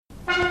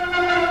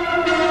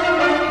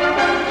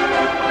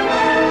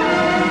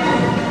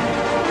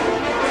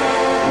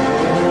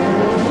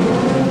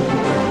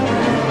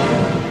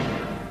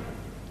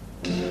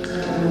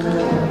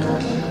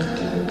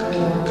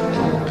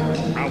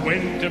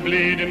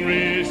maiden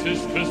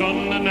races. 'Twas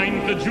on the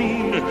 9th of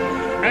June,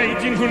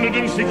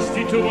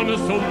 1862, on a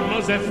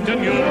summer's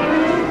afternoon.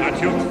 I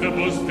took the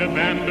bus to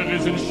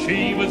Bamberries and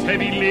she was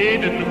heavy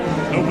laden.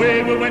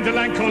 Away we went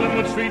along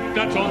Collingwood Street,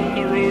 that's on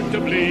the road to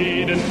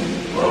Bladen.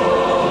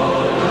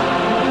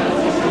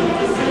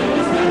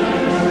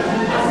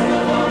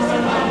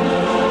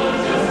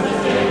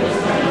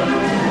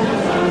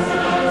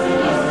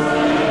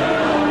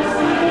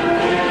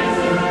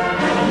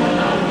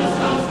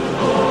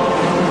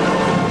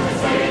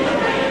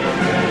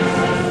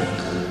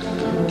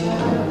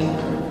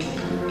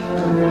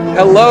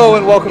 Hello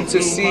and welcome to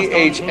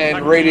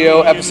CHN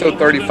Radio, episode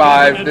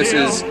 35. This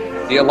is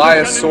the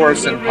Elias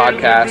Sorensen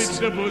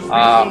podcast.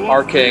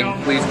 Our king,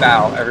 please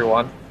bow,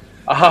 everyone.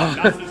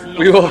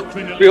 We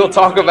will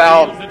talk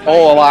about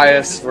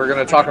Elias. We're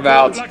going to talk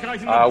about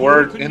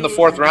we're in the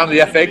fourth round of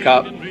the FA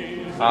Cup.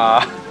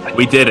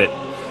 We did it.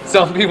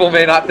 Some people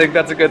may not think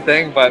that's a good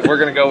thing, but we're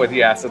going to go with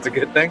yes, it's a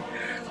good thing.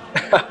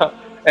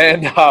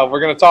 And we're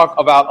going to talk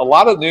about a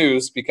lot of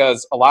news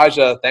because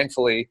Elijah,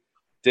 thankfully,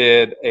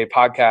 did a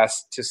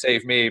podcast to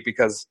save me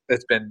because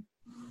it's been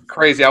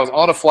crazy. I was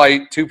on a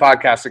flight 2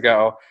 podcasts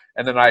ago,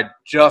 and then I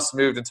just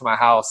moved into my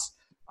house.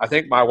 I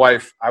think my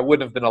wife, I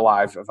wouldn't have been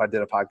alive if I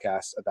did a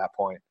podcast at that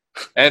point.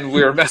 And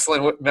we were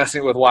messing with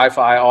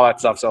Wi-Fi, all that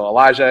stuff. So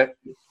Elijah,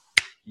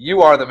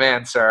 you are the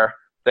man, sir.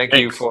 Thanks.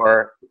 You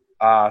for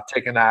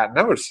taking that. And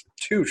there was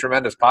 2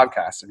 tremendous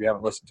podcasts if you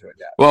haven't listened to it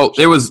yet. Well,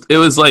 it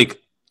was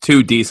like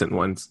 2 decent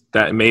ones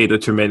that made a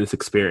tremendous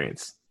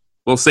experience.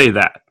 We'll say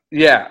that.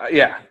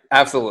 Yeah,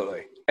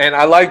 absolutely. And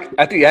I like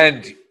at the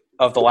end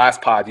of the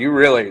last pod, you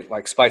really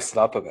spiced it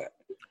up a bit.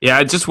 Yeah,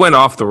 I just went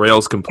off the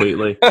rails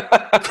completely.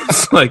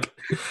 It's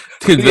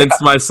convinced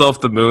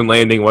myself the moon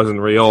landing wasn't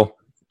real.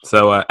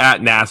 So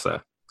at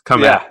NASA,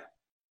 come out.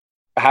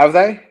 Have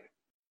they?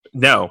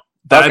 No,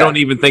 okay. I don't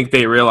even think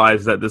they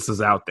realize that this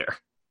is out there.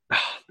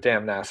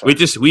 Damn NASA.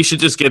 We should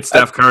just get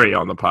Steph Curry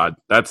on the pod.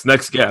 That's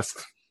next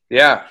guest.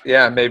 Yeah,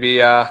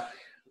 maybe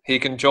he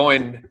can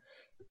join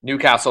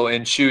Newcastle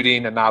in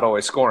shooting and not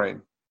always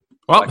scoring.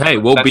 Well, hey,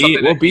 we'll be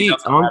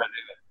on.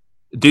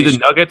 Do the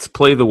Nuggets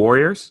play the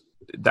Warriors?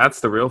 That's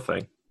the real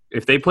thing.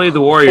 If they play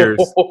the Warriors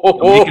the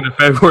weekend of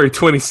February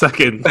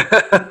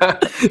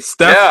 22nd,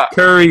 Steph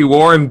Curry,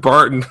 Warren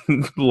Barton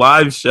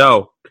live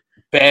show.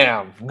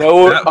 Bam!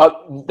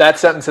 No, that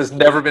sentence has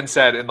never been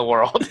said in the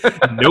world.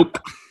 Nope.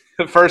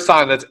 The first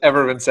time that's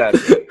ever been said.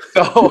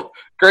 So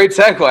great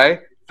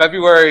segue.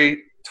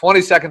 February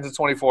 22nd to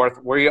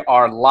 24th, we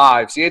are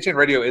live. CHN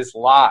Radio is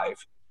live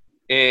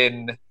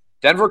in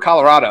Denver,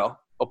 Colorado,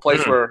 a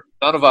place where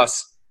none of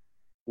us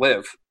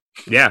live.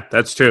 Yeah,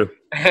 that's true.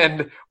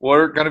 And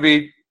we're going to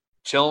be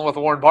chilling with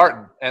Warren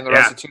Barton and the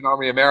rest of Toon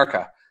Army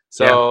America.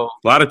 So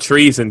a lot of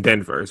trees in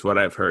Denver is what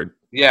I've heard.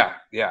 Yeah.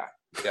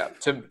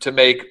 To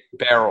make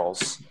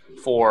barrels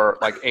for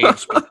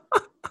aged people.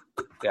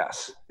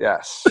 Yes.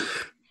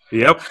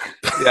 Yep.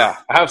 Yeah,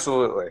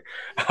 absolutely.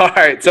 All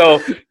right, so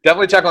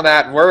definitely check on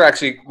that. And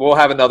we'll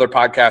have another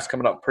podcast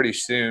coming up pretty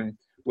soon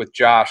with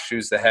Josh,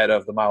 who's the head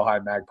of the Mile High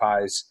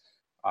Magpies.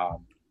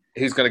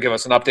 He's going to give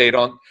us an update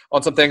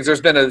on some things.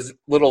 There's been a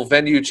little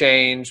venue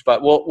change,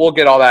 but we'll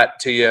get all that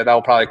to you.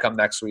 That'll probably come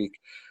next week.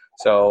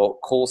 So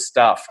cool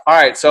stuff. All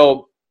right,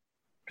 so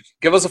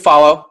give us a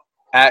follow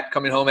at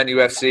Coming Home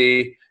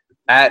NUFC,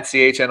 at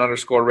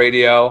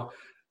CHN_radio,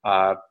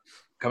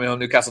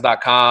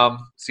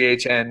 ComingHomeNewcastle.com,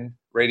 CHN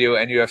Radio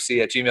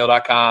NUFC at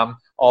gmail.com,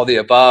 all the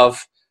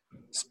above.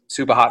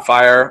 Super hot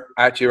fire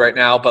at you right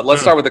now. But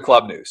let's start with the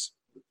club news.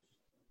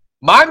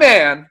 My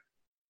man,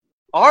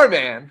 our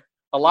man,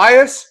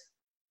 Elias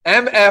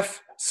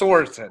M.F.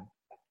 Sorensen.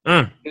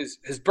 His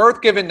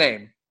birth-given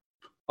name,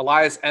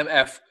 Elias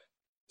M.F.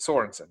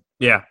 Sorensen.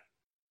 Yeah.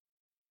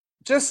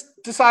 Just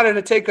decided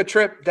to take a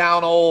trip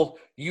down old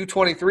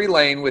U23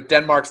 lane with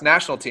Denmark's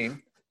national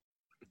team.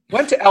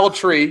 Went to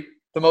L-Tree,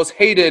 the most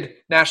hated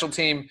national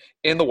team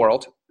in the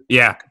world.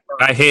 Yeah,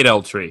 I hate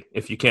L-Tree,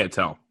 if you can't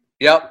tell.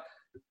 Yep.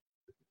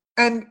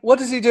 And what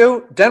does he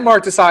do?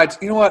 Denmark decides,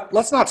 you know what?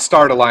 Let's not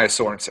start Elias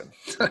Sorensen.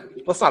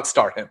 Let's not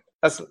start him.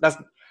 Let's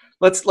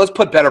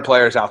put better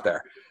players out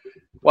there.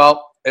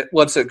 Well,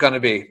 what's it going to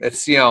be?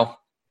 It's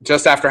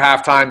just after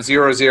halftime,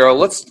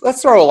 0-0.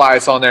 Let's throw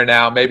Elias on there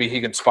now. Maybe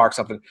he can spark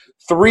something.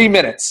 3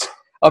 minutes,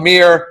 a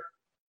mere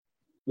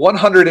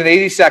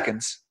 180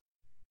 seconds.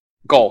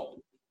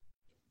 Goal.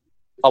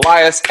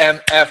 Elias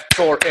M.F.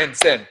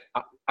 Sorensen.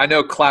 I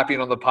know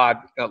clapping on the pod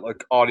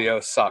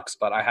audio sucks,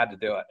 but I had to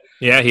do it.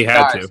 Yeah, he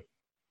had to.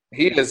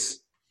 He is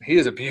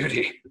a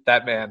beauty,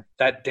 that man,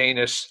 that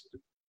Danish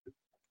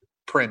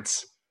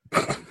prince.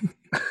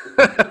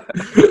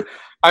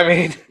 I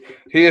mean,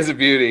 he is a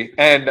beauty.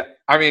 And,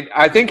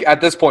 I think at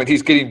this point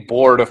he's getting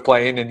bored of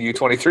playing in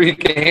U23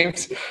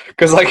 games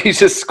because, he's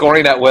just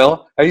scoring at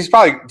will. He's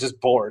probably just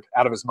bored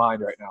out of his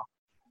mind right now.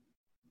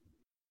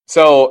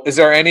 So is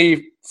there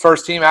any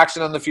first-team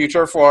action in the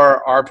future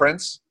for our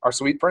prince, our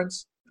sweet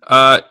prince?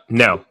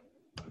 No.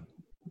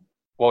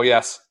 Well,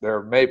 yes,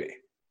 there may be.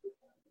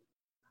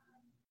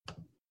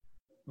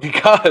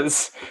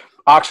 Because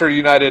Oxford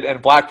United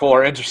and Blackpool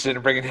are interested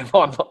in bringing him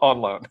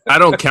on loan. I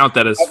don't count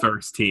that as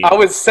first team. I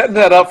was setting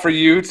that up for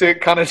you to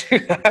kind of do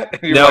that.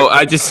 No,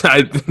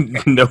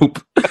 nope.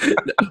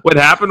 What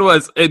happened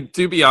was, and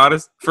to be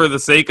honest, for the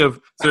sake of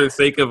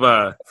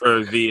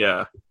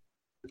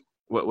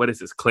what is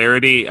this,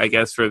 clarity, I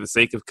guess, for the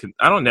sake of,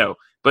 I don't know.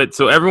 But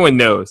so everyone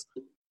knows,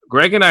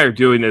 Greg and I are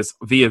doing this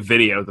via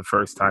video the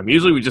first time.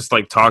 Usually we just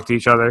like talk to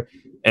each other.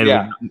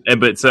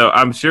 But so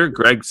I'm sure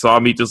Greg saw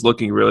me just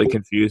looking really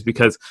confused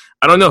because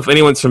I don't know if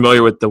anyone's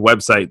familiar with the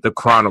website, The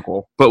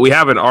Chronicle, but we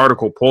have an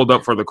article pulled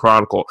up for The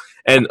Chronicle.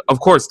 And of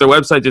course, their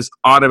website just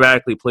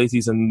automatically plays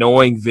these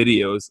annoying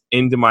videos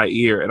into my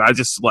ear. And I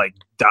just like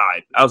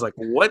died. I was like,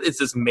 what is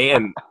this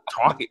man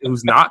talking?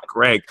 Who's not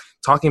Greg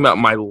talking about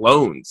my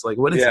loans? Like,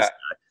 what is this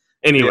guy?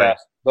 Anyway,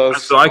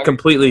 so I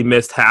completely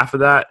missed half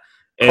of that.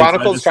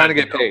 Chronicle's trying to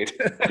get paid.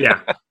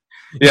 Yeah.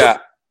 Yeah.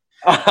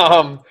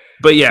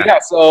 But yeah.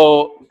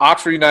 So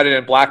Oxford United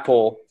and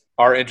Blackpool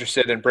are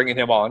interested in bringing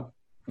him on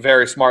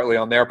very smartly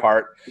on their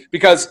part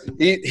because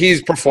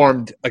he's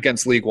performed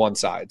against League One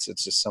sides.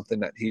 It's just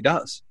something that he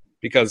does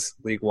because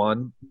League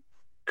One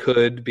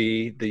could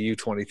be the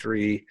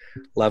U23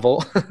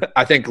 level.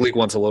 I think League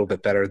One's a little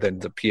bit better than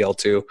the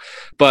PL2.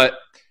 But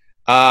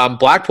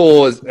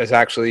Blackpool is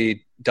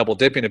actually double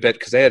dipping a bit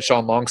because they had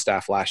Sean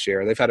Longstaff last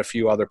year. They've had a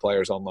few other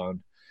players on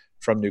loan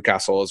from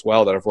Newcastle as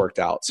well that have worked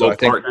out. So I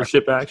think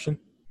partnership action.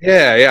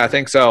 Yeah, I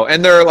think so.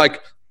 And they're like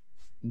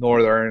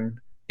northern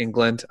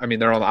England. I mean,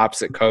 they're on the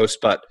opposite coast,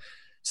 but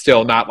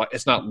still not like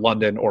it's not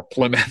London or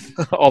Plymouth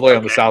all the way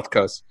on the south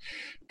coast.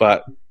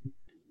 But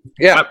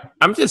yeah,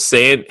 I'm just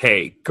saying,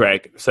 hey,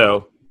 Greg.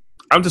 So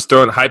I'm just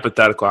throwing a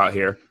hypothetical out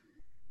here.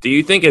 Do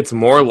you think it's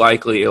more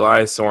likely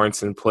Elias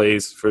Sorensen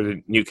plays for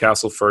the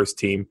Newcastle first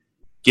team,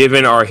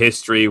 given our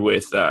history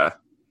with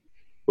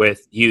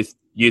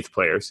youth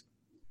players,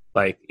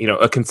 like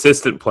a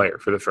consistent player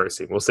for the first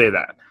team? We'll say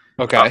that.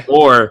 Okay.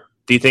 Or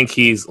do you think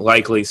he's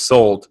likely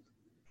sold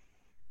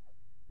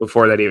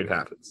before that even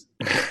happens?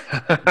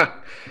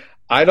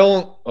 I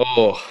don't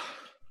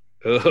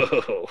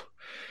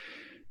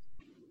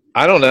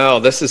know.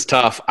 This is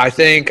tough. I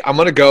think I'm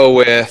going to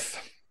go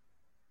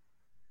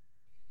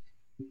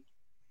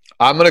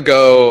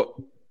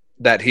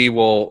that he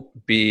will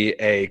be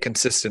a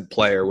consistent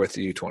player with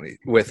the U20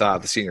 with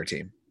the senior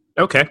team.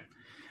 Okay.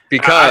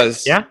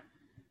 Because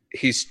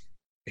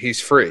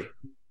he's free.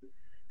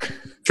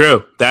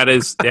 True. That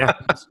is,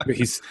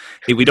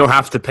 we don't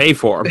have to pay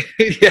for him.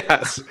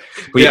 Yes.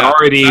 We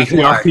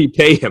already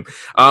pay him.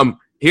 And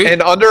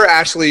under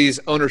Ashley's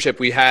ownership,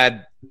 we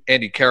had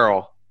Andy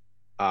Carroll,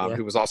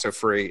 who was also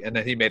free, and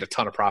then he made a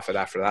ton of profit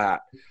after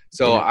that.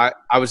 So I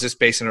was just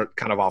basing it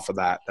kind of off of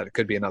that it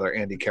could be another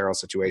Andy Carroll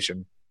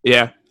situation.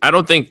 Yeah. I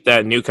don't think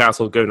that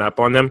Newcastle is good up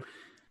on them.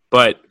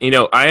 But,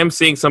 I am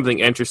seeing something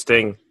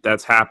interesting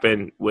that's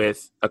happened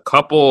with a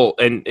couple,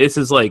 and this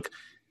is like,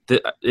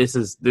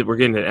 we're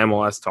getting an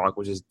MLS talk,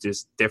 which is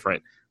just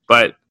different.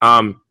 But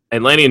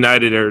Atlanta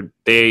United are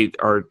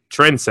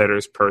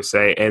trendsetters per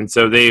se, and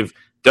so they've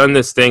done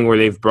this thing where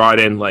they've brought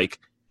in like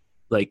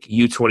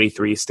U23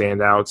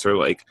 standouts or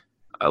like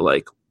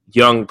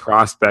young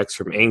prospects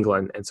from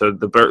England. And so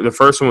the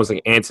first one was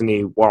like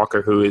Anthony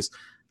Walker, who is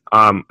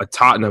a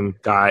Tottenham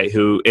guy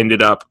who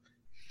ended up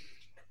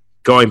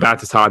going back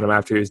to Tottenham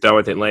after he was done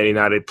with Atlanta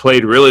United.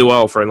 Played really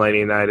well for Atlanta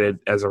United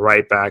as a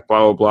right back.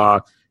 Blah blah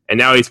blah. And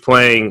now he's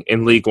playing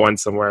in League One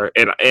somewhere.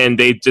 And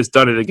they just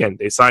done it again.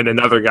 They signed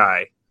another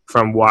guy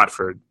from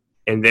Watford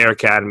in their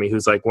academy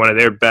who's like one of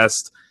their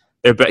best.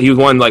 He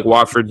won like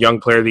Watford Young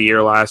Player of the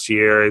Year last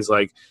year. He's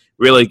like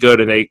really good,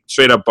 and they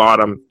straight up bought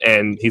him.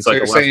 And he's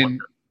like so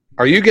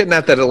are you getting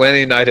at that Atlanta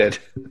United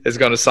is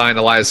going to sign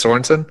Elias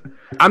Sorensen?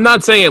 I'm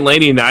not saying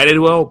Atlanta United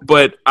will,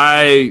 but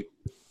I'm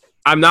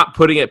not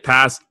putting it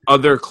past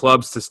other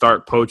clubs to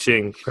start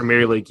poaching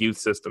Premier League youth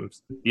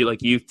systems,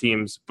 like youth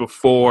teams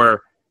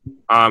before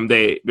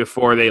they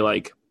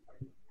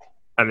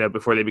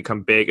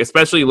become big,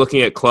 especially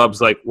looking at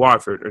clubs like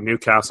Watford or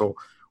Newcastle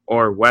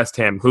or West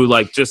Ham, who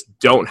like just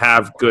don't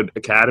have good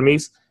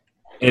academies,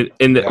 or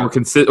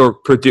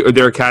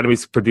their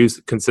academies produce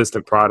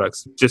consistent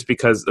products just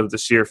because of the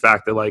sheer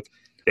fact that like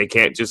they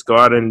can't just go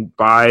out and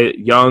buy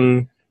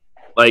young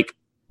like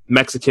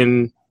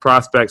Mexican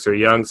prospects or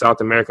young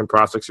South American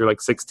prospects who are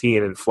like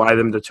 16 and fly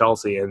them to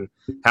Chelsea and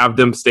have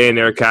them stay in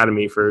their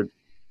academy for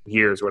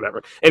years or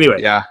whatever.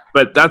 Anyway,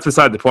 but that's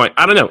beside the point.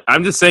 I don't know.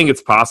 I'm just saying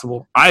it's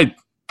possible. I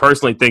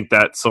personally think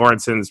that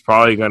Sorensen's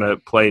probably going to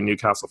play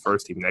Newcastle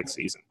first team next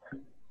season.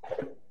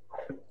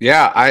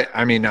 Yeah,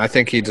 I mean, I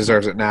think he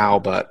deserves it now,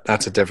 but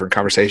that's a different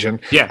conversation.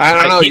 Yeah, I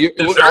don't know. He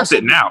deserves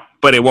it now,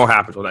 but it won't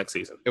happen until next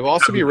season. It will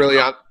also be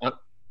really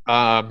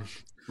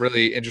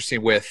really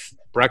interesting with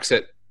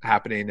Brexit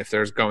happening if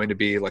there's going to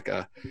be like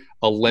a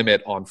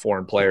limit on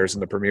foreign players in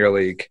the Premier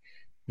League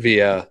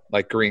via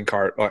like green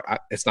card, or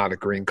it's not a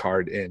green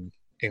card in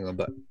England,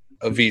 but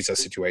a visa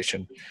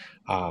situation,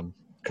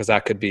 because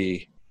that could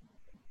be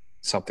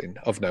something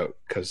of note.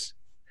 Because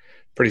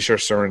pretty sure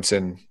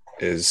Sorensen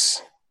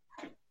is,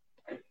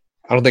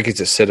 I don't think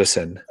he's a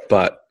citizen,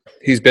 but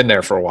He's been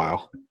there for a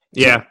while.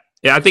 Yeah.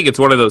 I think it's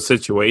one of those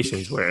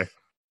situations where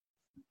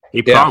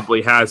he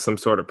probably has some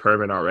sort of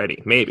permit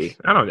already. Maybe.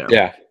 I don't know.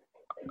 Yeah.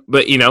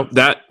 But, we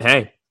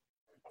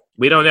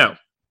don't know.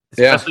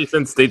 Especially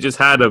since they just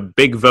had a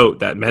big vote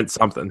that meant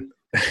something.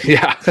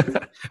 Yeah.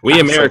 We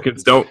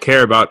Americans don't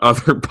care about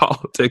other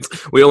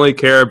politics. We only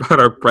care about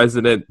our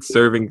president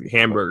serving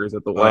hamburgers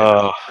at the White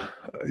House.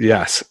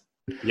 Yes.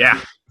 Yeah.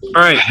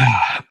 All right.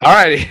 All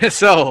right.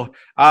 So,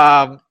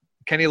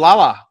 Kenny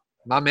Lala,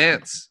 my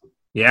mans.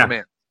 Yeah. My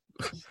man.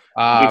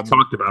 We've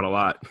talked about a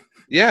lot.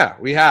 Yeah,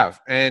 we have.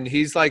 And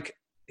he's like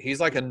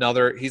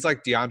DeAndre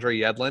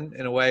Yedlin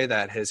in a way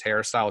that his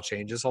hairstyle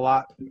changes a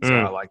lot.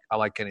 So I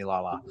like Kenny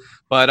Lala.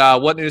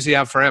 But what news do you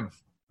have for him?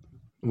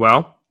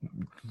 Well,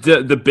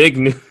 the big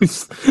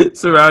news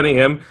surrounding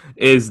him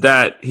is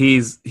that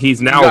he's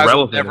now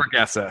relevant. Never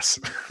guess this.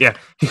 Yeah,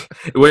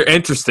 we're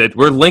interested.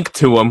 We're linked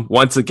to him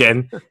once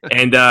again,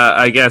 and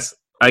I guess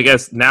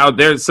now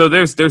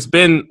there's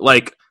been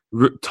like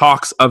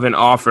talks of an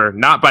offer,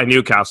 not by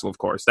Newcastle, of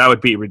course. That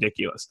would be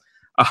ridiculous.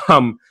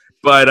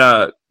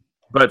 But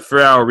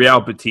for our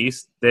Real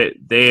Betis, they're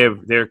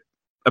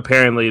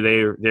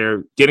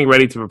getting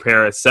ready to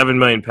prepare a £7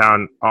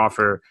 million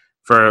offer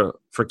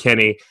for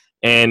Kenny.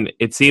 And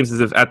it seems as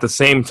if at the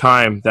same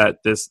time that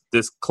this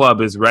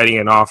club is writing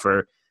an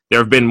offer, there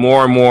have been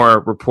more and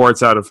more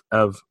reports out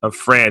of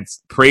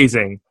France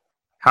praising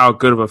how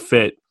good of a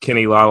fit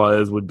Kenny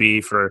Lala would be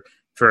for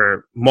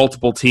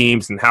multiple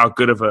teams and how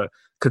good of a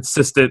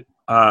consistent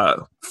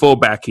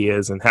fullback he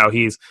is and how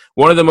he's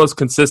one of the most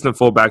consistent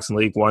fullbacks in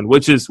League One,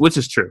 which is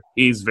true.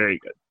 He's very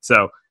good.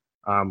 So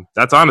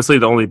that's honestly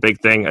the only big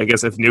thing. I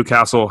guess if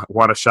Newcastle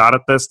want a shot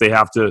at this, they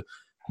have to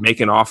make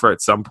an offer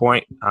at some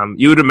point.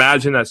 You would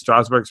imagine that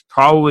Strasbourg's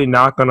probably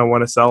not going to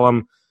want to sell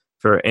him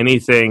for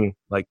anything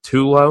like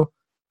too low,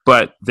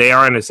 but they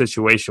are in a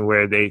situation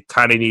where they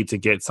kind of need to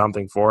get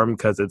something for him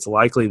because it's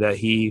likely that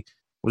he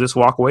will just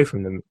walk away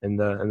from them in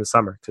the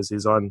summer because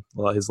he's on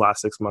his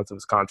last 6 months of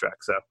his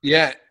contract. So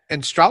yeah,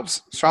 and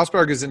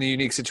Strasbourg is in a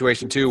unique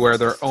situation too, where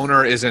their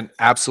owner isn't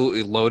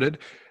absolutely loaded.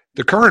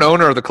 The current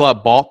owner of the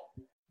club bought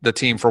the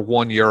team for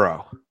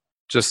 €1,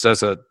 just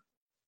as a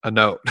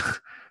note.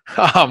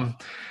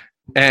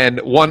 And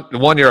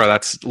 €1,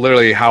 that's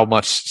literally how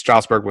much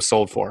Strasbourg was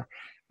sold for.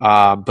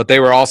 But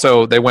they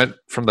went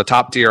from the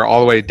top tier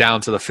all the way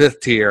down to the 5th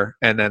tier,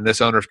 and then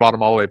this owner's brought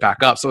them all the way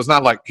back up. So it's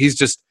not like he's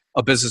just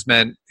a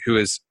businessman who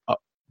is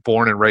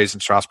born and raised in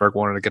Strasbourg,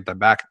 wanted to get them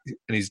back,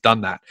 and he's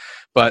done that.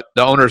 But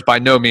the owner's by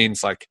no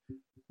means like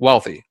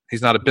wealthy.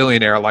 He's not a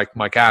billionaire like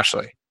Mike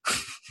Ashley.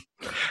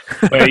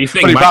 Wait, you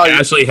think Mike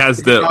Ashley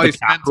has the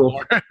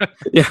capital?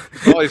 Yeah,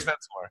 probably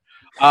spends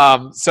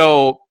more.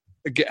 So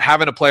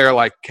having a player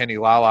like Kenny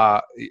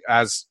Lala,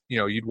 as you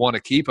know, you'd want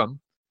to keep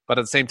him, but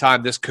at the same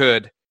time, this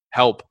could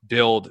help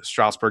build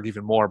Strasbourg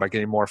even more by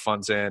getting more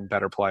funds in,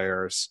 better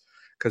players,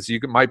 because you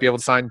might be able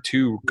to sign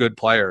 2 good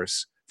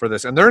players for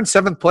this, and they're in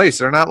 7th place.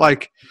 They're not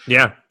like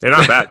they're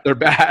not bad. They're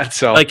bad.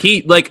 So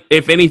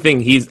if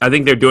anything, I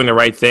think they're doing the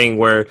right thing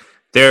where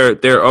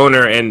their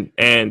owner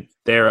and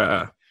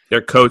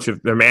their coach,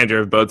 their manager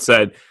have both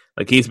said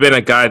like he's been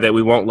a guy that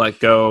we won't let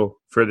go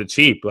for the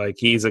cheap. Like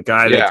he's a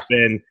guy that's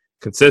been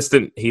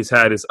consistent. He's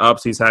had his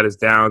ups, he's had his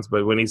downs,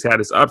 but when he's had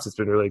his ups, it's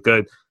been really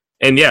good.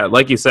 And yeah,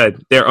 like you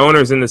said, their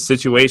owner's in this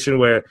situation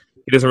where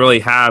he doesn't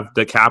really have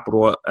the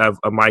capital of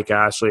Mike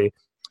Ashley.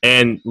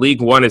 And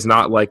League One is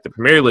not like the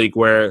Premier League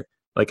where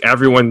like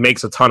everyone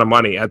makes a ton of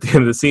money at the end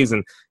of the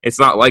season. It's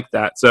not like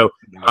that. So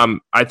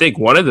I think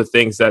one of the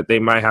things that they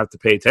might have to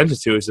pay attention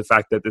to is the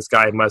fact that this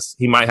guy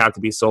might have to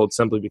be sold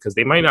simply because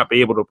they might not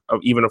be able to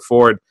even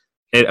afford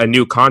a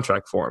new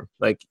contract for him.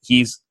 Like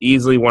he's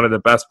easily one of the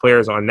best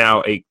players on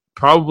now,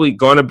 probably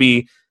going to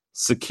be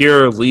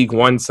secure League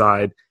One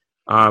side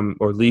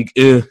or League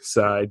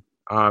side.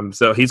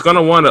 So he's going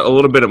to want a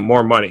little bit of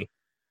more money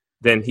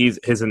than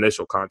his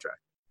initial contract.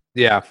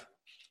 Yeah.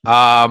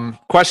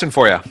 Question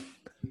for you.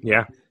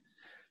 Yeah.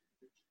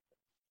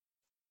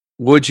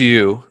 Would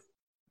you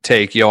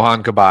take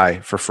Johan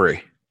Cabaye for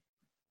free?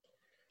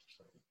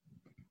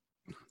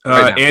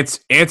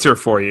 Answer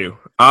for you.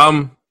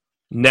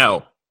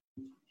 No.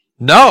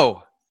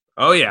 No.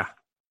 Oh yeah.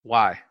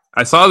 Why?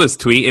 I saw this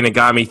tweet and it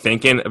got me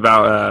thinking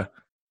about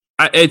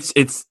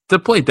it's to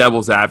play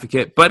devil's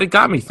advocate, but it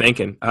got me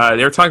thinking.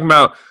 They were talking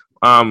about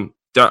I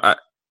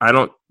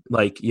don't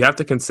like you have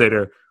to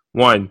consider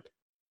one.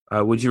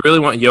 Would you really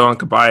want Johan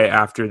Cabaye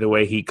after the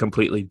way he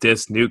completely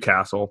dissed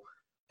Newcastle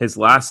his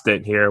last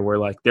stint here, where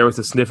like there was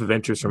a sniff of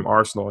interest from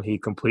Arsenal and he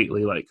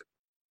completely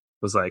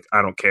was like,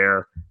 I don't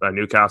care about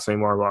Newcastle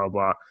anymore, blah, blah,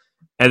 blah.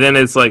 And then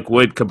it's like,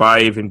 would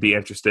Cabaye even be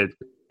interested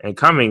in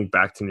coming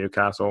back to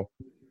Newcastle?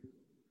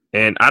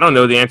 And I don't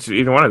know the answer to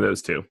either one of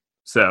those two.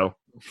 So,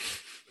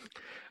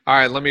 all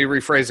right, let me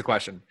rephrase the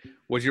question.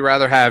 Would you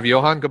rather have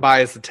Johan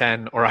Cabaye as the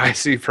 10 or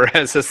IC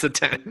Perez as the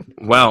 10?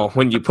 Well,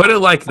 when you put it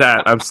like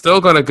that, I'm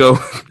still going to go,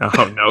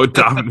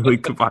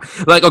 Dominic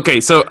Cabaye. Like, okay,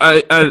 so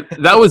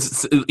that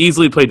was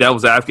easily play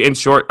devil's advocate. In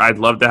short, I'd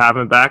love to have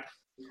him back.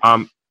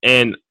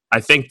 And I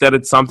think that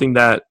it's something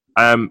that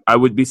I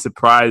would be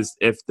surprised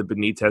if the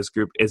Benitez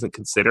group isn't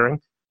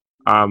considering.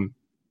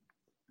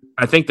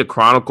 I think the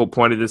Chronicle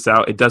pointed this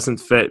out. It doesn't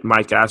fit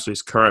Mike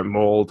Ashley's current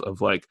mold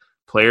of like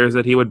players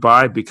that he would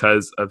buy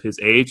because of his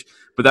age.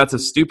 But that's a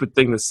stupid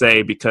thing to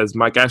say because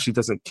Mike Ashley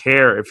doesn't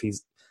care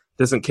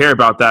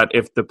about that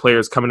if the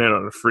player's coming in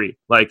on a free.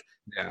 Like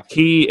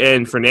he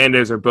and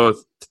Fernandez are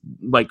both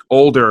like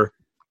older,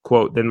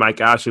 quote, than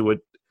Mike Ashley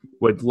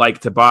would like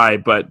to buy,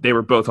 but they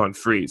were both on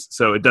frees,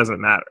 so it doesn't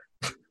matter.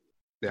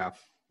 Yeah.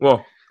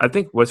 Well, I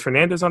think was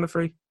Fernandez on a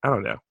free? I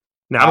don't know.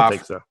 No, I don't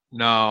think so.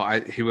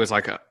 No, he was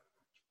like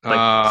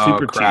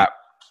super crap. cheap.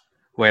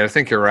 Wait, I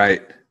think you're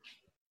right.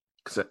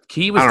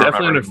 Key was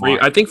definitely on a free.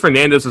 I think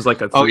Fernandez was like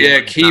a. Oh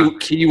yeah,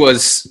 Key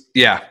was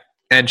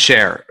and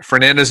Cher.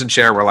 Fernandez and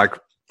Cher were like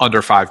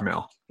under $5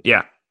 million.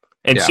 Yeah,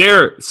 and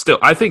Cher still.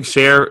 I think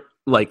Cher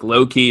like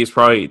low key is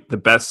probably the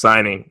best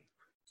signing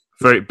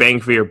for bang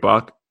for your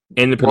buck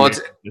in the Premier.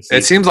 Well,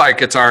 it seems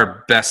like it's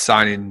our best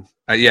signing.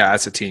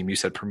 As a team. You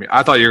said Premier.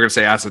 I thought you were going to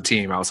say as a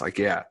team. I was like,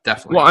 yeah,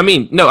 definitely. Well, I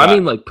mean, no, I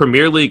mean like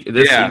Premier League.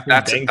 This season,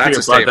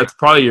 that's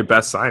probably your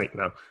best signing,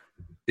 though.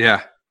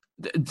 Yeah.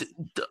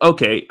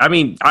 Okay, I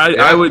mean,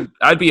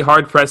 I'd be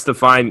hard pressed to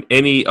find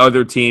any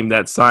other team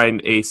that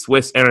signed a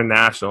Swiss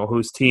international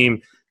whose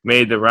team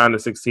made the round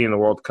of 16 in the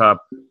World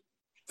Cup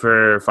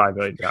for £5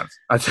 million.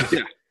 I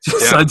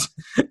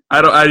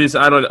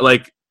don't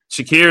like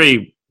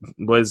Shaqiri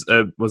was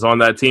on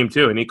that team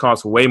too, and he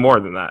costs way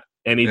more than that,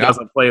 and he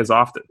doesn't play as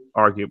often,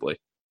 arguably.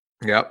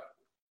 Yep.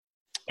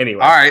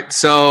 Anyway, all right,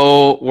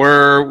 so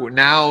we're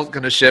now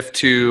going to shift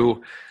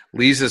to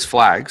Lee's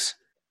flags.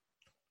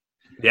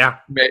 Yeah.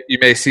 You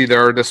may see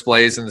their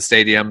displays in the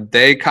stadium.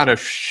 They kind of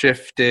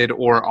shifted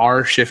or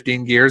are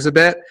shifting gears a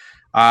bit.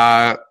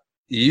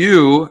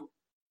 You,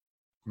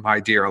 my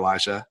dear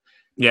Elijah.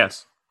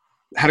 Yes.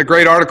 Had a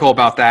great article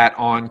about that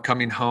on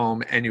Coming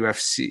Home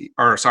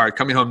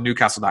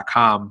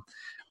ComingHomeNewcastle.com.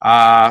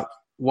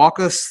 Walk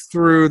us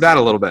through that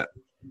a little bit.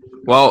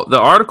 Well,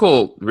 the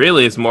article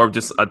really is more of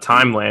just a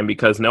timeline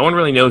because no one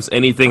really knows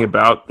anything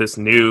about this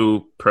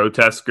new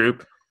protest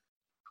group.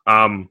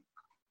 They're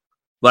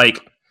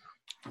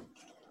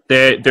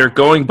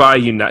going by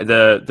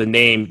the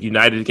name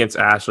United Against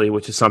Ashley,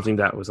 which is something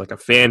that was like a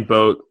fan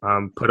vote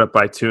put up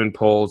by Toon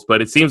Polls.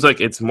 But it seems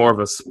like it's more of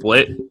a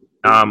split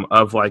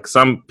of like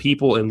some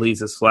people in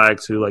Lisa's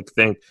Flags who like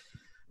think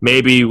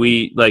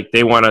maybe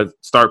they want to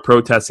start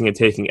protesting and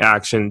taking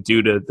action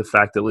due to the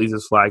fact that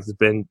Lisa's Flags has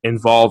been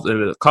involved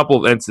in a couple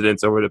of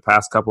incidents over the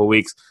past couple of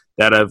weeks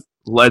that have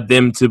led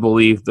them to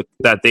believe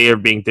that they are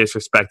being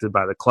disrespected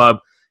by the club,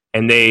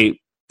 and they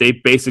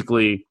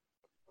basically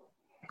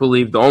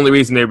believe the only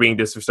reason they're being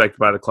disrespected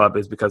by the club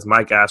is because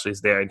Mike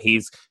Ashley's there and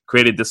he's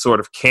created this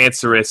sort of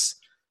cancerous.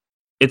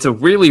 It's a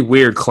really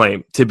weird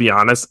claim, to be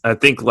honest. I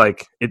think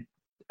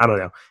I don't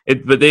know.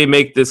 But they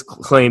make this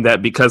claim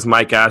that because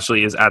Mike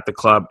Ashley is at the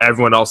club,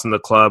 everyone else in the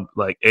club,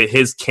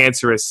 his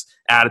cancerous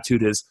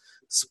attitude is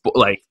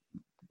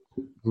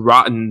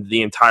rotten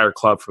the entire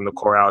club from the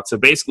core out. So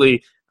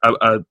basically,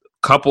 a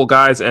couple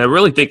guys, and I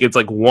really think it's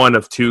like one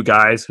of two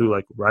guys who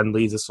run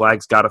Lisa's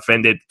Flags got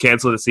offended,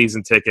 canceled the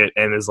season ticket,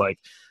 and is like,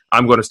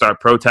 I'm going to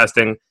start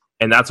protesting.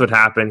 And that's what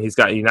happened. He's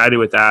got united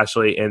with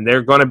Ashley, and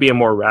they're going to be a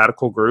more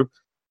radical group.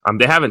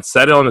 They haven't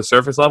said it on the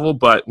surface level,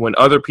 but when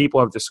other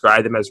people have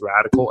described them as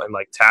radical and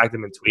tagged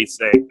them in tweets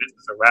saying this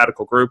is a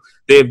radical group,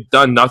 they've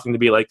done nothing to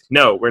be like,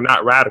 no, we're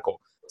not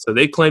radical. So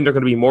they claim they're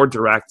going to be more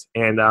direct,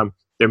 and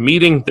they're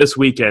meeting this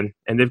weekend,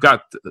 and they've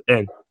got,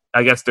 and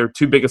I guess their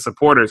two biggest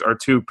supporters are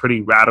two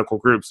pretty radical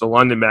groups, the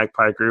London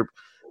Magpie group,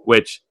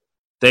 which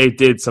they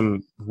did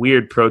some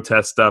weird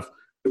protest stuff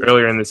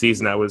earlier in the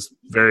season that was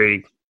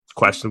very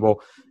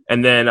questionable,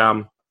 and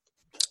then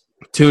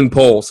Toon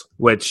Polls,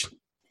 which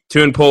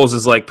Toon Polls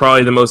is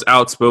probably the most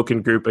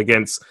outspoken group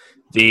against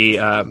the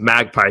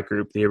Magpie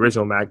group, the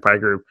original Magpie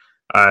group,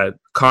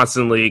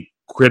 constantly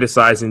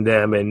criticizing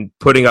them and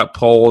putting up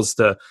polls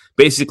to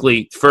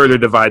basically further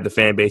divide the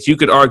fan base. You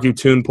could argue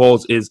Toon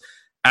Polls is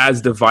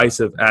as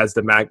divisive as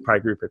the Magpie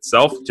group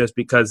itself, just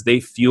because they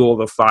fuel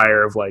the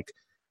fire of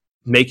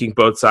making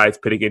both sides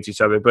pit against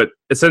each other. But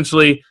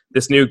essentially,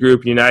 this new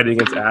group, United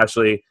Against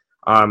Ashley,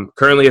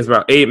 currently has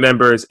about 8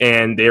 members,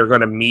 and they are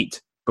going to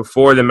meet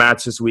before the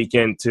match this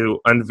weekend to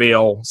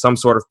unveil some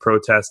sort of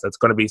protest that's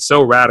going to be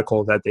so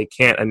radical that they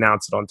can't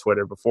announce it on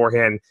Twitter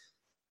beforehand,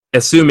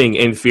 assuming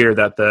in fear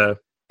that that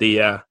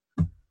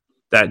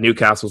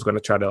Newcastle is going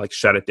to try to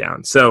shut it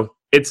down. So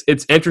it's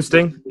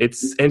interesting.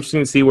 It's interesting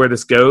to see where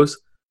this goes.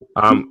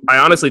 I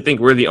honestly think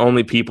we're the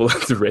only people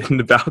that's written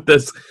about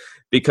this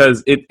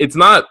because it's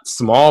not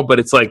small, but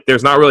it's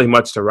there's not really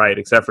much to write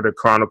except for to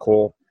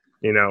chronicle,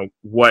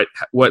 what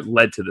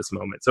led to this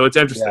moment. So it's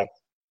interesting.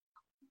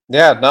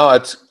 Yeah, no,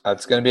 it's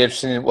going to be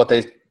interesting what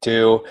they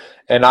do.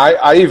 And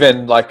I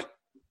even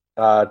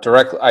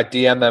directly I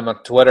DM them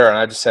on Twitter and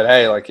I just said,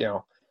 hey,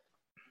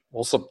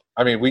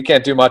 we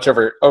can't do much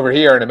over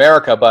here in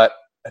America, but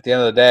at the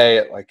end of the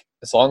day,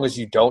 as long as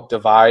you don't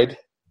divide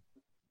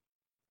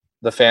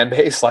the fan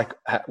base,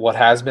 what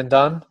has been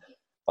done,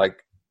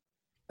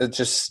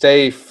 just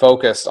stay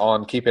focused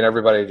on keeping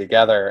everybody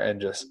together,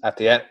 and just at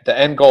the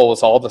end goal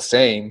is all the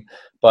same,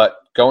 but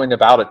going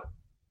about it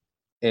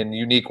in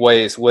unique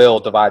ways will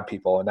divide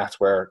people, and that's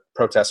where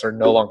protests are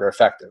no longer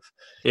effective.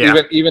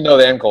 Yeah. Even though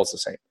the end goal is the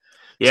same.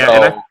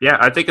 Yeah, so,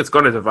 I think it's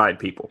going to divide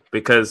people,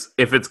 because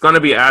if it's going to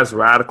be as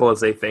radical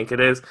as they think it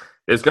is,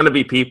 there's going to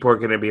be people who are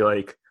going to be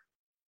like,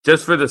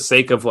 just for the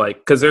sake of like,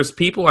 because there's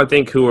people I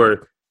think who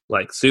are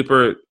like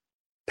super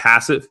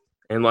passive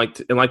and like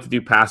to do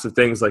passive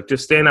things, like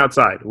just stand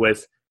outside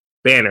with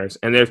banners,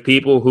 and there's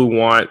people who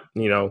want,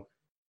 you know,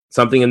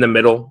 something in the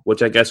middle,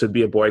 which I guess would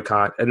be a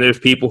boycott, and there's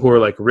people who are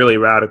like really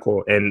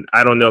radical, and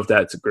I don't know if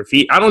that's a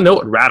graffiti. I don't know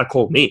what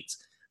radical means.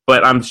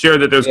 But I'm sure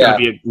that there's going to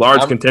be a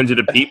large contingent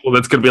of people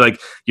that's going to be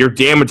like, you're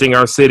damaging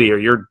our city, or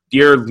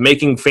you're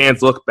making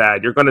fans look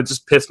bad. You're going to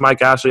just piss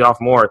Mike Ashley off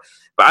more.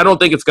 But I don't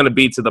think it's going to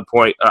be to the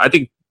point. I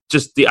think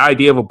just the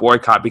idea of a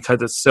boycott,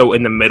 because it's so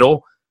in the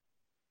middle,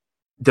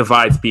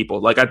 divides people.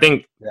 Like, I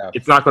think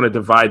it's not going to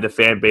divide the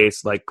fan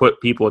base, like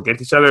put people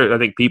against each other. I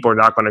think people are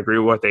not going to agree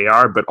with what they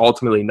are, but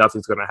ultimately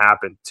nothing's going to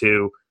happen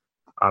to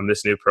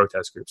this new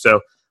protest group.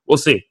 So we'll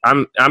see.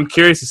 I'm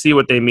curious to see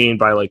what they mean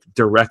by like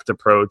direct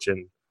approach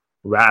and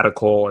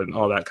radical and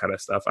all that kind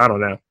of stuff. I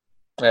don't know.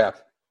 Yeah.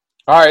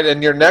 All right.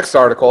 And your next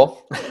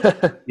article,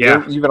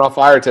 you've been on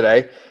fire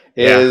today,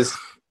 is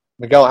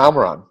Miguel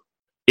Almiron.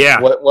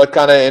 Yeah. What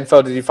kind of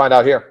info did you find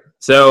out here?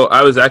 So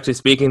I was actually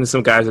speaking to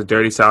some guys at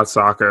Dirty South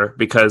Soccer,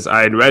 because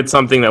I had read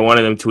something that one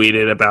of them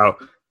tweeted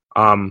about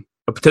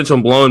a potential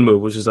blown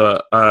move, which is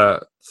a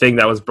thing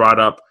that was brought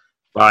up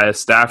by a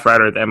staff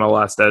writer at the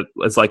MLS that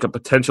is like a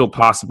potential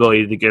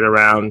possibility to get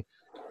around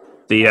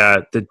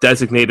the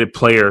designated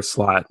player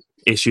slot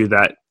issue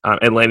that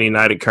Atlanta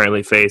United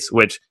currently face,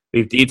 which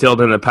we've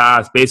detailed in the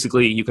past.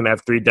 Basically, you can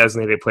have 3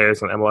 designated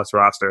players on the MLS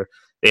roster.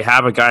 They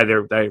have a guy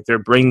they're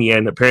bringing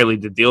in. Apparently,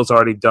 the deal's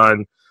already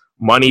done.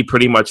 Money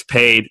pretty much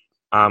paid.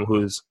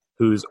 Who's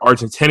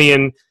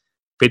Argentinian,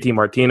 Pity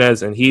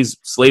Martinez, and he's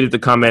slated to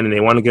come in, and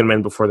they want to get him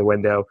in before the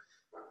window.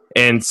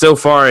 And so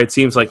far, it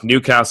seems like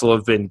Newcastle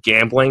have been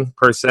gambling,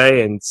 per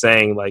se, and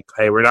saying, like,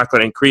 hey, we're not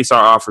going to increase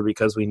our offer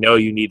because we know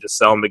you need to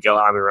sell Miguel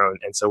Almiron.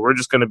 And so we're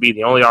just going to be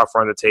the only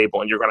offer on the table,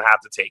 and you're going to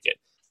have to take it.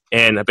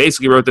 And I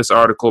basically wrote this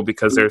article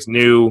because there's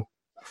new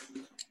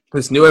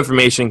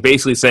information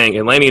basically saying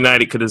Atlanta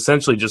United could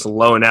essentially just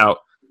loan out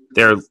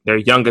their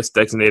youngest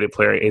designated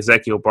player,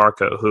 Ezequiel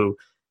Barco, who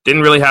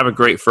didn't really have a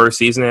great first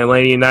season at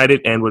Atlanta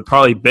United and would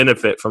probably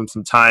benefit from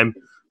some time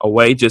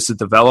away just to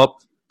develop.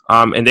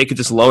 And they could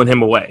just loan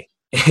him away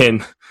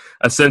and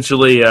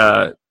essentially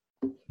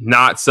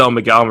not sell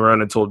Miguel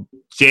Almiron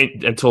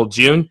until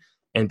June,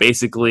 and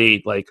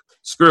basically like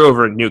screw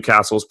over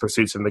Newcastle's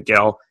pursuits of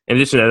Miguel. In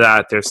addition to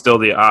that, there's still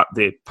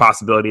the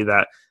possibility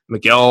that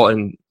Miguel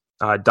and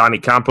Donny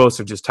Campos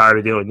are just tired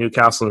of dealing with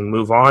Newcastle and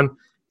move on.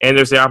 And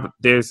there's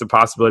the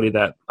possibility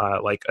that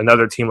like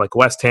another team like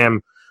West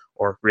Ham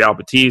or Real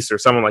Betis or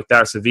someone like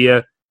that, or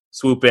Sevilla,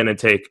 swoop in and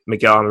take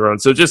Miguel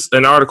Almiron. So just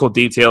an article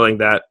detailing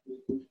that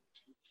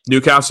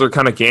Newcastle are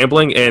kind of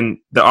gambling, and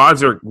the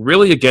odds are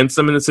really against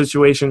them in the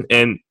situation.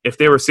 And if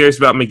they were serious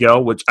about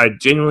Miguel, which I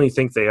genuinely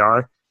think they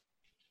are,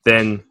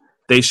 then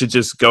they should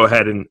just go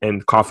ahead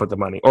and cough with the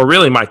money. Or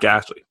really Mike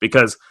Ashley,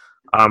 because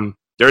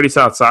Dirty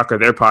South Soccer,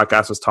 their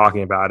podcast, was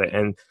talking about it.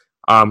 And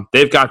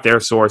they've got their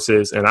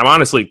sources. And I'm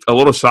honestly a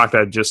little shocked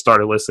that I just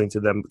started listening to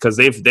them, because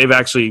they've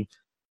actually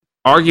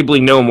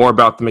arguably know more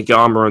about the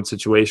Miguel Almiron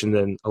situation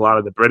than a lot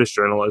of the British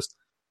journalists.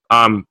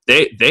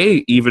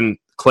 They even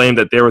claimed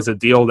that there was a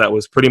deal that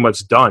was pretty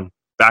much done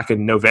back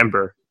in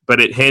November, but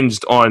it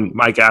hinged on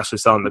Mike Ashley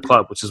selling the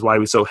club, which is why he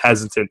was so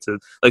hesitant to,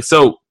 like,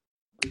 so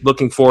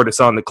looking forward to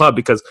selling the club,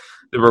 because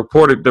the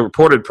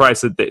reported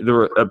price that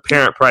the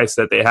apparent price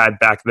that they had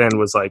back then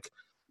was like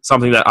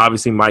something that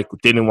obviously Mike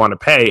didn't want to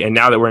pay. And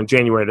now that we're in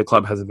January, the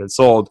club hasn't been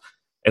sold.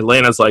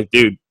 Atlanta's like,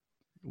 dude,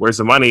 where's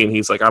the money? And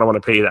he's like, I don't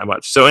want to pay you that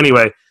much. So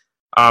anyway,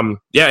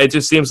 it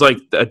just seems like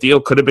a deal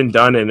could have been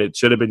done and it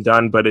should have been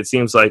done, but it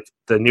seems like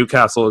the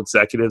Newcastle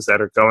executives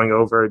that are going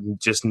over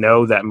just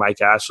know that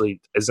Mike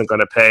Ashley isn't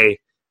going to pay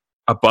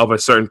above a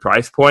certain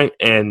price point,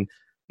 and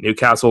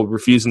Newcastle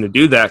refusing to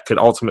do that could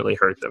ultimately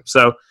hurt them.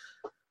 So,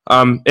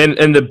 and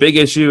the big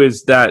issue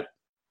is that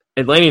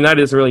Atlanta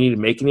United doesn't really need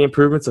to make any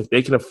improvements. Like,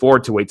 they can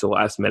afford to wait till the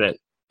last minute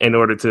in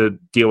order to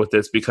deal with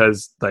this,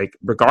 because, like,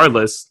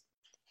 regardless,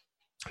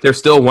 they're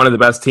still one of the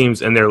best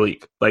teams in their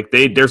league. Like,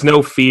 there's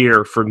no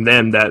fear from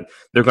them that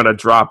they're going to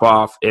drop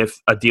off if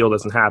a deal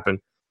doesn't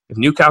happen. If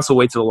Newcastle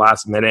waits to the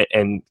last minute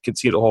and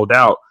continue to hold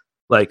out,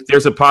 like,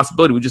 there's a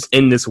possibility we just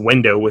end this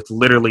window with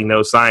literally no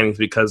signings,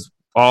 because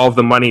all of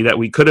the money that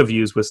we could have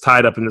used was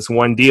tied up in this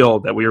one deal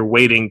that we were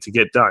waiting to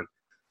get done.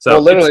 So,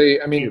 well, literally,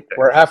 I mean,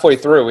 we're halfway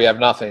through. We have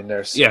nothing.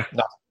 There's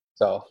nothing.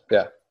 So,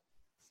 yeah.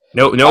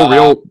 No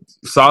real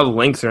solid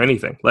links or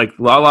anything. Like,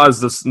 Lala is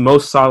the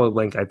most solid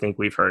link I think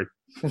we've heard.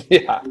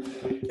 Yeah.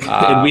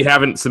 And we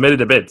haven't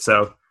submitted a bid,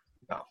 so.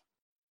 No.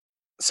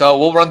 So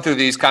we'll run through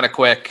these kind of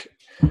quick,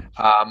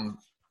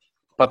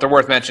 but they're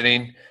worth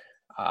mentioning.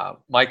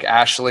 Mike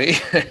Ashley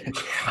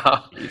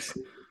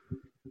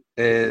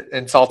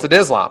insulted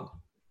Islam.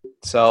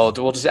 So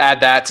we'll just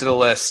add that to the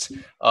list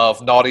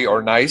of naughty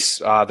or nice.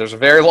 There's a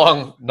very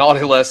long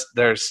naughty list.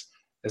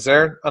 Is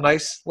there a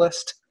nice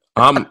list?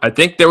 I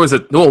think there was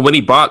when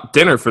he bought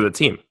dinner for the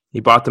team. He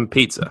bought them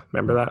pizza.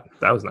 Remember that?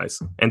 That was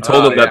nice. And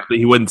told them that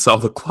he wouldn't sell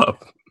the club.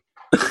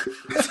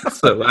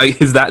 So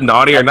is that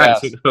naughty or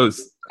nice? Who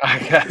knows? I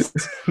guess.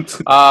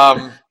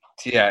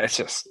 Yeah, it's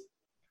just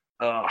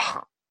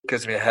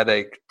gives me a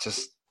headache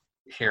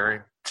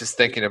just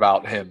thinking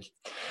about him.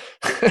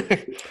 So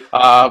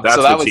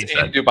that was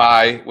in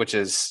Dubai, which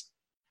is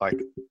like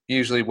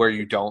usually where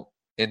you don't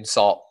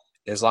insult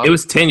Islam. It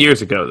was 10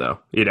 years ago, though.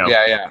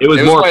 Yeah. It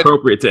was more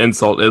appropriate to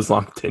insult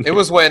Islam. It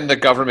was when the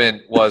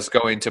government was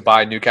going to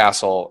buy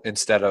Newcastle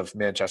instead of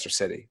Manchester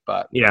City.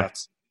 But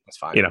that's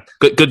fine.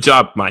 Good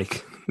job,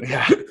 Mike.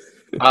 Yeah.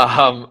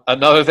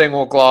 Another thing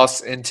we'll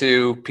gloss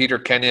into, Peter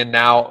Kenyon.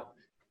 Now,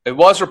 it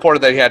was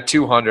reported that he had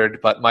 200,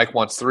 but Mike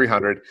wants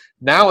 300.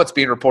 Now it's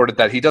being reported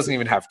that he doesn't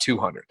even have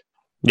 200.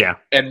 Yeah.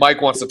 And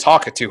Mike wants to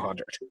talk at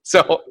 200.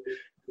 So,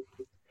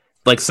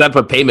 like set up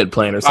a payment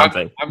plan or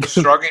something. I'm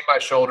shrugging my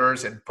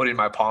shoulders and putting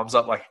my palms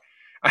up. Like,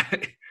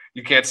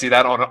 you can't see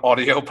that on an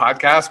audio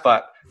podcast,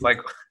 but like,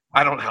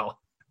 I don't know.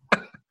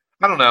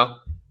 I don't know.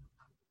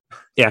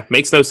 Yeah,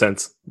 makes no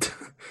sense.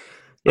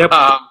 Yep.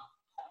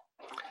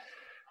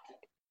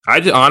 I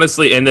just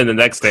honestly, and then the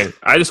next thing,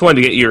 I just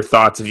wanted to get your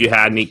thoughts if you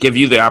had any, give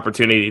you the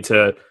opportunity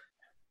to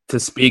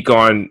speak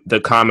on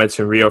the comments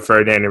from Rio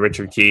Ferdinand and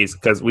Richard Keys,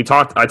 because I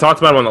talked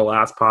about it on the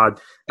last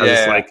pod. I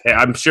was like, hey,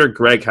 I'm sure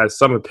Greg has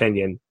some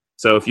opinion.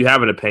 So if you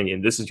have an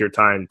opinion, this is your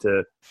time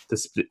to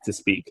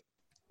speak.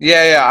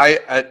 Yeah.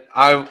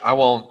 I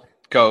won't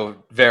go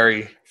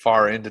very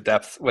far into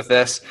depth with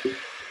this,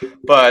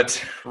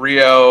 but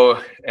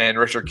Rio and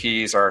Richard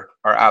Keys are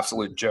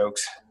absolute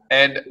jokes.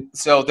 And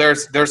so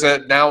there's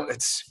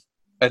it's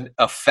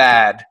a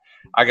fad,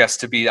 I guess,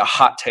 to be a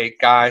hot take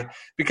guy,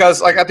 because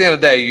like at the end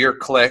of the day, your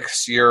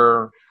clicks,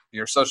 your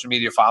social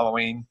media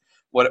following,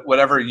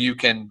 whatever you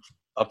can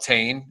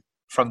obtain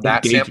from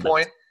that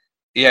standpoint,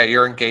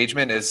 your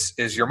engagement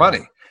is your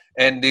money.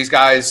 And these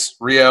guys,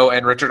 Rio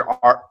and Richard,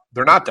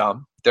 they're not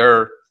dumb.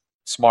 They're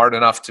smart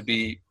enough to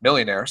be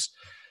millionaires.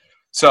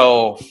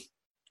 So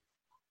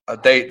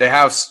they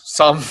have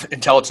some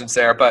intelligence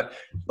there, but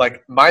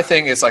like my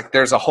thing is like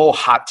there's a whole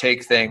hot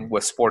take thing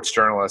with sports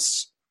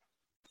journalists,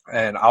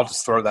 and I'll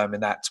just throw them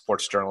in that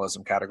sports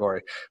journalism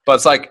category. But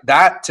it's like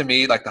that to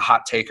me, like the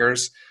hot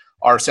takers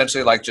are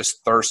essentially like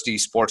just thirsty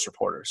sports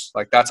reporters.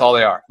 Like that's all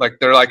they are. Like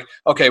they're like,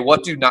 okay,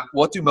 what do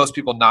most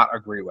people not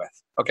agree with?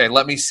 Okay,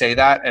 let me say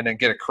that and then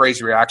get a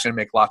crazy reaction and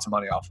make lots of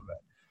money off of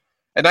it.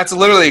 And that's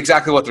literally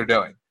exactly what they're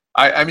doing.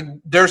 I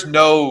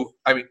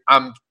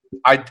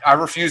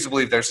refuse to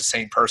believe there's a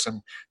sane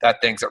person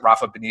that thinks that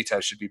Rafa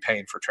Benitez should be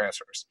paying for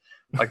transfers.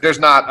 Like there's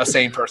not a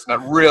sane person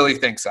that really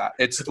thinks that.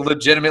 It's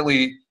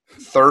legitimately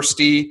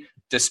thirsty,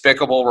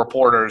 despicable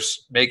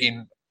reporters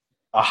making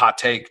a hot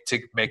take to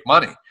make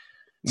money.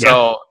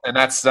 So, and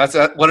that's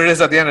what it is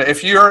at the end of it.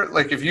 If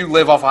you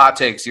live off of hot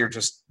takes, you're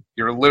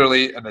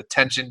literally an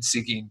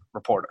attention-seeking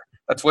reporter.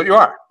 That's what you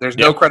are. There's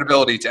no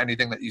credibility to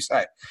anything that you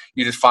say.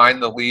 You just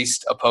find the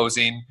least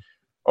opposing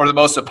or the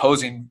most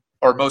opposing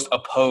or most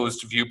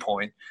opposed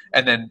viewpoint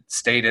and then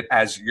state it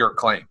as your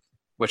claim,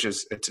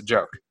 it's a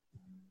joke.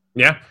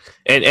 Yeah.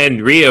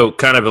 And Rio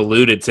kind of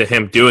alluded to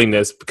him doing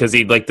this because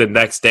he like the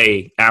next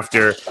day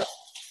after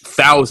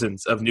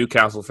thousands of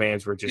Newcastle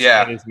fans were just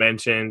in his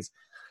mentions,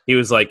 he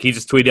was like, he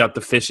just tweeted out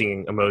the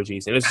fishing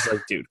emojis. And it's just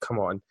like, dude, come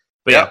on.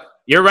 But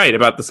you're right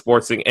about the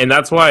sports thing. And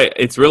that's why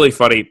it's really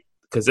funny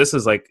because this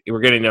is like, we're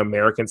getting into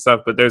American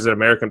stuff, but there's an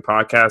American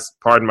podcast,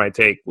 Pardon My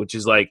Take, which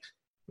is like,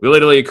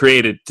 literally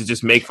created to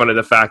just make fun of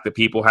the fact that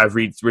people have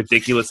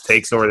ridiculous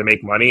takes in order to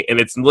make money. And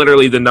it's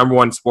literally the number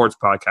one sports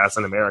podcast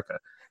in America.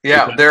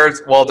 Yeah.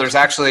 There's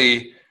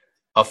actually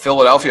a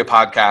Philadelphia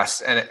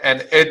podcast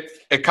and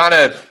it kind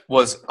of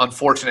was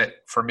unfortunate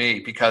for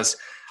me because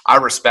I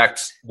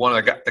respect one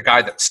of the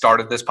guy that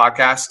started this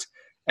podcast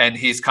and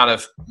he's kind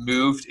of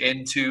moved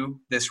into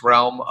this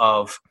realm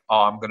of,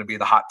 I'm going to be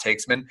the hot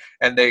takesman.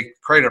 And they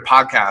created a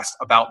podcast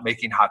about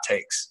making hot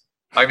takes.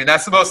 I mean,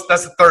 that's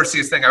the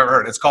thirstiest thing I've ever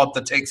heard. It's called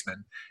The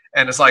Takesman.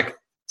 And it's like,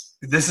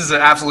 this is an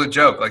absolute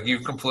joke. Like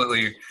you've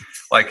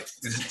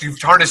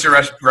tarnished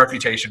your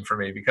reputation for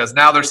me because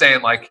now they're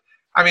saying like,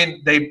 I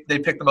mean, they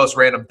pick the most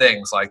random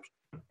things. Like,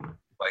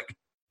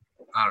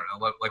 I don't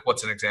know, like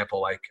what's an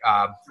example? Like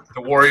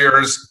the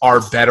Warriors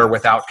are better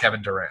without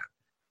Kevin Durant.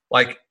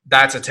 Like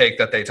that's a take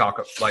that they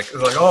talk like,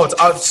 oh,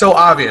 it's so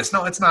obvious.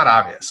 No, it's not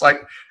obvious.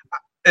 Like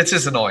it's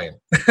just annoying.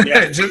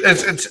 Yeah.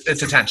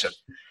 it's attention.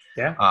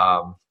 Yeah.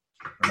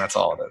 And that's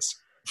all it is.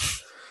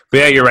 But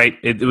yeah, you're right.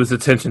 It was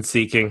attention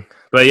seeking.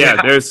 But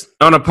yeah, there's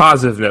on a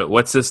positive note.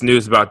 What's this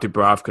news about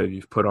Dubravka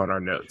you've put on our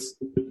notes?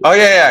 Oh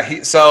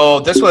yeah. So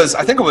this was,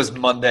 I think it was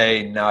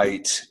Monday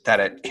night that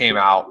it came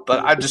out,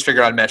 but I just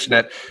figured I'd mention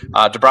it.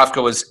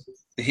 Dubravka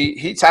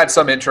he's had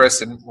some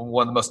interest, and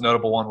one of the most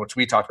notable one, which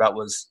we talked about,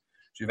 was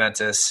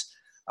Juventus.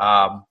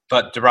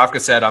 But Dubravka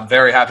said, I'm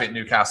very happy at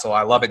Newcastle.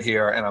 I love it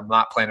here, and I'm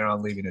not planning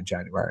on leaving in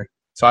January.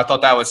 So I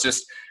thought that was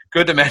just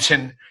good to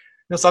mention. You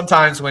know,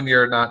 sometimes when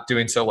you're not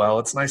doing so well,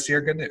 it's nice to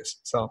hear good news.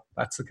 So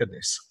that's the good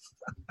news.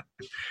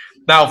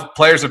 Now,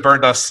 players have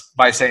burned us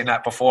by saying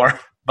that before,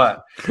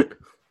 but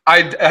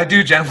I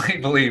do generally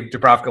believe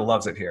Dubravka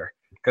loves it here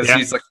because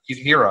he's a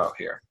hero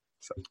here.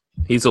 So.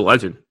 He's a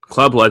legend,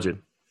 club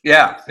legend.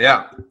 Yeah.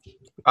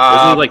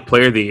 Wasn't he like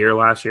player of the year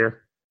last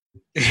year?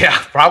 Yeah,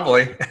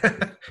 probably.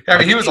 I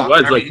mean, he was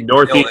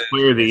Northeast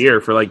player of the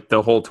year for like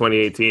the whole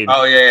 2018.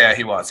 Oh yeah,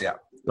 he was. Yeah,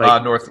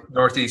 like,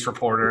 Northeast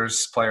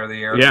Reporters player of the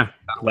year. Yeah,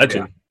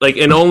 legend. Yeah. Like,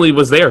 and only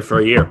was there for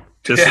a year.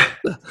 Just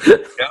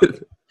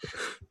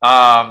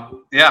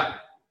yeah.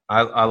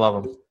 I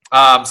love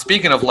him.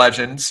 Speaking of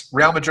legends,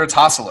 Real Madrid's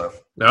Hasselu.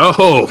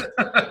 Oh.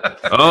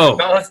 So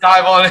let's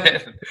dive on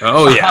in.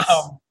 Oh yes.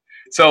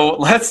 So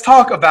let's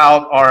talk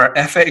about our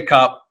FA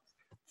Cup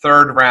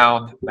third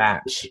round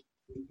match.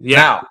 Yeah.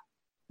 Now,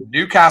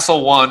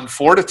 Newcastle won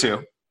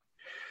 4-2,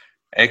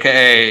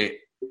 aka,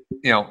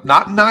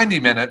 not in 90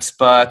 minutes,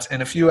 but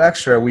in a few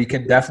extra, we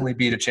can definitely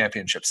beat a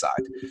championship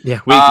side. Yeah,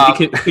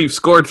 we've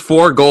scored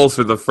 4 goals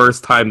for the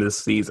first time this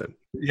season.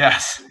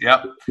 Yes.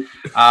 Yep.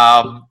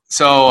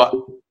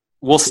 So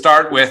we'll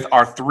start with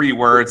our 3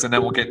 words, and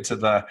then we'll get into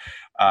the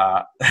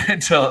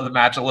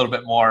match a little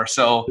bit more.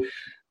 So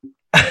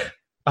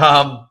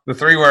the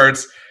 3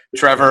 words.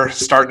 Trevor,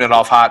 starting it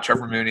off hot,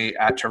 Trevor Mooney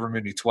at Trevor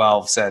Mooney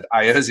 12 said,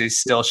 Iozzi's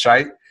still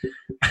shite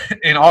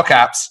in all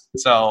caps.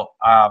 So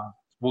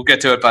we'll get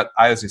to it, but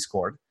Iozzi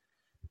scored.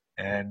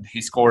 And he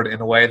scored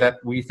in a way that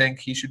we think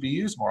he should be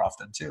used more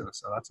often too.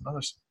 So that's another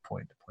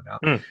point to point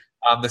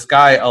out. This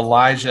guy,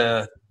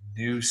 Elijah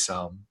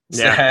Newsome,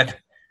 said,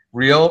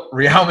 Real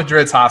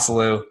Madrid's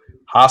Hasselu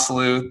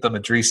the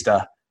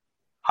Madrista,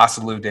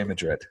 Hasselu de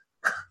Madrid.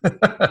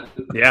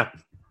 Yeah.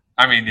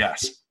 I mean,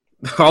 yes.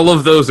 All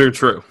of those are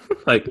true.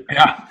 Like,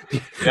 yeah.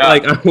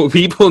 Like,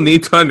 people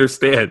need to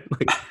understand.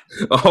 Like,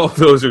 all of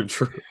those are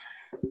true.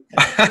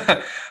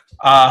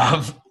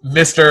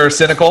 Mr.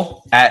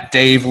 Cynical at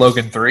Dave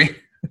Logan 3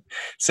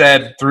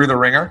 said through the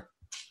ringer.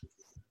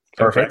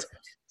 Perfect. Okay.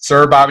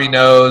 Sir Bobby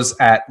Knows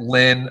at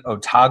Lynn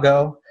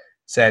Otago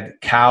said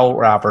Cal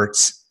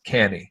Roberts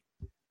Canny.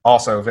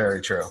 Also very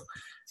true.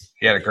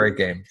 He had a great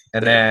game.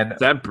 And then is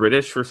that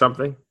British for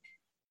something?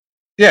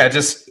 Yeah,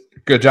 just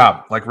good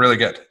job. Like really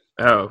good.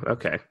 Oh,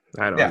 okay.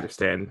 I don't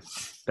understand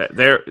that.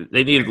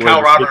 They need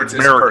Cal Roberts is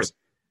a person.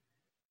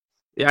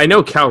 Yeah, I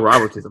know Cal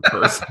Roberts is a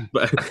person,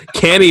 but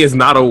canny is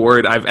not a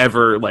word I've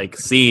ever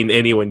seen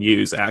anyone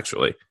use.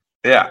 Actually,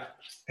 yeah,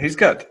 he's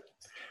good.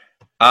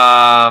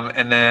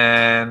 And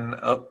then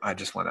I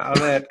just went out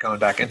of it. Going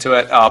back into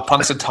it.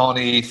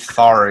 Punxsutawney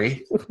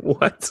Thari.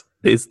 What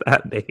is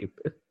that name?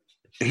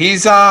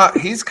 He's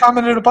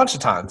commented a bunch of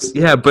times.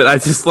 Yeah, but I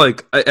just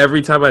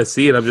every time I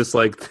see it, I'm just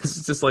like, this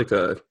is just like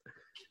a.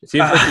 It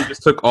seems like he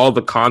just took all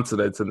the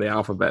consonants in the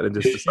alphabet and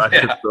just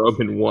decided to throw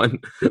them in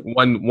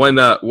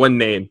one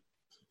name.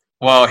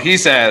 Well, he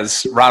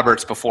says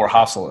Roberts before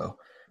Hasselu,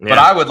 but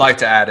I would like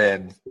to add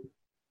in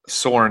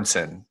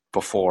Sorensen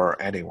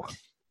before anyone.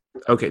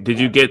 Okay,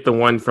 did you get the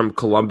one from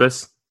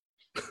Columbus?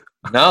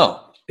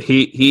 No.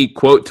 He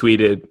quote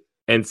tweeted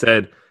and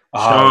said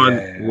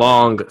Sean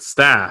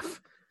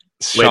Longstaff.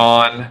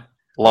 Sean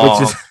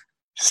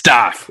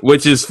Longstaff,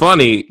 which is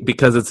funny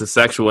because it's a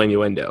sexual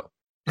innuendo.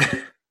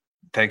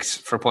 Thanks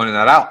for pointing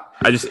that out.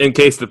 I just, in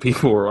case the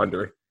people were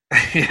wondering.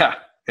 Yeah,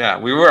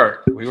 we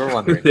were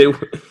wondering. They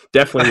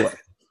definitely were.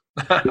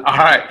 All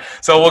right,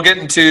 so we'll get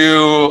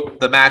into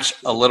the match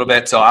a little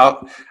bit. So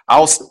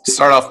I'll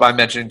start off by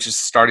mentioning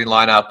just starting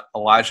lineup.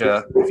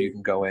 Elijah, if you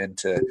can go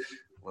into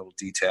a little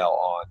detail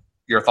on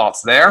your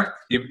thoughts there.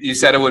 You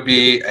said it would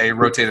be a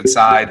rotated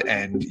side,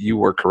 and you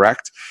were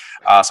correct.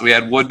 So we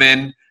had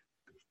Woodman.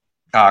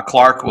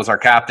 Clark was our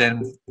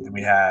captain. Then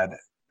we had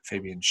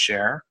Fabian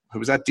Scher, who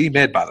was at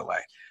D-mid, by the way.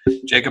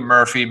 Jacob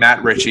Murphy,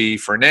 Matt Ritchie,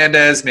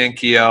 Fernandez,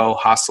 Manquillo,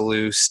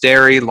 Hasselu,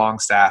 Sterry,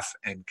 Longstaff,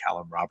 and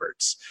Callum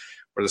Roberts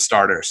were the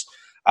starters.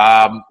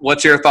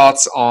 What's your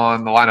thoughts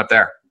on the lineup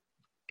there?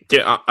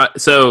 Yeah,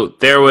 so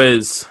there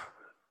was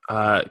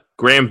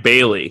Graham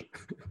Bailey.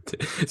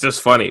 It's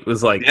just funny. It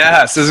was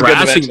this is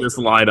crashing this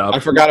lineup. I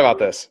forgot about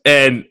this.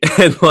 And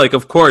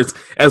of course,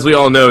 as we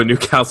all know,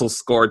 Newcastle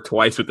scored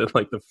twice within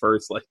the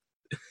first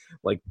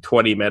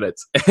 20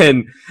 minutes.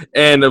 And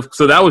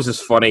so that was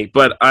just funny.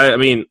 But I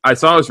mean, I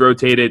saw it was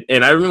rotated,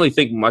 and I didn't really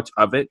think much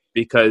of it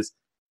because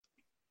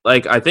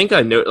I think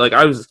I know,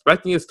 I was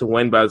expecting us to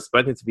win, but I was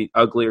expecting it to be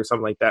ugly or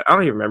something like that. I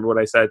don't even remember what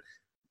I said.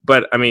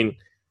 But I mean,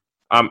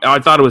 I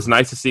thought it was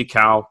nice to see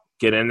Cal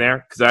get in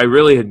there because I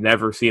really had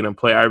never seen him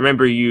play. I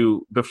remember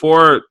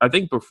before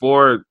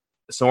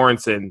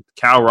Sorensen,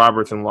 Cal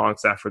Roberts and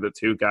Longstaff were the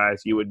 2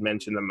 guys you would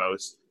mention the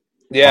most.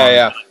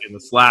 Yeah. In the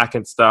Slack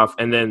and stuff.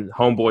 And then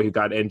homeboy who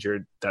got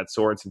injured that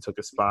Sorensen took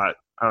a spot.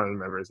 I don't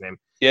remember his name.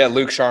 Yeah,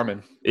 Luke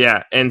Sharman.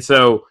 Yeah. And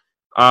so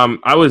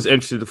I was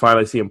interested to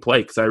finally see him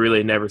play because I really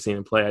had never seen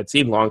him play. I'd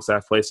seen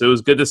Longstaff play, so it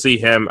was good to see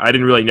him. I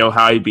didn't really know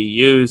how he'd be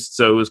used,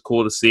 so it was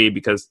cool to see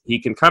because he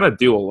can kind of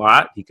do a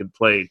lot. He can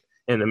play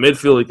in the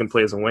midfield, he can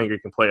play as a winger, he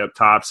can play up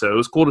top, so it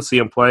was cool to see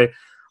him play.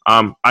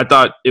 I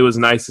thought it was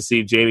nice to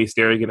see Jamie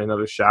Sterry get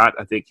another shot.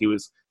 I think he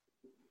was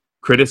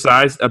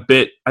criticized a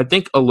bit, I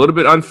think a little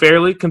bit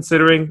unfairly,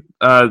 considering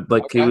it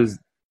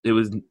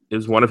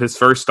was one of his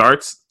first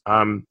starts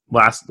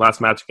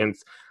last match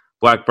against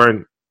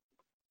Blackburn.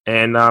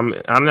 And I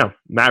don't know,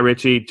 Matt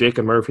Ritchie,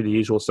 Jacob Murphy, the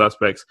usual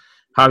suspects.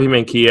 Javi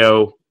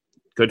Manquillo,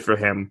 good for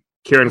him.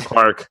 Kieran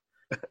Clark,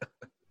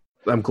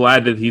 I'm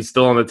glad that he's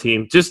still on the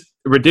team. Just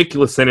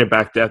ridiculous center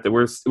back depth that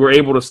we're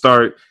able to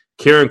start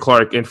Kieran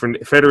Clark and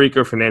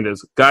Federico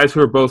Fernandez, guys who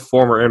are both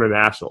former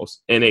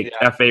internationals in a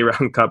FA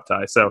Round Cup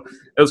tie. So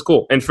it was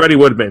cool. And Freddie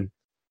Woodman,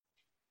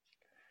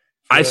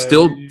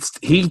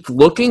 he's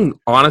looking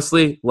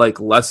honestly like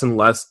less and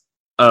less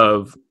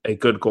of a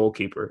good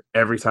goalkeeper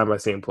every time I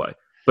see him play.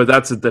 But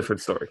that's a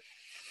different story.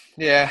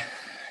 Yeah.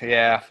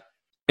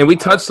 And we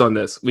touched on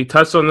this. We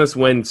touched on this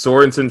when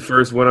Sorensen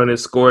first went on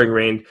his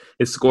scoring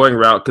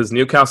route, because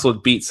Newcastle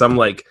had beat some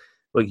like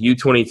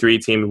U23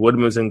 team.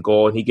 Woodman was in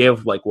goal, and he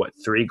gave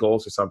 3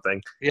 goals or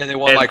something. Yeah, they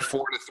won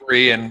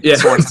 4-3, and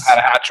Sorensen had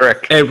a hat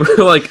trick. And we're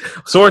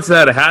Sorensen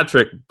had a hat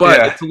trick,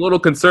 but it's a little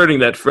concerning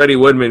that Freddie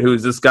Woodman,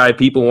 who's this guy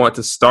people want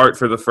to start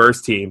for the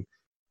first team,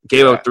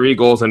 gave up 3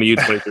 goals in a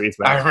U23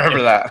 match. I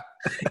remember that.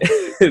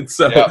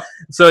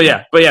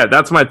 But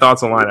that's my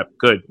thoughts on lineup.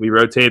 Good. We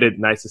rotated.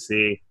 Nice to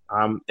see.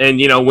 And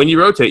when you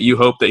rotate, you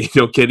hope that you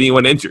don't get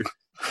anyone injured.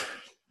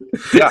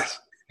 Yes.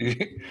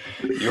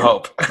 You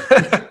hope.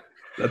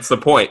 That's the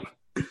point.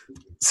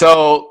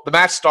 So the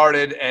match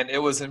started, and it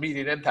was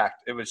immediate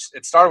impact.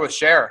 It started with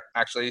Cher,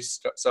 actually.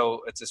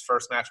 So it's his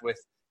first match with,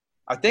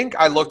 I think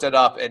I looked it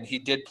up, and he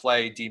did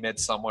play D-mid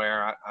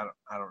somewhere.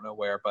 I don't know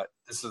where, but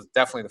this is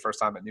definitely the first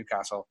time at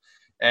Newcastle.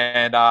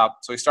 And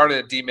so he started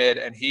at D-mid,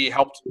 and he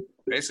helped.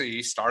 Basically,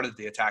 he started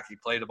the attack. He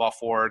played the ball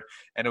forward,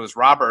 and it was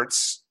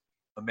Roberts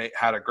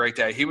had a great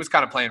day. He was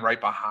kind of playing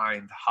right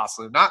behind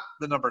Haslu, not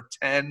the number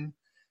 10,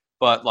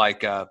 but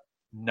number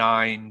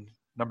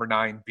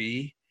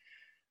 9B.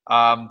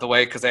 The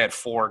way, because they had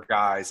 4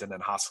 guys and then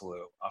Haslu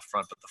up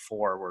front, but the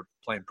 4 were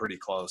playing pretty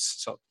close.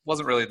 So it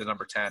wasn't really the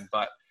number 10.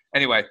 But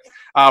anyway,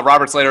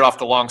 Roberts laid it off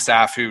to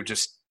Longstaff, who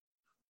just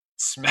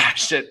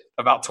smashed it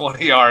about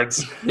 20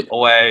 yards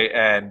away,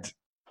 and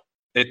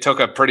it took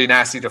a pretty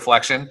nasty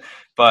deflection,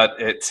 but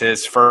it's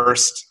his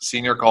first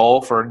senior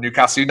goal for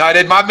Newcastle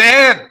United. My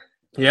man!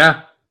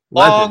 Yeah.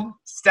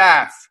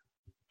 Longstaff.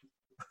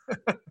 So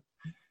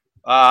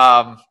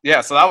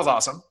that was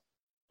awesome.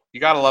 You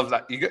got to love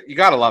that. You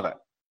got to love it.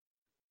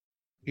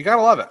 You got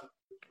to love it.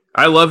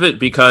 I love it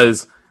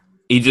because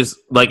he just,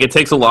 it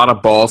takes a lot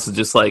of balls to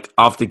just,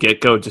 off the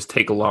get-go, just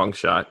take a long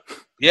shot.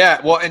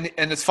 Yeah, well, and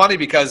it's funny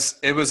because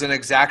it was an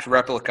exact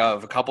replica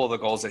of a couple of the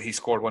goals that he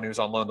scored when he was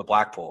on loan to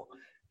Blackpool.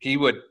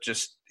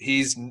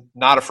 He's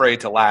not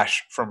afraid to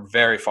lash from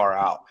very far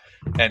out,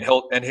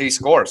 and he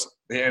scores.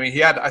 I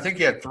mean, I think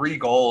he had 3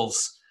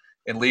 goals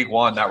in League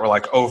One that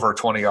were over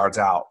 20 yards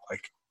out,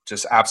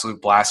 just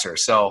absolute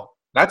blasters. So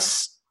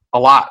that's a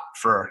lot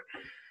for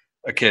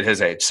a kid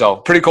his age. So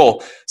pretty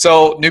cool.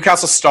 So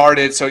Newcastle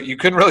started, so you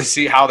couldn't really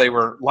see how they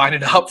were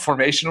lining up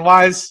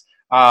formation-wise.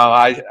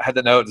 I had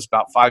the note, it's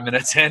about 5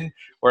 minutes in,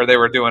 where they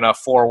were doing a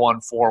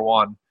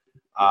 4-1-4-1.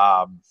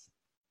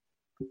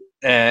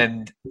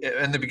 And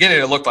in the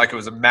beginning, it looked like it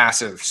was a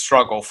massive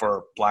struggle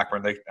for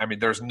Blackburn.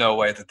 There's no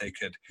way that they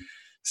could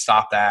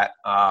stop that.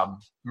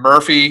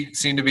 Murphy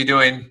seemed to be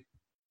doing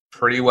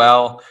pretty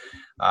well.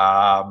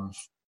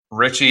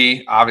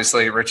 Richie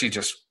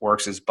just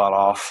works his butt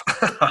off.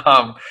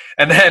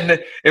 And then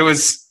it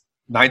was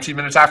 19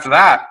 minutes after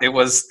that, it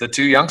was the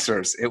 2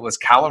 youngsters. It was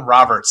Callum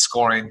Roberts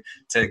scoring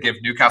to give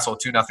Newcastle a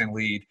 2-0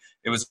 lead.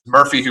 It was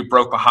Murphy who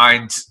broke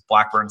behind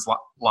Blackburn's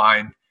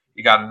line.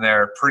 He got in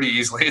there pretty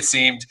easily, it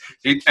seemed.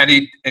 He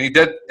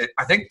did.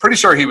 I think pretty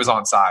sure he was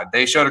onside.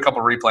 They showed a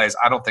couple replays.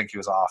 I don't think he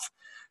was off.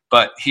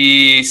 But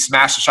he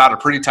smashed a shot at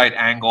a pretty tight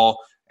angle,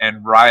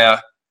 and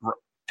Raya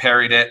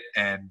parried it,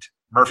 and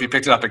Murphy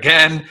picked it up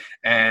again,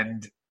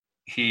 and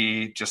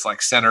he just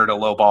centered a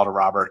low ball to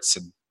Roberts,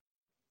 and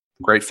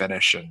great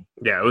finish. And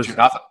it was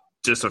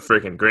just a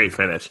freaking great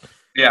finish.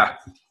 Yeah,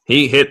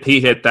 he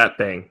hit that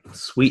thing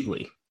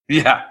sweetly.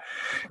 Yeah.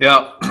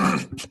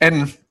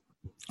 And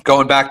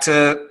going back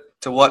to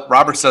what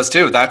Roberts does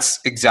too,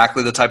 that's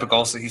exactly the type of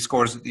goals that he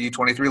scores at the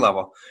U23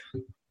 level.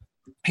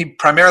 He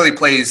primarily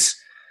plays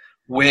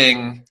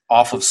wing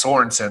off of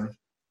Sorensen,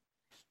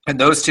 and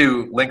those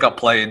 2 link up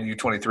play in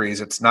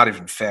U23s. It's not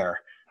even fair.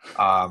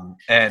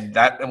 And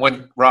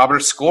when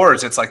Roberts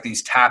scores, it's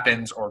these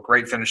tap-ins or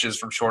great finishes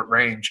from short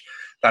range.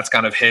 That's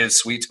kind of his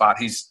sweet spot.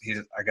 He's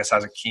I guess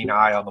has a keen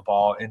eye on the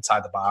ball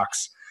inside the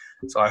box.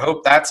 So I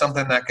hope that's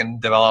something that can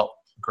develop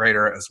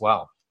greater as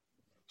well.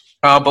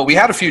 But we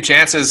had a few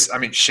chances.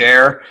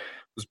 Cher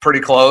was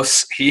pretty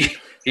close.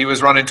 He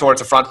was running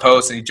towards the front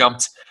post, and he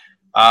jumped.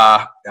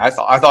 I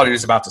thought he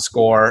was about to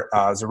score. It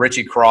was a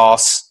Richie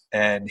cross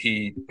and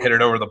he hit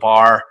it over the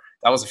bar.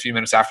 That was a few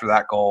minutes after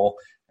that goal.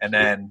 And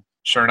then,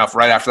 sure enough,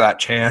 right after that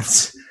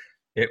chance,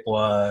 it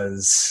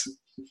was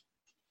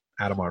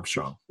Adam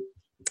Armstrong.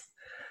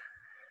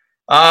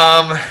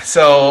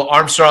 So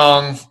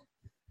Armstrong,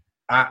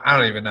 I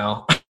don't even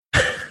know.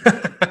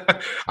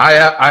 I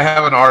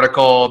have an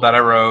article that I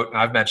wrote, and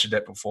I've mentioned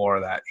it before,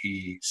 that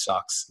he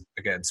sucks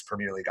against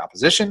Premier League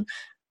opposition,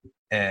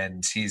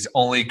 and he's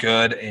only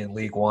good in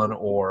League One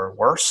or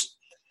worse.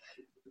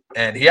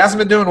 And he hasn't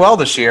been doing well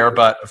this year,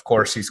 but of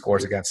course he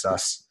scores against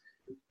us.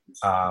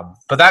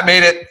 But that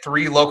made it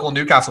 3 local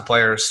Newcastle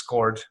players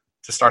scored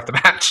to start the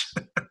match.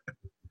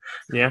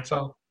 Yeah.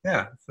 So,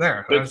 yeah,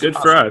 there. Good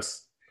for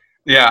us.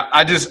 Yeah,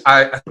 I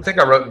think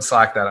I wrote in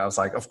Slack that I was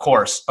like, of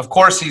course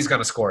he's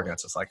going to score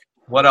against us. Like,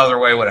 what other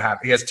way would it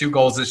happen? He has 2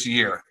 goals this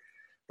year,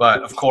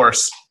 but of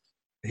course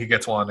he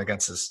gets one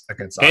against us.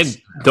 And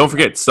don't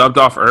forget, subbed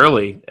off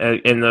early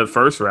in the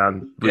first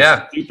round.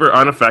 Yeah, super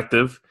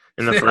ineffective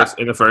in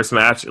the first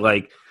match.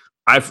 Like,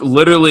 I've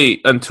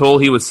literally, until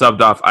he was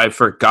subbed off, I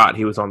forgot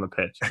he was on the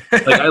pitch.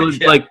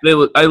 Like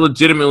I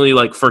legitimately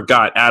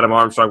forgot Adam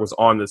Armstrong was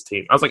on this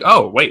team. I was like,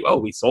 oh wait,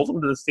 we sold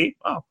him to this team.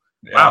 Oh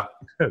yeah.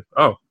 Wow.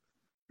 Oh.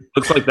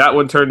 Looks like that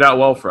one turned out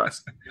well for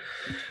us.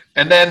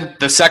 And then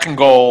the second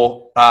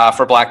goal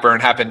for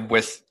Blackburn happened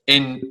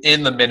in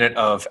the minute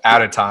of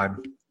added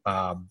time,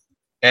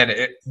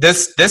 and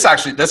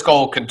this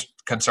goal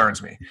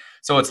concerns me.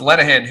 So it's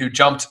Lenihan who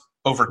jumped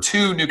over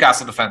 2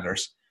 Newcastle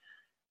defenders,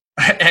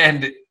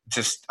 and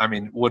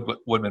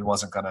Woodman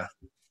wasn't going to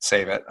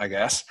save it, I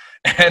guess.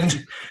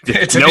 And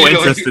it's no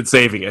interest in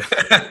saving it.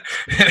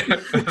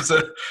 It was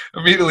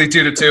immediately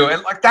 2-2,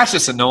 and that's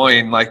just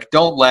annoying.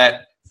 Don't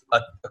let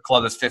a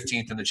club that's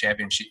 15th in the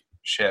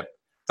championship.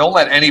 Don't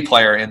let any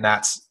player in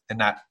that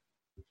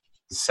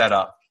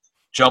setup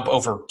jump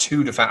over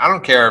 2 defenders. I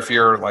don't care if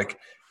you're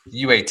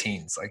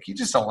U18s. You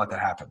just don't let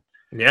that happen.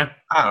 Yeah.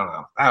 I don't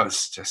know. That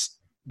was just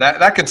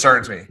that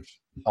concerns me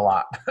a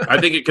lot. I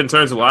think it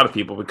concerns a lot of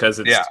people because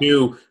it's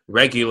 2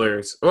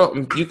 regulars. Well,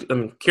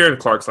 Kieran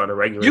Clark's not a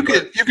regular. You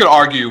could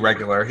argue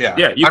regular. Yeah.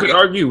 Yeah. You could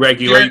argue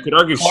regular. You could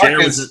argue Cher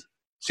was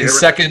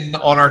second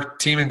on our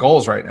team in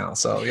goals right now.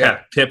 So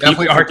yeah people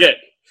forget.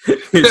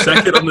 He's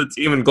second on the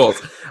team in goals.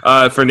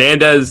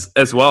 Fernandez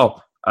as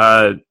well.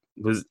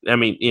 Fernandez,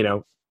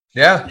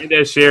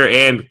 Cher,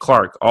 and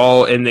Clark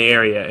all in the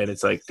area, and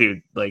it's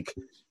dude,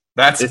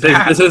 this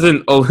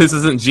isn't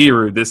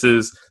Giroud. This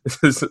is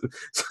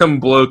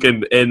some bloke in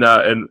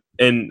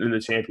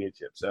the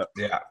championship. So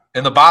yeah,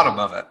 in the bottom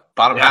of it,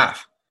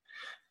 half.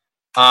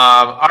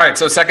 All right,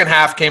 so second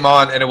half came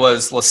on, and it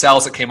was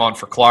Lascelles that came on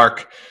for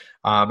Clark,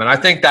 and I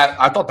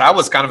thought that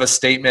was kind of a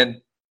statement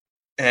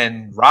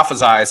in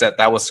Rafa's eyes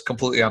that was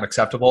completely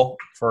unacceptable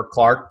for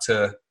Clark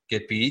to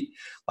get beat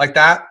like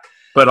that.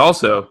 But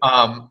also,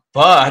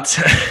 but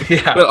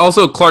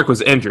also Clark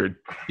was injured.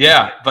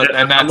 Yeah,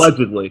 and that's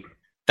allegedly.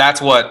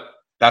 That's what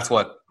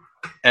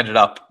ended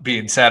up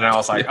being said, and I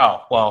was like,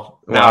 oh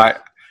well. Now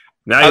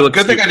you look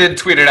good stupid. Thing I didn't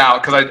tweet it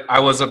out because I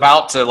was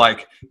about to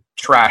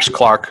trash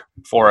Clark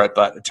for it,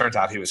 but it turns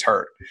out he was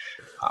hurt.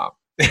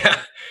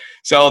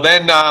 So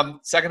then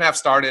second half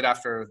started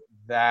after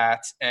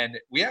that, and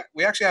we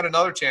actually had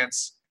another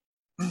chance.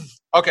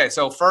 Okay,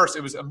 so first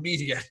it was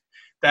immediate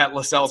that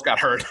Lascelles got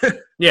hurt.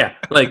 Yeah,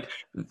 I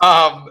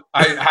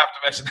have to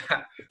mention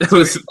that. It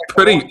was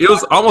it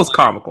was almost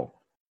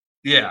comical.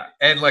 Yeah,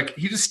 and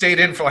he just stayed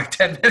in for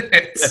 10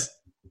 minutes.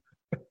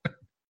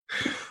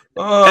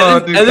 Yeah.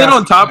 And then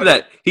on top of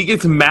that, he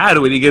gets mad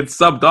when he gets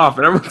subbed off,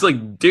 and everyone's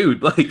like,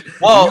 "Dude,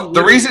 Well,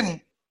 the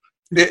reason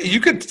you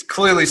could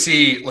clearly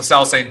see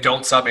Lascelles saying,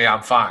 "Don't sub me,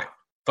 I'm fine,"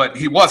 but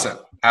he wasn't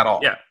at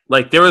all. Yeah,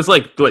 there was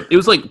it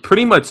was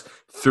pretty much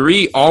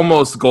 3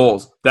 almost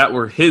goals that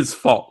were his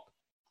fault.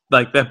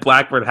 That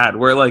Blackburn had,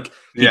 where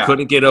he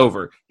couldn't get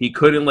over, he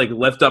couldn't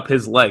lift up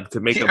his leg to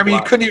make. He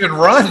couldn't even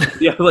run.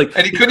 Yeah,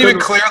 and he couldn't even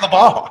clear the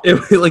ball. There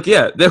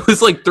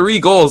was 3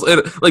 goals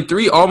and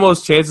 3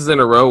 almost chances in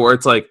a row where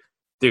it's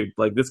dude,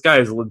 this guy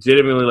is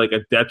legitimately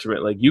a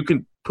detriment. You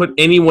can put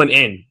anyone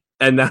in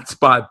that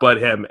spot but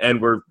him, and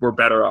we're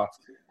better off.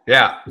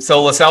 Yeah.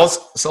 So Lascelles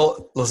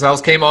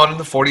came on in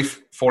the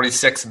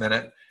 46th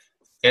minute.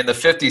 In the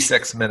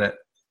 56th minute,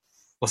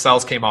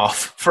 Lascelles came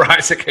off for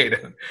Isaac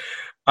Hayden.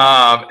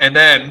 And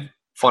then,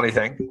 funny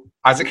thing,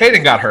 Isaac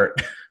Hayden got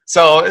hurt.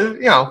 So,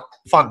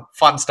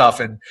 fun stuff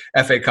in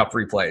FA Cup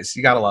replays.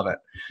 You got to love it.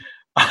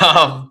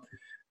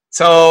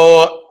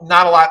 So,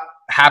 not a lot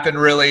happened,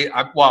 really.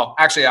 I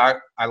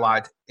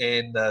lied.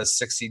 In the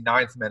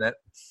 69th minute.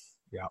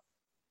 Yeah.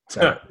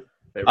 So,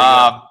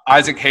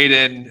 Isaac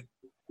Hayden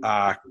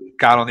got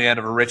on the end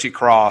of a Richie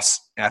cross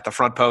at the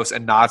front post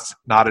and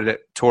nodded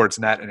it towards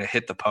net, and it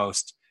hit the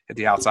post, hit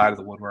the outside of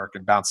the woodwork,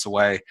 and bounced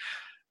away.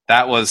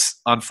 That was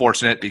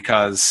unfortunate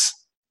because,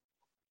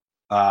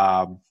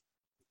 hope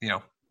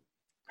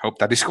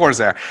that he scores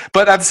there.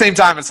 But at the same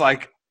time, it's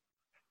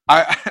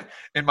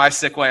in my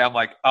sick way, I'm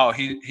like, oh,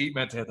 he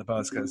meant to hit the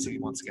post because he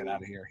wants to get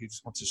out of here. He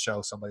just wants to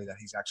show somebody that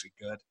he's actually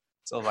good.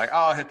 So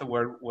I'll hit the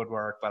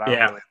woodwork, but I don't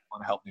really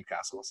want to help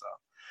Newcastle. So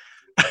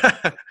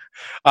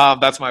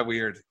That's my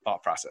weird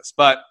thought process.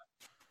 But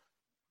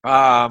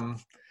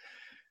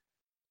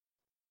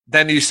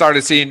then you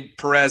started seeing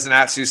Perez and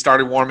Atsu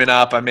started warming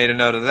up. I made a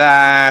note of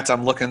that.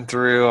 I'm looking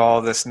through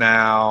all this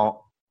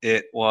now.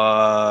 It was,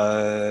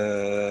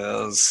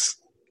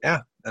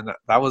 and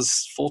that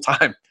was full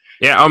time.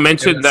 Yeah, I'll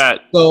mention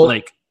that.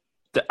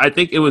 I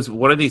think it was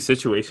one of these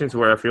situations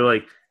where I feel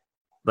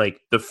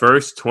like the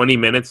first 20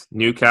 minutes,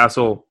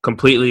 Newcastle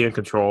completely in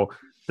control.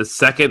 The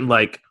second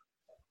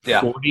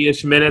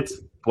 40-ish minutes,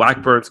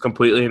 Blackburn's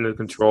completely in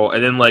control,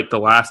 and then the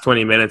last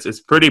 20 minutes,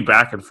 it's pretty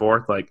back and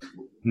forth.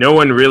 No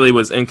one really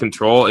was in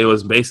control. It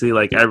was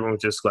basically everyone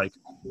was just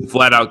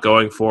flat out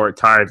going for it,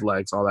 tired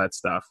legs, all that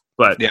stuff.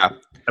 But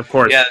of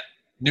course,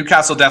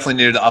 Newcastle definitely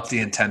needed to up the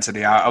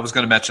intensity. I was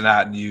going to mention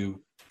that, and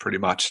you pretty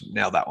much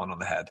nailed that one on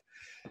the head.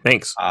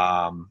 Thanks.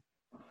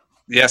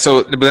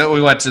 So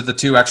we went to the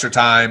 2 extra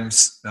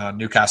times.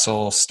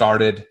 Newcastle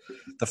started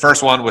the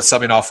first one with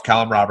subbing off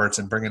Callum Roberts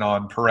and bringing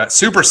on Perez,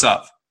 super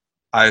sub,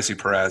 Iosi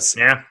Perez.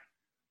 Yeah.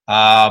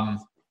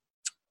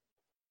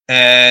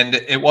 And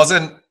it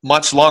wasn't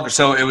much longer.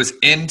 So it was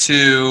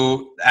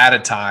into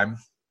added time.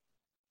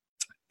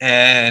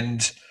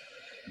 And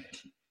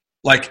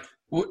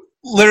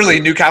literally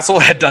Newcastle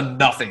had done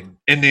nothing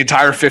in the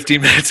entire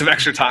 15 minutes of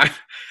extra time.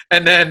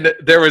 And then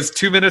there was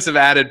 2 minutes of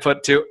added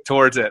put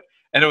towards it.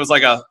 And it was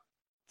a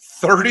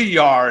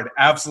 30-yard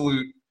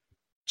absolute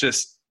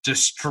just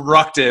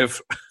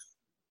destructive,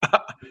 I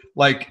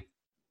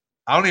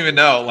don't even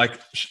know,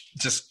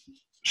 just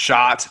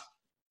shot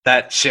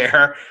that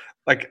chair,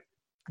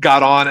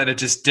 got on and it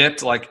just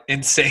dipped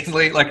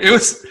insanely. It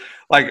was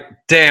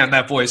damn,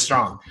 that boy's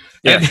strong.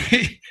 Yeah.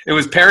 And it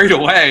was parried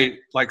away,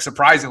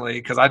 surprisingly,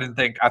 because I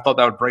thought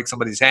that would break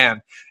somebody's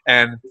hand.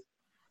 And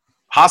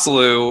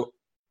Hasselu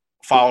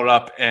followed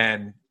up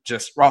and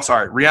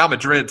Real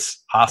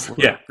Madrid's Hasselu.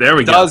 Yeah, there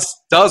we go.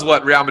 Does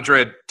what Real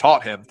Madrid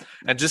taught him.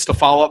 And just to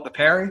follow up the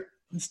parry,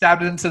 he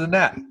stabbed it into the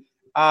net.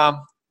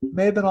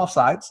 May have been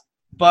offsides,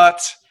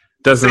 but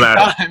doesn't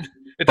matter.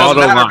 It doesn't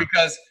matter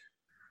because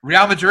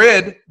Real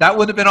Madrid, that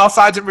wouldn't have been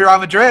offsides at Real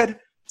Madrid.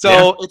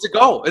 So It's a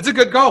goal. It's a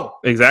good goal.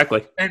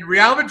 Exactly. And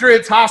Real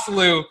Madrid's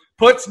Hasselu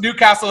puts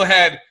Newcastle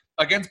ahead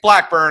against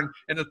Blackburn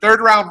in the third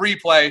round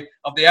replay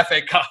of the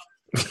FA Cup.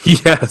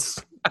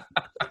 Yes.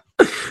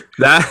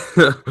 That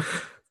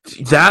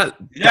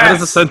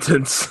is a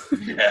sentence.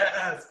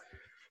 Yes.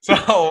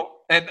 So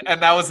and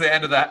that was the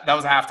end of that. That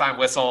was a halftime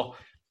whistle.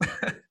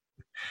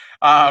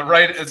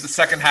 Right as the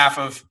second half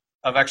of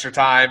extra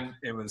time,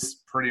 it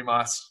was pretty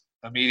much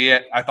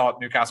immediate. I thought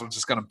Newcastle was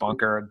just going to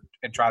bunker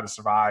and try to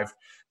survive,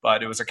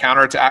 but it was a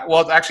counterattack.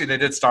 Well, actually, they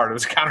did start. It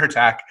was a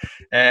counterattack,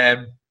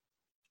 and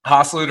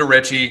Hasselu to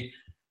Richie.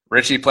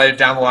 Richie played it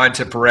down the line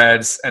to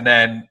Perez, and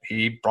then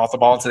he brought the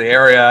ball into the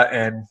area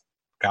and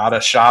got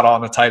a shot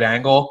on a tight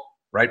angle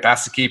right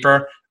past the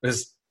keeper. It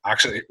was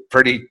actually a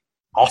pretty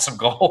awesome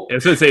goal. I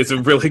was going to say it's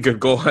a really good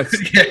goal.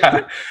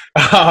 Yeah.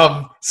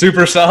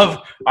 Super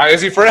sub,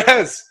 Iosi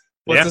Perez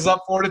puts us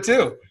up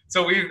 4-2.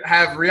 So we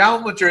have Real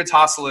Madrid's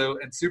Hasselu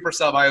and super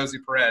sub Iosi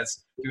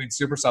Perez doing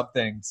super sub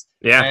things.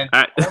 Yeah. And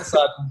all of a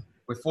sudden,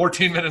 with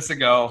 14 minutes to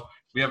go,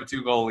 we have a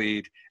 2-goal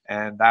lead,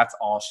 and that's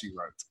all she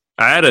wrote.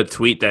 I had a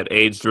tweet that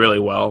aged really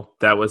well.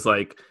 That was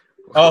we're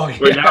now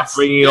yes,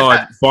 bringing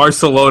on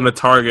Barcelona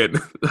target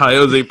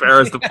Iosi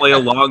Perez to play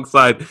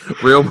alongside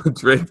Real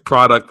Madrid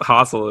product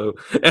Hasselu.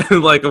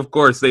 And, of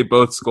course, they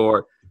both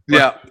score.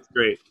 Yeah. It's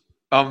great.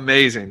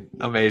 Amazing.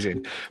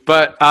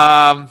 But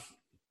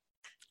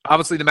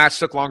obviously the match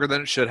took longer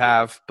than it should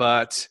have,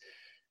 but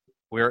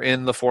we're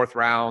in the 4th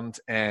round,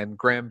 and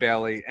Graham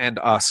Bailey and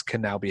us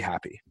can now be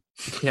happy.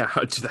 Yeah,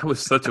 that was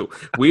such a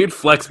weird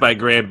flex by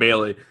Graham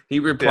Bailey.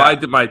 He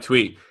replied to my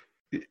tweet.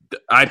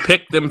 I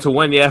picked them to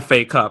win the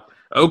FA Cup.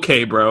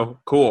 Okay, bro.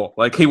 Cool.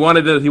 He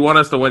wanted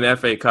us to win the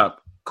FA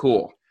Cup.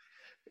 Cool.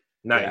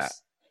 Nice. Yeah.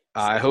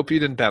 I hope you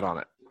didn't bet on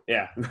it.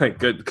 Yeah.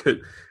 Good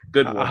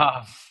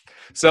one.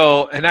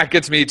 So, and that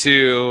gets me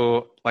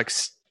to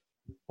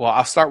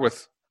I'll start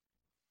with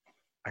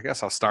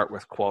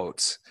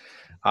quotes.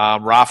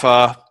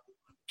 Rafa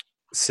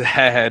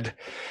said,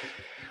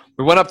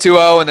 "We went up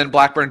 2-0 and then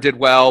Blackburn did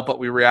well, but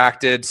we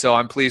reacted. So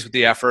I'm pleased with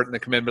the effort and the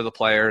commitment of the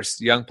players.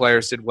 The young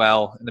players did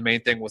well. And the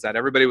main thing was that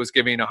everybody was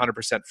giving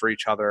 100% for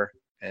each other.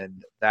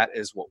 And that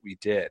is what we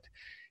did."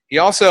 He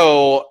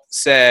also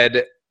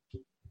said,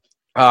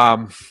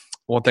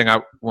 one thing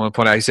I want to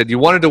point out, he said, "You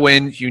wanted to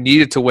win, you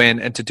needed to win,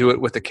 and to do it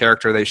with the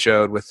character they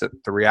showed, with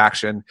the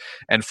reaction,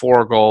 and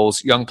 4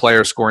 goals, young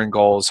players scoring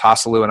goals,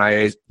 Hasselu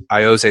and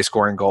Iose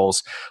scoring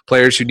goals,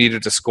 players who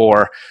needed to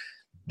score.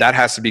 That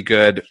has to be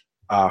good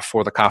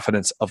for the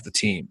confidence of the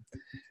team."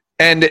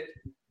 And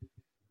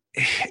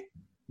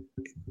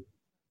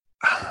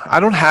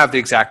I don't have the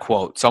exact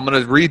quote, so I'm going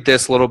to read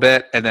this a little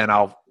bit, and then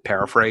I'll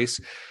paraphrase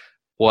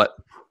what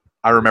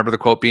I remember the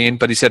quote being.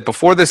 But he said,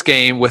 "Before this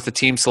game with the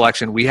team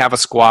selection, we have a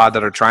squad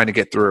that are trying to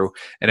get through.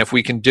 And if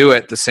we can do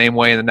it the same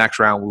way in the next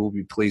round, we will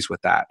be pleased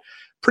with that."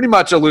 Pretty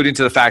much alluding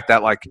to the fact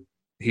that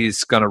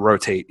he's going to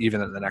rotate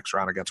even in the next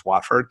round against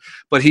Watford.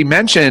 But he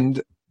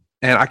mentioned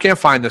and I can't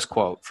find this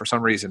quote for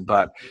some reason,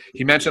 but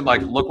he mentioned,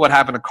 like, look what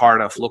happened to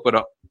Cardiff, look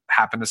what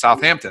happened to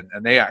Southampton,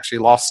 and they actually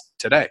lost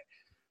today,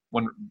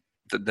 when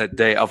the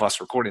day of us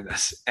recording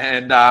this.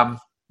 And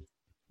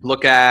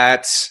look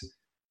at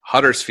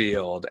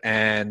Huddersfield,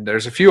 and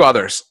there's a few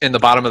others in the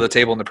bottom of the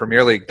table in the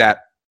Premier League that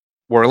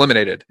were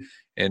eliminated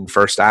in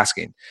first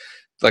asking.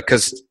 Like,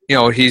 because, you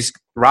know,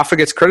 Rafa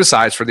gets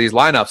criticized for these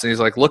lineups, and he's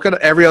like, look at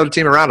every other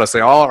team around us. They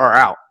all are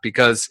out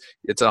because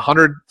it's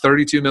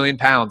 £132 million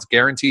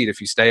guaranteed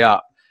if you stay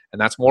up.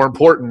 And that's more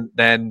important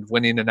than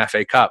winning an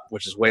FA Cup,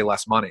 which is way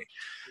less money.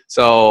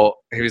 So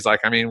he was like,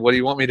 I mean, what do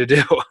you want me to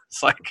do?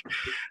 It's like,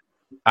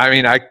 I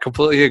mean, I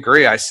completely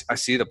agree. I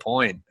see the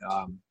point.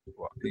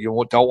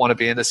 You don't want to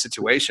be in this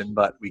situation,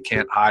 but we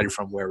can't hide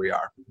from where we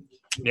are.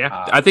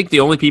 Yeah. I think the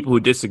only people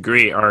who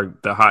disagree are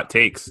the hot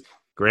takes.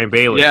 Graham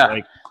Bailey. Yeah.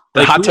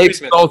 Like hot takes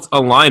results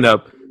a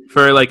lineup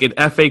for like an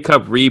FA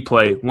Cup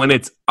replay when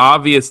it's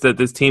obvious that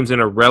this team's in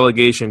a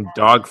relegation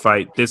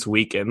dogfight this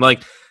weekend.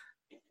 Like,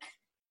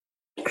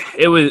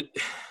 it was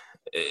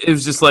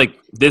just like,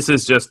 this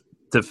is just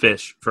to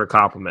fish for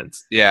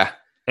compliments. Yeah.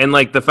 And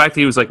like the fact that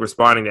he was like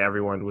responding to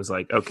everyone was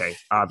like, okay,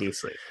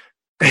 obviously.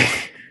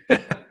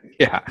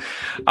 Yeah.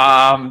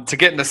 To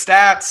get into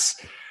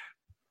stats, it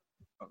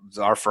was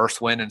our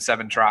first win in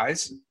 7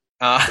 tries.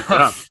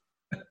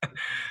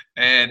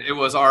 And it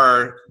was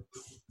our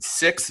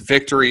 6th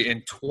victory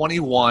in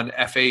 21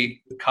 FA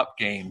Cup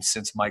games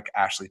since Mike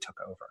Ashley took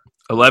over.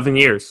 11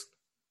 years.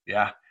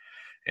 Yeah.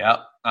 Yeah.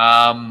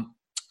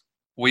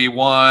 We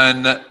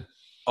won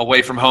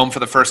away from home for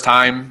the first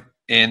time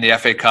in the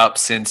FA Cup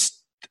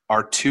since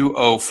our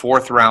 2-0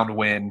 fourth round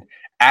win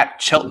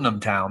at Cheltenham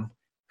Town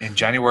in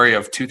January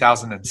of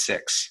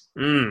 2006.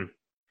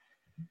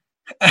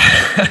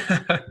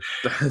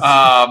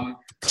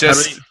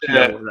 Just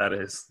know what that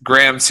is.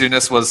 Graham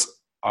Souness was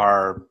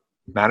our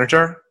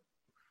manager.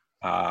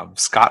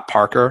 Scott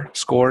Parker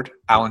scored.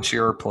 Alan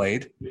Shearer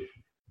played.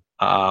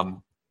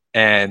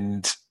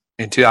 And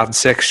in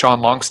 2006,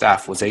 Sean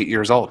Longstaff was 8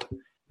 years old.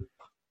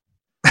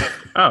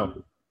 Oh.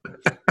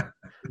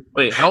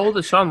 Wait, how old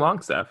is Sean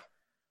Longstaff?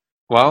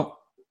 Well,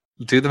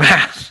 do the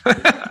math.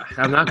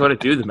 I'm not going to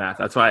do the math.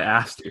 That's why I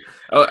asked you.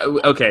 Oh,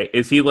 okay.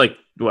 Is he like,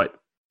 what,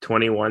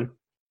 21?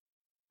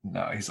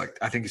 No, he's like,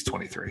 I think he's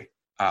 23. Really?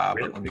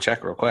 But let me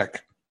check real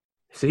quick.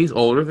 So he's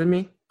older than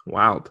me?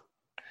 Wild.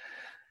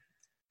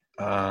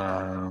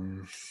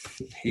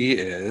 He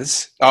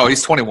is. Oh,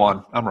 he's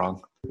 21. I'm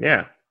wrong.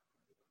 Yeah.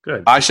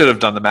 Good. I should have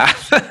done the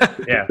math.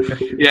 Yeah.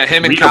 Yeah,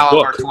 him and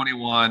Callum are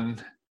 21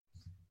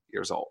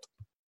 years old.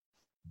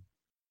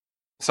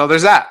 So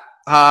there's that.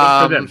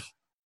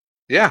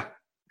 Yeah.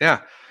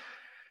 Yeah.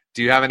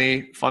 Do you have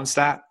any fun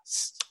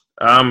stats?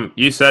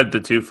 You said the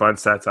 2 fun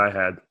stats I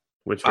had,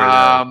 which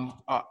were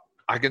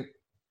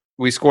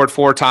we scored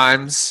 4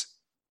 times.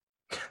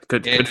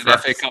 Good in an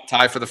FA Cup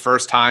tie for the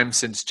first time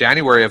since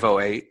January of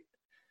 2008.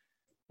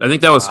 I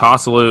think that was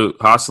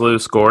Hosselu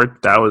scored.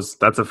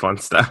 That's a fun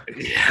stat.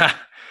 Yeah.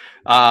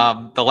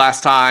 The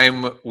last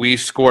time we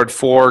scored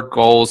 4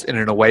 goals in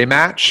an away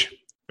match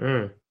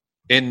in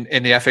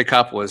the FA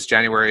Cup was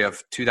January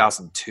of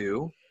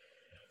 2002.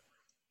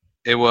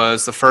 It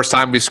was the first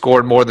time we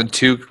scored more than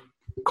 2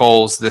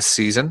 goals this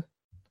season.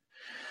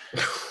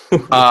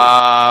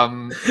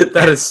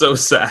 That is so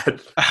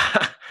sad.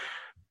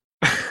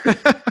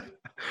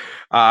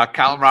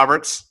 Callum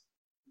Roberts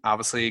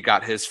obviously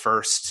got his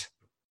first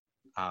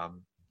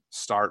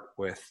start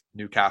with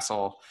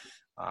Newcastle.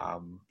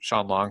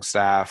 Sean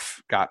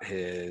Longstaff got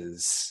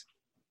his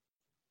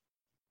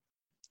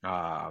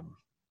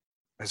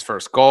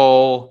first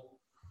goal.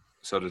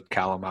 So did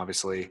Callum,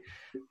 obviously.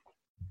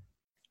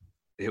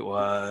 It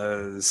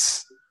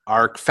was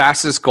our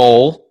fastest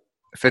goal,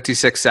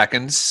 56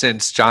 seconds,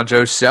 since John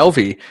Joe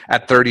Shelvey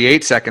at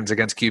 38 seconds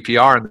against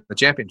QPR in the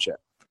championship.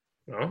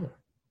 Oh.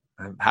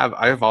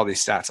 I have all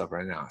these stats up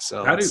right now.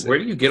 So where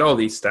do you get all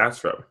these stats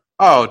from?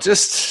 Oh,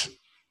 just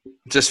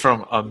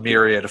from a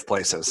myriad of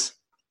places.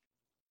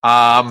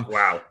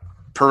 Wow.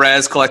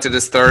 Perez collected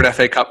his 3rd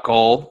FA Cup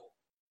goal,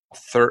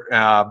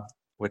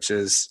 which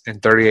is in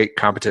 38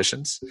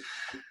 competitions.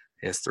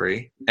 He has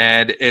 3.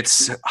 And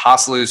it's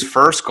Hosselu's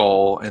first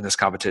goal in this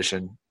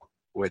competition,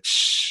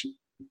 which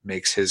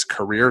makes his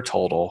career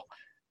total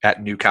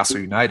at Newcastle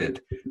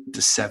United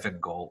to 7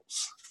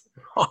 goals.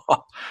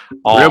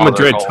 Real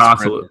Madrid's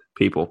Hosselu,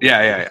 people.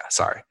 Yeah.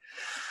 Sorry.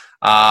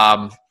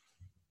 And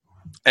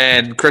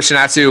Christian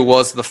Atsu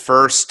was the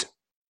first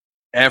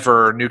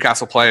ever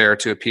Newcastle player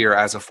to appear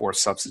as a 4th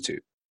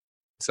substitute.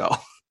 So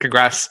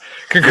congrats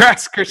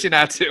Christian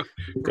Atsu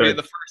for being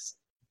the first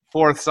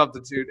 4th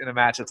substitute in a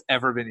match that's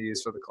ever been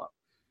used for the club.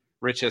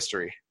 Rich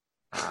history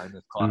in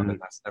the club, and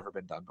that's never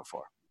been done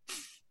before.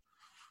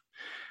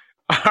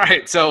 All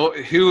right, so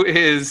who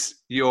is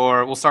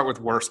we'll start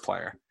with worst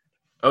player.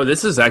 Oh,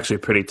 this is actually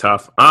pretty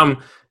tough.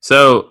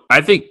 So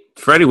I think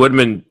Freddie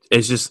Woodman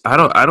is just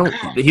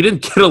he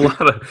didn't get a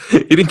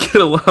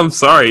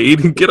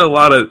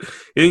lot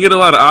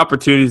of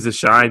opportunities to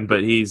shine,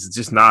 but he's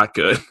just not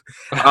good.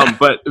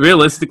 But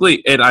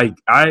realistically, and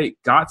I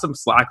got some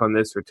slack on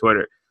this for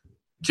Twitter.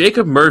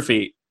 Jacob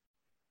Murphy,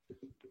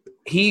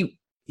 he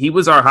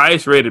was our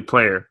highest rated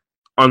player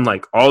on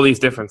like all these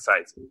different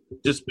sites,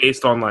 just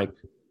based on like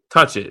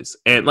touches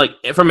and like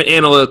from an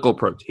analytical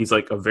approach. He's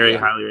like a very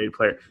highly rated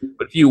player.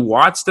 But if you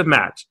watch the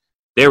match,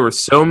 there were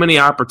so many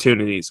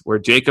opportunities where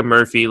Jacob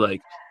Murphy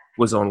like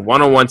was on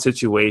one-on-one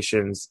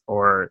situations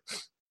or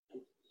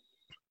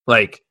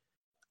like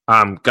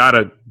got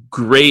a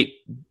great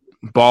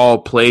ball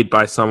played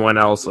by someone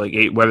else, like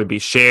whether it be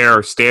Cher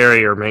or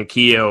Sterry or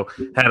Manquillo,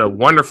 had a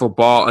wonderful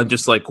ball and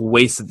just like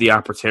wasted the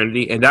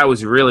opportunity. And that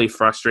was really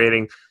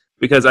frustrating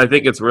because I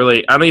think it's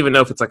really, I don't even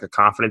know if it's like a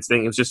confidence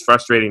thing. It was just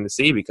frustrating to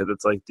see because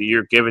it's like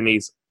you're given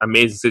these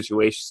amazing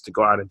situations to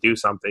go out and do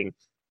something,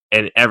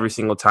 and every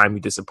single time he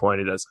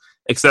disappointed us,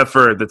 except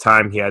for the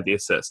time he had the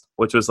assist,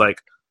 which was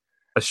like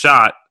a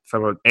shot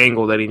from an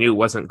angle that he knew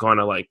wasn't going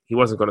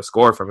to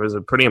score from. It was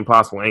a pretty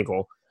impossible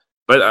angle.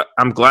 But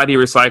I'm glad he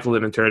recycled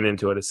it and turned it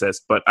into an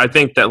assist. But I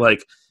think that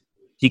like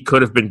he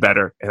could have been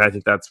better, and I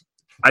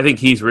think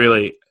he's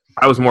really.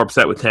 I was more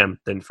upset with him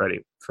than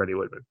Freddie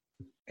Woodman.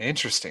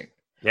 Interesting.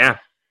 Yeah.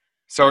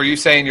 So are you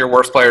saying your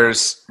worst player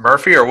is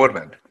Murphy or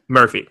Woodman?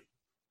 Murphy.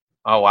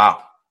 Oh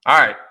wow. All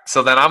right.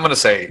 So then I'm going to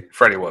say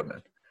Freddie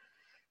Woodman.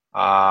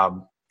 I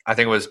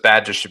think it was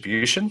bad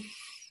distribution.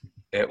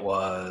 It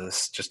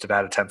was just a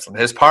bad attempt on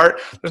his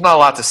part. There's not a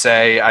lot to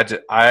say.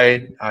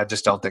 I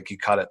just don't think he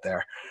cut it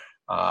there.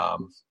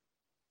 And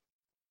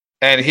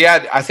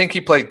I think he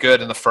played good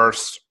in the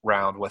first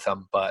round with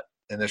him, but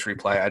in this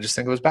replay, I just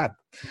think it was bad.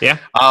 Yeah.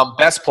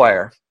 Best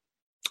player.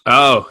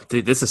 Oh,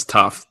 dude, this is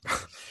tough.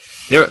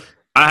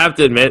 I have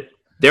to admit,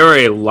 there are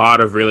a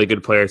lot of really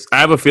good players. I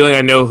have a feeling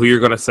I know who you're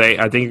going to say.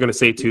 I think you're going to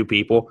say two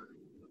people.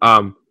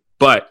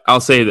 But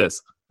I'll say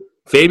this.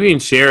 Fabian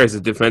Cher as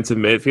a defensive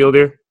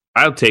midfielder,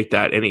 I'll take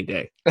that any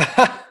day.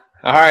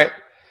 All right.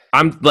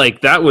 I'm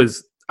like,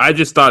 I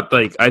just thought,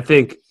 like,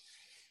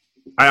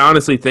 I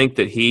honestly think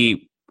that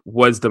he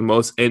was the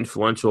most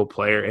influential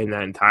player in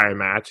that entire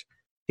match.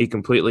 He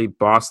completely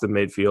bossed the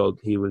midfield.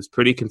 He was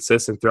pretty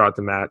consistent throughout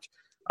the match.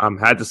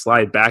 Had to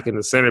slide back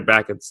into center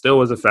back and still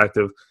was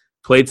effective.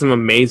 Played some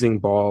amazing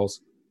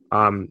balls.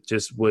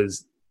 Just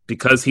was,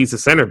 because he's a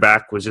center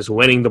back, was just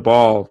winning the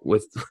ball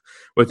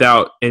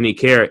without any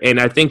care. And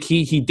I think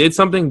he did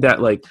something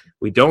that like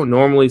we don't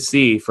normally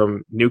see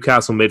from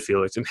Newcastle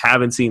midfielders and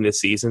haven't seen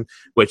this season,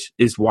 which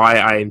is why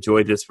I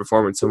enjoyed this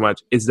performance so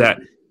much, is that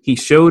he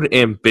showed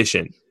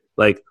ambition.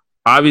 Like,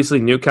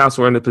 obviously,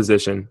 Newcastle were in a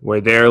position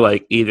where they're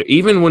like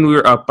even when we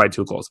were up by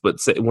 2 goals, but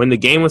when the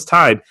game was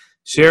tied,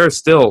 Cher is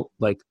still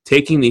like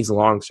taking these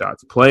long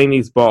shots, playing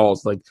these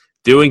balls, like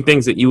doing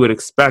things that you would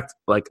expect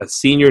like a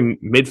senior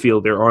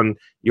midfielder on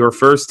your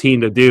first team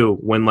to do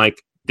when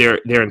like they're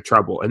in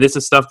trouble. And this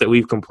is stuff that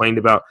we've complained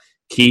about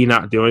Key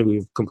not doing,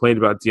 we've complained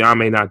about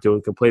Diame not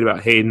doing, complained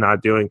about Hayden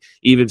not doing,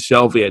 even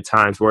Shelby at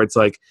times, where it's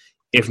like,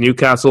 if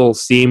Newcastle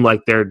seem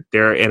like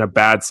they're in a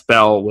bad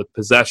spell with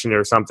possession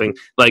or something,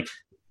 like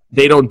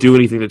they don't do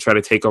anything to try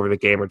to take over the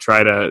game or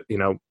try to,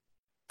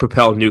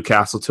 propel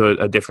Newcastle to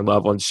a different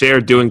level. And Cher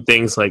doing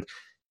things like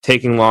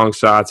taking long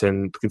shots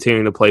and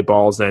continuing to play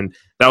balls, and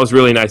that was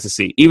really nice to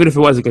see, even if it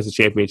was against a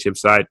championship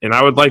side. And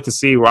I would like to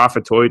see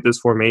Rafa toy this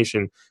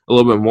formation a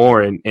little bit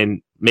more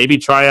and maybe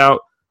try out,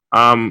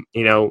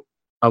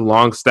 a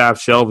Longstaff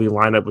Shelby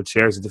lineup with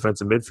Cher as a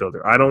defensive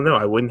midfielder. I don't know.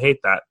 I wouldn't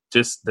hate that.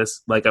 Just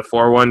this, like a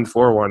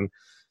 4-1-4-1.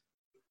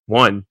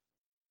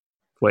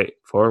 Wait,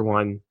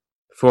 4-1-4-1.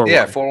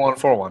 Yeah,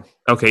 4-1-4-1.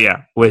 Okay,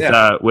 yeah.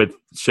 With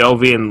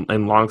Shelby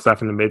and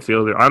Longstaff in the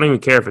midfielder. I don't even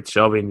care if it's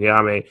Shelby and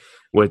Diame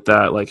with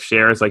like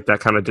Cher as like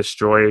that kind of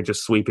destroyer,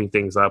 just sweeping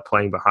things up,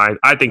 playing behind.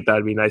 I think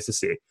that'd be nice to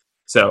see.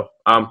 So,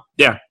 I'm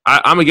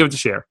gonna give it to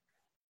Cher.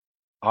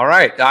 All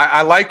right.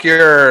 I like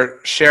your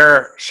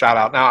Cher shout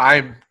out. Now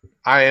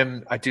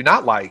I do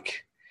not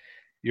like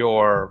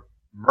your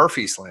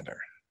Murphy slander.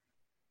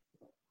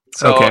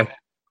 So okay.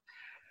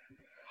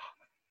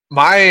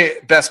 My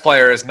best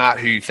player is not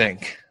who you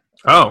think.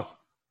 Oh.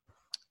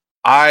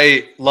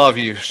 I love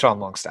you, Sean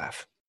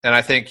Longstaff, and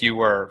I think you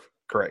were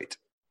great,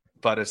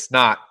 but it's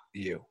not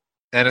you.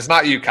 And it's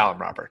not you, Callum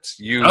Roberts.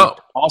 You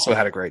also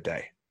had a great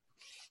day.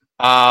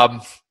 I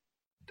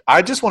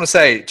just want to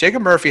say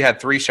Jacob Murphy had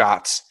 3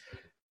 shots,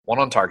 1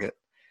 on target,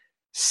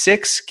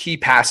 6 key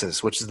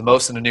passes, which is the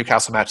most in a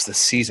Newcastle match this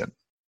season.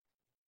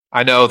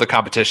 I know the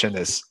competition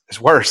is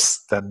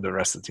worse than the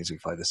rest of the teams we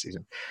played this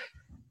season.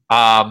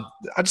 I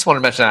just want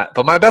to mention that.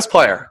 But my best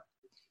player,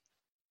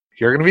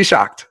 you're going to be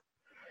shocked,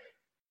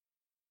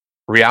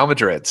 Real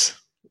Madrid's.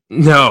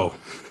 No.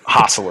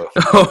 Joselu.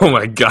 Oh,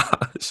 my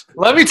gosh.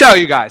 Let me tell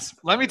you guys.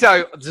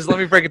 Just let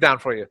me break it down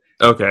for you.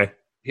 Okay.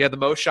 He had the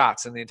most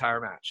shots in the entire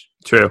match.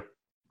 True.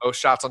 Most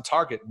shots on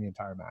target in the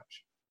entire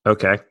match.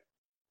 Okay.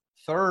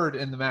 3rd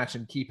in the match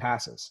in key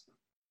passes.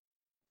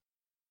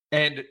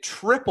 And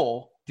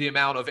triple the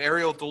amount of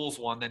aerial duels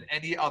won than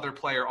any other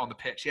player on the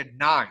pitch. He had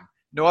 9.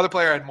 No other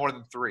player had more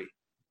than 3.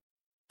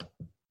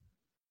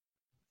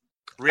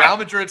 Real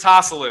Madrid's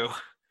Joselu.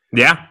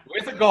 Yeah.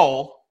 With a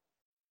goal.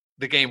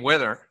 The game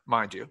winner,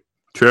 mind you.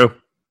 True.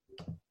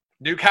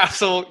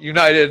 Newcastle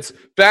United's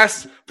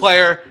best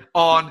player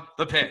on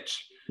the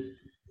pitch.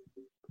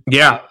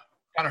 Yeah.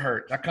 Kind of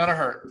hurt. That kind of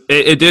hurt.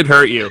 It did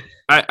hurt you.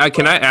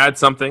 Can I add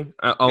something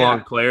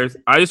along players?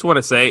 I just want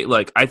to say,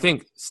 like, I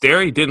think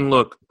Sterry didn't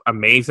look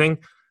amazing,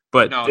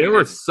 but there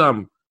were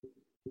some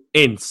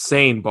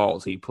insane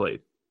balls he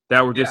played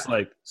that were just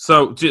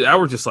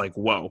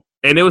whoa.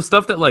 And it was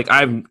stuff that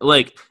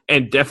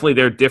and definitely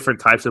there are different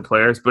types of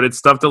players, but it's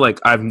stuff that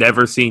I've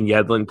never seen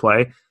Yedlin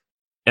play,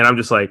 and I'm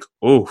just like,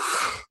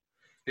 oof.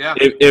 Yeah.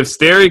 If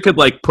Sterry could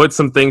put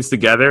some things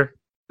together,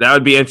 that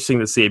would be interesting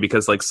to see,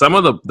 because some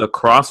of the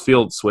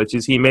cross-field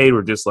switches he made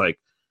were just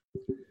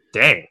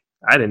dang,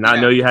 I did not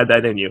know you had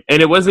that in you.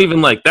 And it wasn't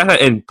even like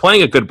that. And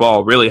playing a good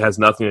ball really has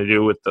nothing to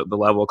do with the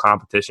level of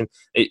competition.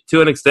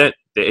 To an extent,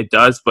 it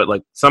does, but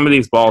some of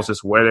these balls,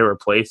 just where they were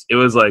placed, it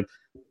was like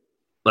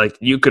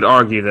you could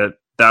argue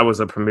that was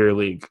a Premier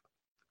League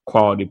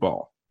quality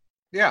ball.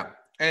 Yeah.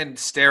 And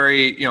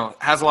Sterry,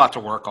 has a lot to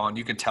work on.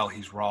 You can tell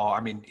he's raw. I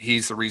mean,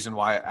 he's the reason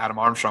why Adam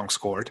Armstrong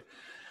scored.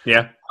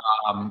 Yeah.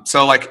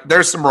 So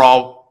there's some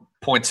raw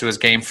points to his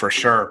game for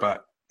sure,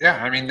 but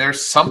yeah, I mean,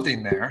 there's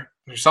something there.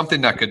 There's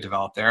something that could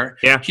develop there.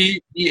 Yeah.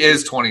 He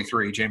is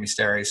 23, Jamie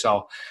Sterry.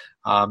 So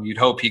you'd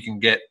hope he can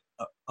get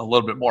a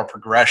little bit more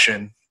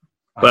progression.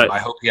 But I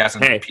hope he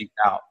hasn't peaked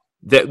out.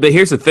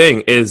 Here's the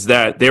thing is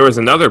that there was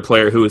another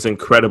player who was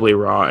incredibly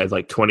raw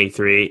at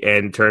 23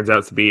 and turns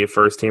out to be a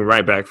first-team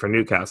right back for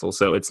Newcastle.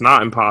 So it's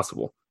not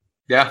impossible.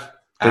 Yeah.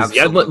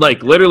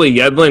 Yedlin, literally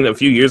Yedlin a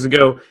few years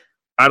ago,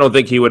 I don't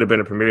think he would have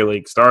been a Premier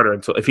League starter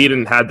if he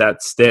didn't have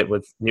that stint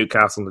with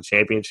Newcastle in the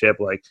Championship.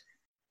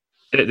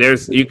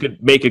 You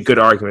could make a good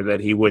argument that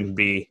he wouldn't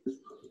be,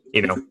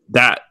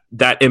 that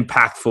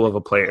impactful of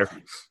a player.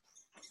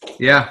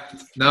 Yeah.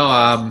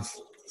 No.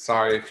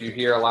 Sorry if you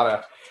hear a lot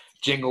of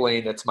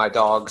jingling. It's my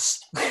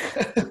dogs.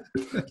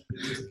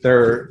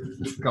 They're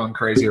going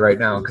crazy right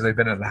now because they've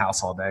been in the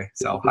house all day.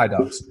 So hi,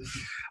 dogs.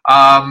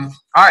 All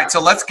right. So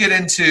let's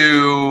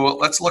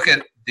look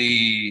at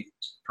the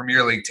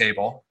Premier League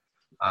table.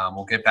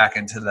 We'll get back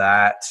into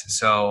that.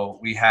 So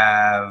we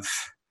have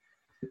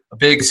a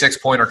big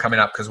 6-pointer coming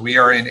up because we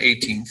are in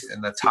 18th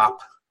in the top.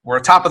 We're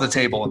top of the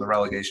table in the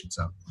relegation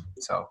zone.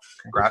 So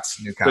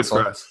congrats, Newcastle.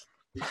 Good for us.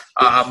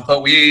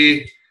 But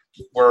we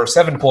were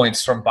 7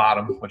 points from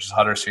bottom, which is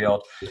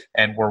Huddersfield,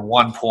 and we're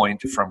 1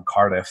 point from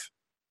Cardiff.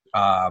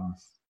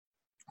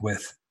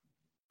 With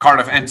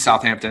Cardiff and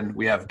Southampton,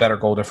 we have better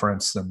goal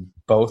difference than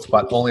both,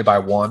 but only by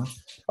one.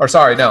 Or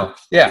sorry, no.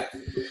 Yeah,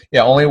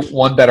 only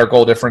one better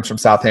goal difference from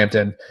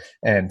Southampton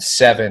and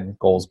 7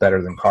 goals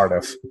better than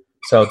Cardiff.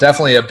 So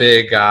definitely a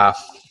big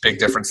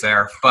difference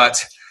there. But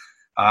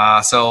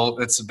so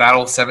it's a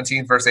battle of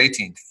 17th versus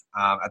 18th.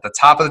 At the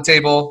top of the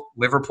table,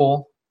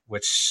 Liverpool,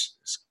 which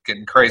is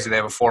getting crazy. They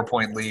have a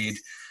 4-point lead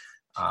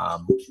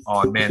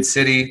on Man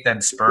City,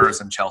 then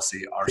Spurs and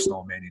Chelsea,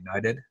 Arsenal, Man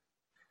United.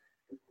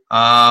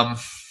 Man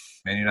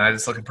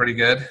United's looking pretty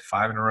good.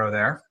 5 in a row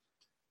there.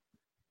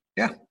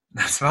 Yeah,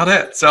 that's about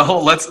it. So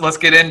let's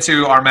get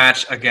into our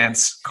match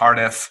against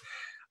Cardiff.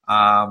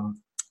 Let's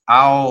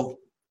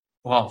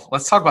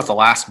talk about the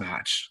last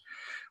match,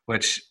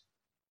 which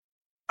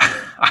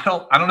I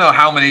don't know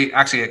how many.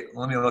 Actually,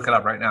 let me look it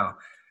up right now.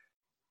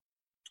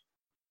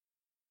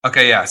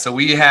 Okay, yeah. So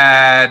we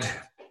had.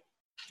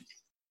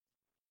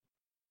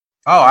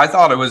 Oh, I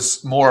thought it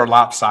was more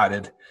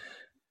lopsided.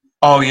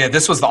 Oh, yeah,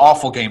 this was the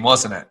awful game,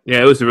 wasn't it?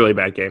 Yeah, it was a really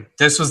bad game.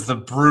 This was the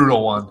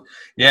brutal one.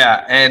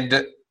 Yeah,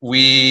 and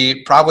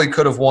we probably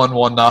could have won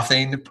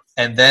 1-0,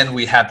 and then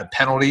we had the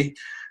penalty.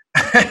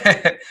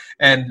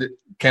 And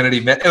Kennedy,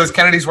 it was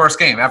Kennedy's worst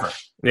game ever.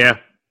 Yeah.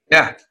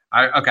 Yeah.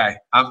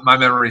 My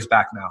memory's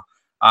back now.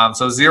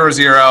 So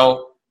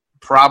 0-0,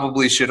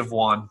 probably should have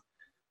won.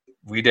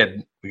 We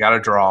didn't. We got a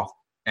draw.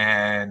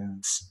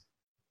 And,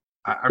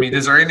 I mean,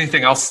 is there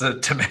anything else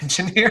to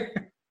mention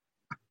here?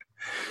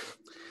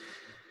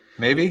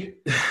 Maybe?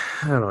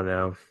 I don't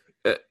know.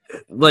 That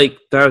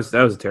was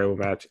a terrible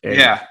match. And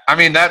yeah. I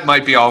mean, that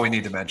might be all we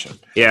need to mention.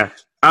 Yeah.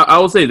 I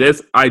will say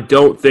this. I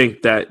don't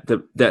think that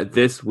that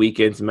this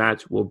weekend's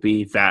match will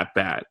be that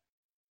bad,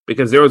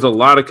 because there was a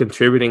lot of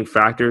contributing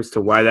factors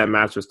to why that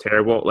match was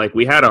terrible.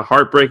 We had a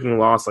heartbreaking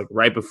loss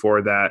right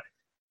before that,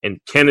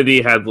 and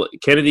Kennedy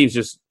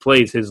just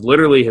plays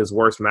literally his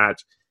worst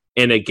match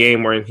in a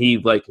game where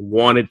he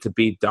wanted to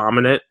be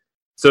dominant.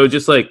 So it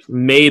just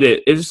made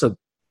it. It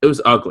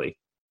was ugly.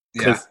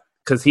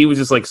 Because he was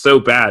just so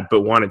bad,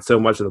 but wanted so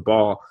much of the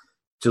ball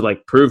to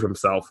prove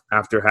himself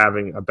after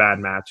having a bad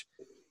match.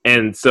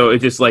 And so it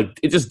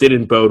just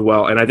didn't bode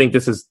well. And I think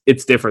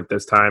it's different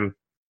this time,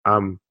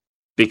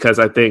 because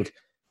I think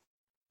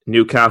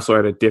Newcastle are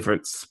at a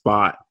different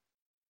spot,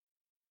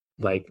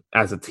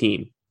 as a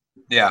team.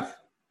 Yeah.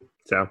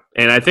 So,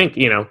 and I think,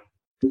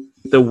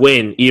 the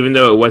win, even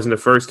though it wasn't a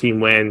first team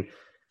win,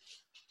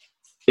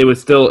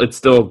 it's still a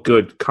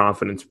good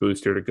confidence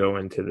booster to go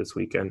into this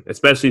weekend,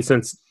 especially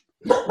since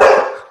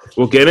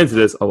we'll get into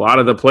this. A lot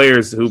of the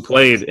players who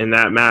played in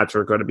that match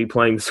are going to be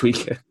playing this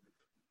weekend.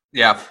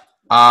 Yeah.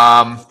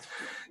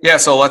 Yeah,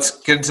 so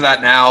let's get into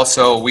that now.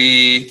 So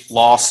we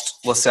lost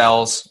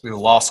Lascelles, we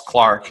lost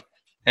Clark,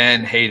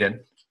 and Hayden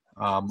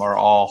are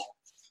all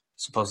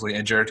supposedly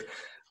injured.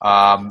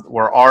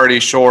 We're already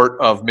short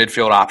of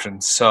midfield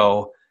options.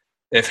 So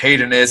if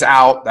Hayden is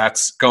out,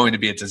 that's going to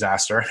be a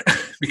disaster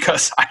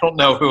because I don't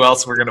know who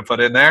else we're going to put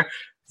in there.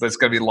 So it's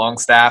going to be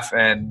Longstaff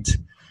and,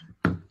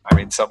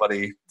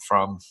 somebody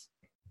from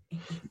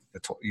the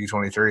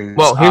U23s.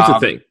 Well, here's the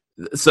thing.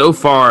 So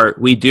far,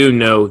 we do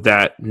know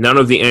that none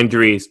of the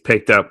injuries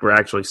picked up were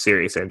actually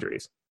serious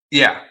injuries.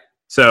 Yeah.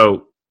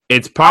 So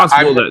it's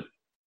possible that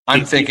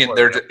I'm thinking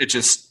it's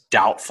just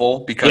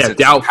doubtful because it's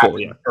doubtful.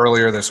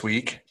 Earlier this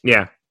week.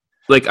 Yeah.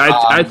 Like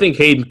I think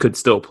Hayden could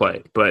still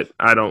play, but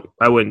I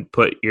wouldn't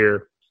put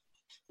your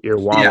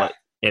wallet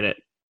in it.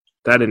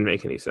 That didn't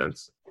make any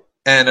sense.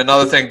 And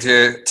another thing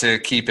to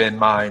keep in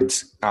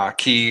mind,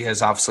 Key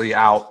is obviously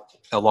out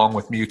along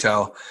with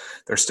Muto.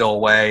 They're still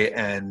away,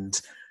 and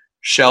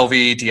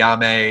Shelby,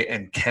 Diame,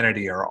 and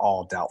Kennedy are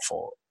all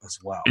doubtful as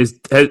well. Is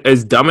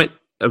Dummett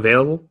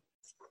available?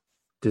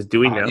 Do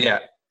we know? Yeah.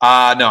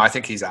 No, I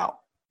think he's out.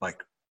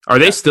 Are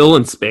they still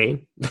in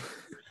Spain?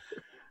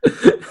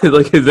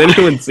 Has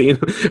anyone seen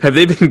them? Have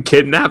they been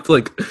kidnapped?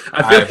 I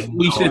feel like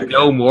we should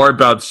know more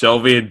about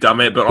Shelby and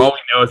Dummett, but all we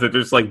know is that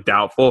they're just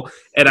doubtful.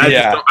 And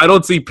I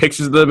don't see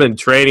pictures of them in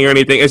training or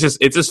anything. It's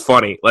just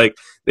funny.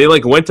 They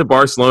went to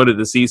Barcelona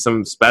to see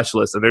some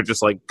specialists, and they're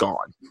just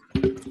gone.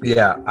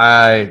 Yeah,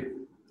 I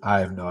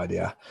have no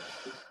idea.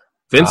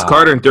 Vince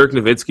Carter and Dirk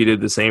Nowitzki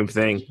did the same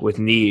thing with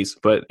knees,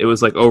 but it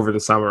was over the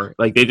summer.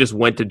 They just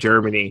went to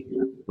Germany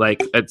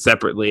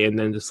separately and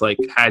then just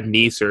had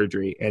knee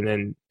surgery and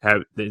then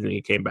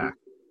he came back.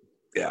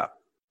 Yeah.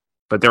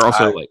 But they're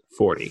also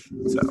 40.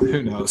 So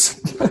who knows?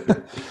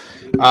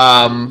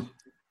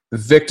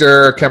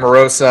 Victor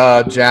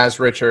Camarosa, Jazz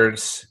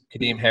Richards,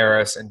 Kadeem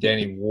Harris, and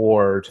Danny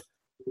Ward.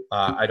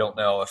 I don't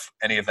know if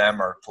any of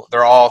them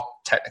they're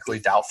all technically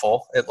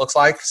doubtful, it looks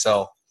like.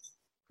 So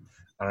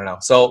I don't know.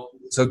 So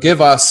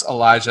give us,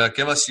 Elijah,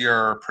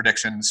 your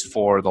predictions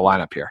for the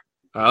lineup here.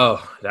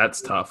 Oh, that's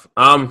tough.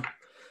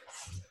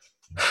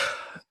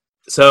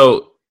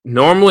 So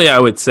normally I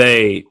would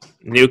say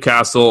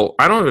Newcastle.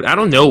 I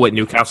don't know what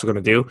Newcastle are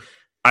going to do.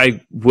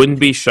 I wouldn't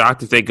be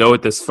shocked if they go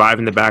with this 5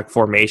 in the back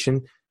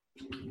formation,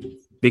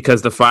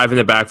 because the 5 in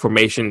the back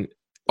formation,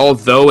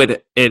 although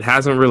it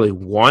hasn't really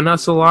won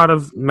us a lot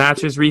of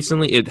matches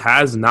recently, it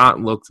has not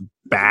looked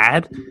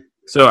bad.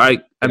 So I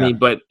mean,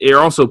 but you're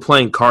also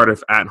playing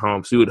Cardiff at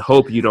home, so you would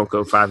hope you don't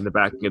go 5 in the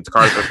back against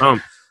Cardiff at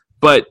home.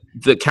 But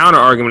the counter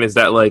argument is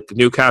that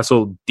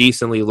Newcastle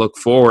decently look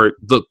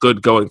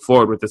good going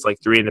forward with this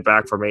 3 in the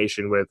back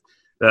formation with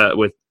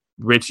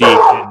Richie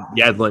and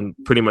Yedlin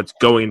pretty much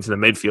going into the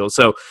midfield.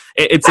 So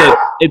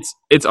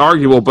it's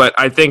arguable, but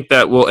I think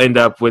that we'll end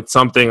up with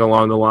something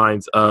along the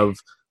lines of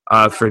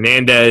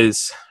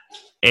Fernandez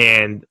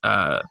and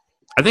I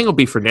think it'll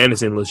be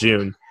Fernandez and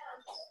Lejeune.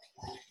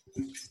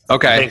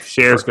 Okay. I think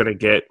Cher's going to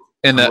get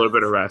a little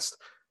bit of rest.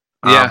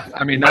 Yeah,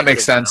 that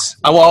makes sense.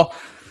 Well,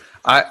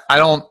 I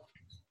don't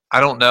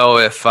know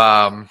if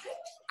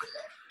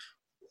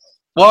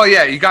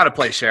you got to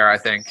play Cher, I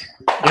think.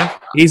 Yeah,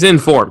 he's in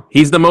form.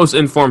 He's the most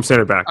informed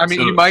center back.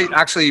 You might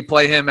actually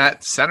play him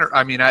at center.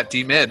 At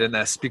D mid in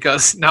this,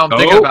 because now I'm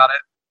thinking about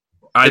it.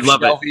 I'd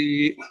love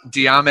Shelby,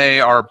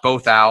 Diame are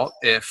both out.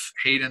 If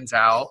Hayden's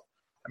out,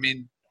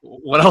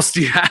 what else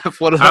do you have?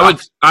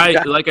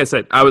 Like I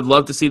said, I would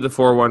love to see the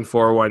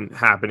 4-1-4-1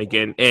 happen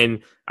again.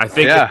 And I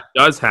think if it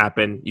does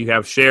happen, you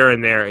have Cher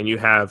in there and you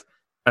have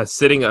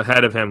sitting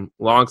ahead of him,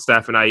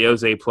 Longstaff and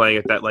Iose playing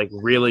at that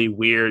really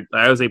weird,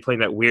 Iose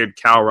playing that weird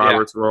Cal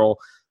Roberts role.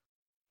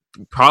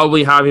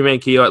 Probably Javi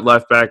Manquillo at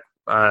left back,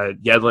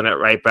 Yedlin at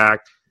right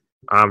back,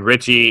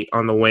 Richie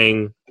on the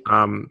wing,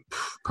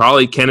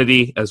 probably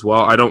Kennedy as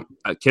well.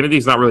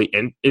 Kennedy's not really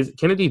in. Is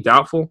Kennedy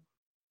doubtful?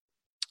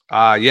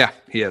 Yeah,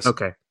 he is.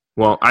 Okay.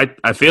 Well,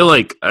 I feel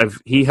like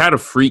he had a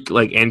freak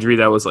injury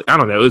that was I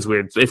don't know, it was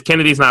weird. If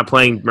Kennedy's not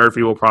playing,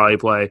 Murphy will probably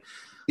play.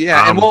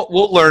 Yeah, and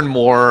we'll learn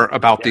more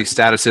about these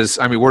statuses.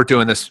 We're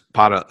doing this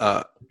pod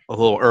a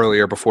little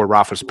earlier before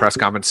Rafa's press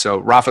conference, so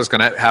Rafa's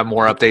going to have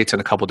more updates in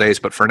a couple days.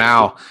 But for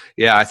now,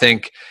 I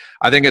think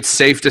it's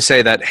safe to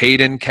say that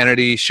Hayden,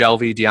 Kennedy,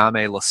 Shelby,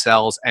 Diame,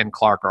 Lascelles, and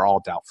Clark are all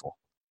doubtful.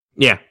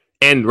 Yeah,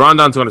 and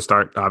Rondon's going to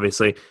start,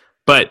 obviously.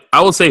 But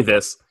I will say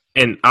this.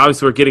 And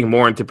obviously, we're getting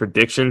more into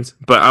predictions,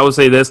 but I will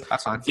say this.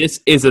 That's fine.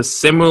 This is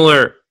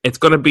it's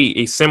going to be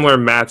a similar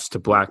match to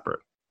Blackburn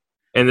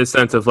in the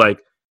sense of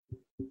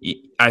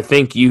I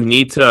think you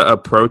need to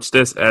approach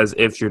this as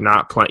if you're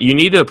not playing. You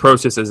need to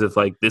approach this as if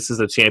this is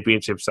a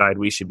championship side.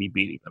 We should be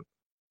beating them.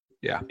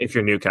 Yeah. If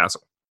you're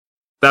Newcastle.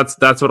 That's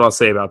what I'll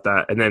say about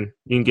that. And then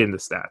you can get into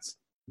stats.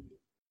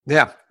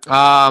 Yeah.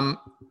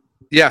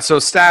 So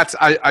stats,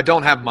 I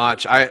don't have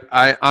much.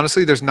 I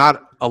honestly, there's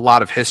not a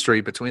lot of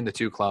history between the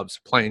two clubs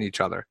playing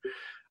each other.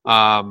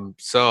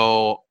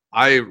 So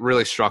I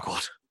really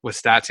struggled with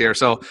stats here.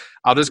 So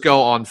I'll just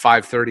go on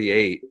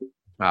 538.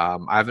 I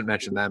haven't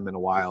mentioned them in a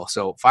while.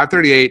 So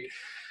 538,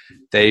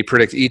 they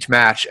predict each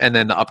match and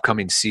then the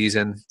upcoming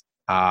season.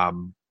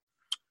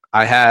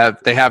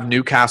 They have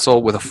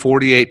Newcastle with a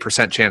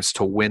 48% chance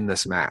to win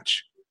this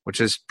match, which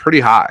is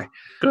pretty high.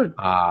 Good.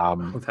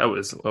 That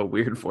was a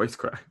weird voice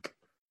crack.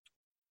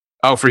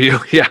 Oh, for you?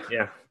 Yeah.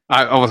 Yeah.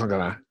 I wasn't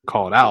going to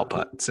call it out,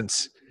 but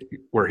since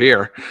we're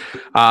here.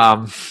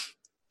 So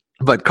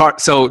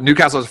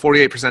Newcastle has a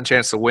 48%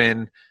 chance to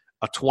win,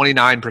 a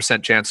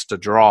 29% chance to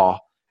draw,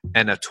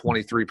 and a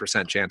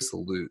 23% chance to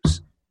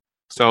lose.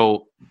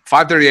 So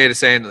 538 is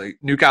saying like,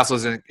 Newcastle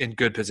is in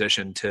good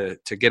position to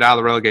get out of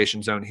the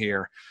relegation zone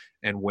here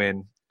and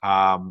win.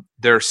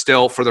 They're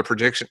still, for the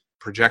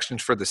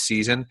projections for the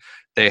season,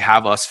 they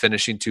have us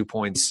finishing 2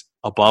 points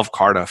above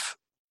Cardiff,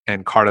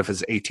 and Cardiff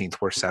is 18th.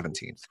 We're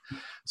 17th.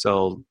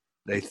 So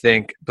they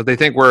think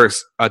we're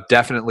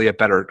definitely a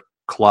better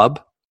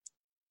club.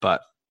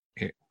 But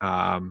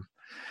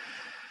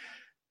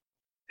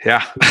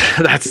yeah,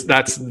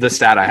 that's the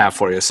stat I have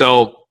for you.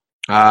 So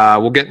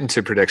we'll get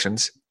into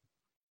predictions.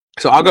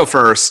 So I'll go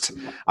first.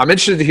 I'm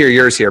interested to hear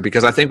yours here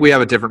because I think we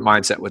have a different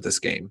mindset with this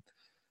game.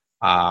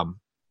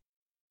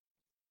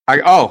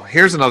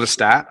 Here's another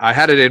stat. I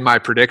had it in my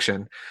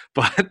prediction,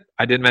 but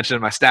I didn't mention it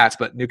in my stats.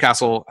 But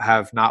Newcastle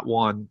have not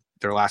won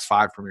their last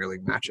 5 Premier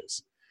League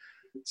matches.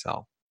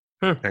 So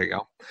there you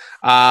go.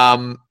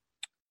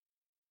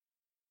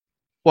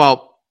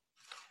 Well,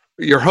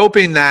 you're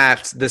hoping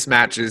that this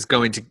match is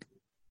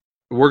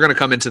we're going to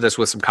come into this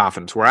with some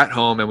confidence. We're at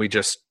home and we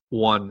just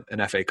won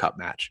an FA Cup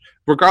match.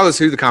 Regardless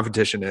who the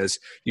competition is,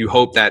 you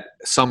hope that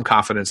some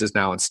confidence is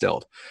now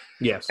instilled.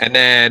 Yes. And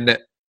then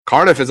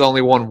Cardiff has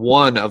only won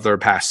 1 of their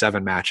past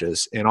 7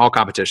 matches in all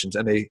competitions,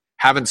 and they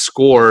haven't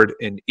scored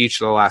in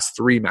each of the last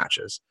 3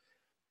 matches.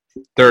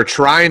 They're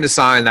trying to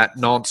sign that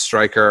Nantes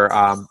striker,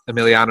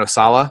 Emiliano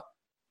Sala,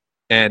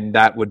 and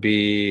that would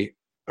be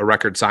a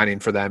record signing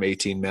for them,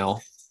 18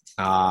 mil.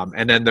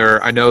 And then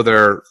I know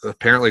they're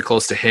apparently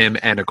close to him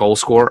and a goal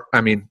scorer.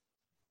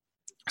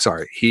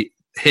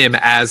 Him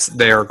as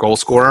their goal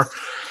scorer.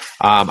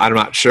 I'm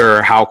not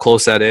sure how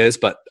close that is,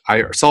 but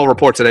I saw a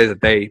report today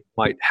that they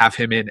might have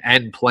him in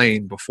and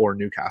playing before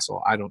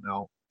Newcastle. I don't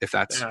know if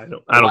that's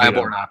reliable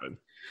or not.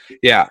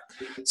 Yeah.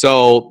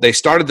 So they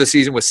started the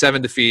season with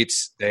 7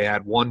 defeats. They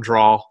had 1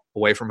 draw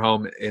away from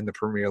home in the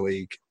Premier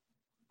League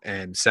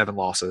and 7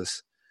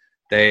 losses.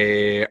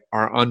 They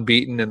are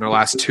unbeaten in their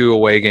last 2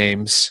 away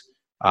games.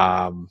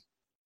 And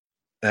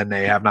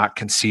they have not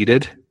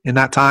conceded in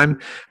that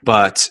time.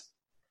 But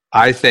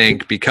I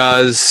think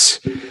because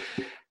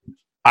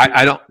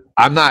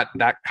I'm not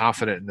that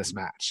confident in this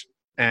match.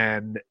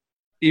 And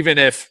even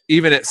if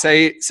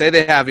say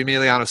they have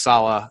Emiliano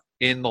Sala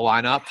in the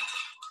lineup,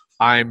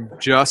 I'm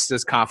just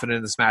as confident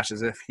in this match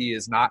as if he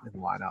is not in the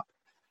lineup.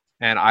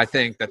 And I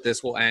think that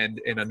this will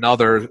end in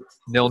another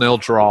 0-0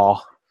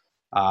 draw,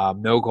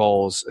 no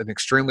goals,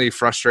 extremely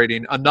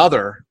frustrating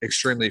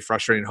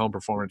home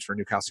performance for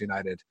Newcastle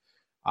United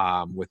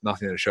with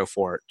nothing to show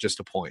for it, just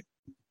a point.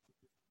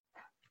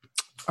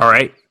 All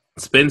right,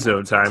 spin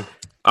zone time.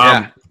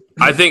 Yeah.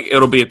 I think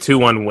it'll be a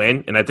 2-1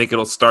 win, and I think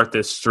it'll start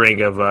this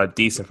string of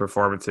decent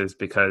performances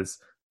because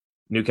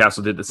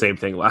Newcastle did the same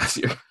thing last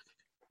year.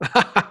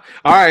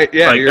 All right,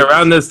 yeah.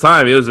 Around this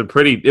time, it was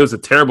a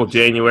terrible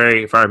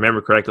January, if I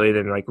remember correctly.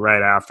 Then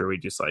right after, we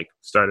just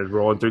started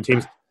rolling through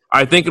teams.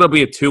 I think it'll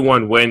be a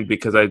 2-1 win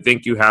because I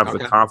think you have the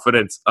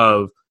confidence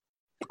of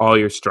all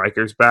your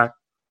strikers back.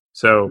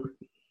 So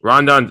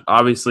Rondon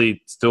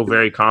obviously still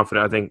very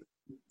confident. I think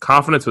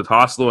confidence with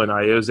Hostel and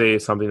Ayoze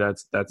is something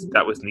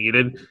that was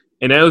needed.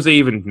 And Ayoze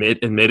even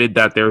admitted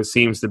that there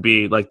seems to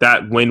be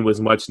that win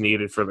was much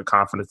needed for the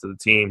confidence of the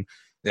team.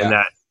 Yeah. And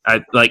that I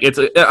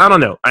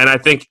don't know. And I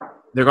think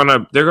they're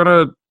gonna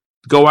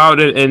go out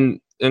and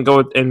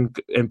go and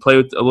play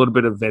with a little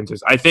bit of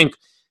vintage. I think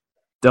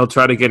they'll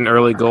try to get an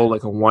early goal,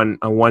 like a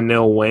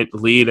 1-0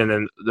 lead, and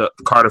then the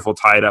Cardiff will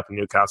tie it up and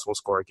Newcastle will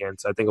score again.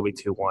 So I think it'll be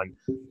 2-1.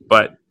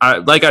 But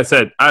like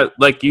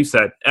you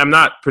said, I'm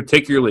not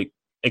particularly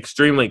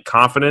extremely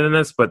confident in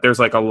this, but there's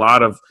a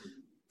lot of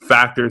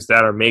factors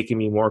that are making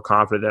me more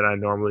confident than I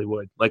normally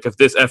would. If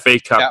this FA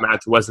Cup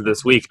match wasn't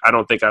this week, I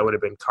don't think I would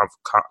have been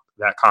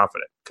that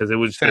confident because it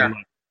was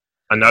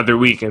another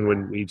week, and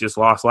when we just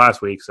lost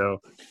last week,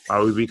 so I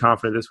would be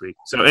confident this week.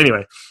 So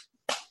anyway,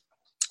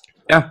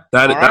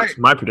 that's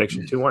my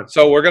prediction, 2-1.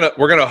 So we're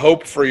gonna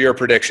hope for your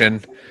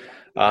prediction.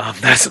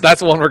 That's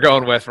the one we're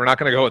going with. We're not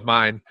gonna go with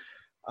mine.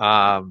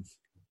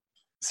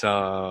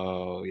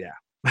 So yeah.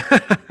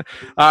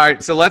 All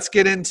right, so let's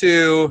get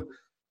into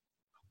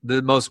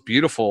the most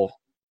beautiful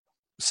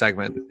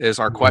segment is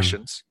our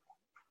questions.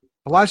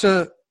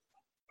 Elijah,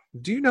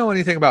 do you know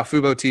anything about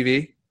Fubo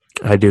TV?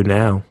 I do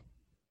now.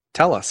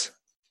 Tell us.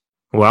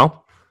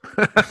 Well,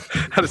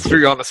 I just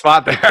threw you on the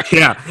spot there.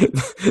 Yeah.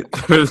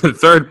 For the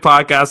 3rd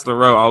podcast in a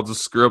row, I'll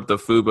just screw up the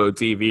Fubo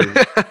TV.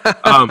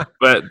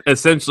 But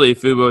essentially,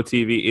 Fubo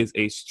TV is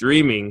a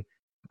streaming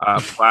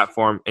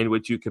platform in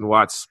which you can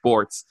watch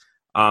sports,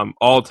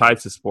 all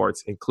types of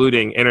sports,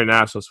 including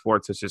international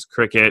sports such as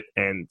cricket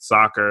and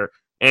soccer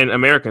and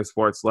American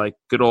sports like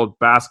good old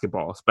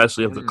basketball,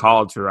 especially of the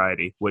college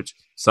variety, which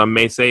some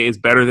may say is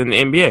better than the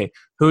NBA.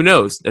 Who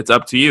knows? It's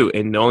up to you.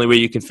 And the only way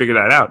you can figure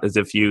that out is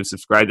if you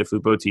subscribe to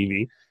Fubo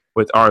TV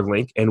with our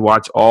link and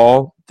watch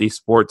all the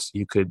sports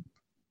you could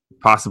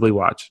possibly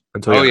watch.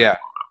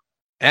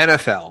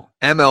 NFL,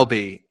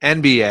 MLB,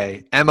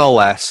 NBA,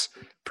 MLS,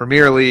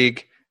 Premier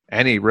League,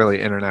 any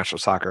really international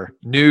soccer,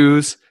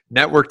 news,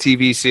 network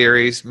TV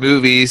series,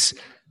 movies,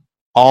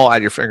 all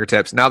at your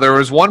fingertips. Now, there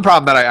was one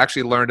problem that I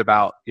actually learned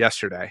about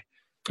yesterday.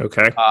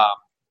 Okay.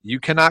 You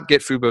cannot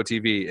get Fubo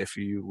TV if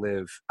you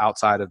live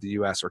outside of the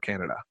U.S. or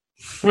Canada.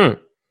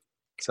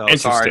 So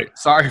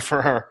sorry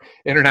for our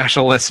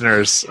international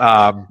listeners.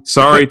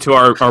 Sorry to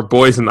our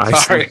boys in Iceland.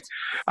 Sorry,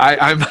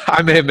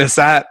 I may have missed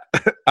that.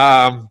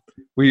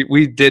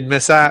 We did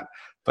miss that,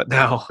 but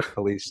now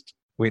at least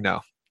we know.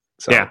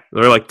 So. Yeah,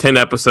 we're like 10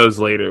 episodes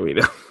later. We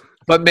know.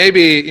 But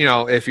maybe,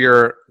 if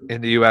you're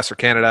in the U.S. or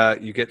Canada,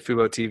 you get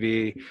Fubo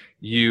TV,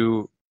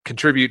 you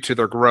contribute to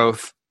their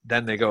growth,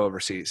 then they go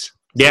overseas.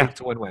 Yeah. It's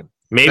a win-win.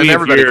 Maybe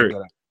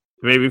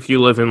if you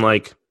live in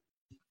like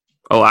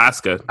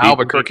Alaska.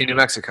 Albuquerque, New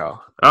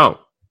Mexico. Oh,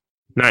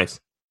 nice.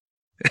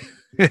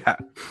 Yeah.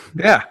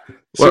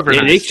 Well,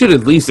 nice. They should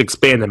at least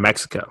expand to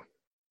Mexico.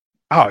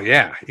 Oh,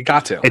 yeah. You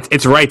got to.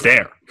 It's right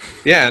there.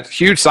 Yeah, it's a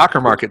huge soccer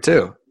market,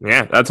 too.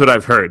 Yeah, that's what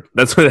I've heard.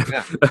 That's what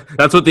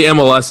the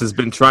MLS has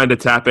been trying to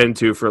tap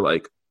into for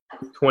like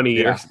 20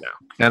 years now.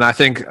 And I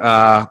think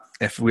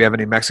if we have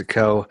any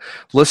Mexico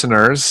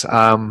listeners,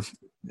 we'll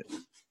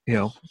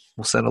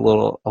send a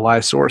little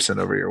Elias Sorensen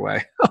over your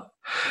way.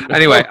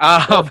 Anyway,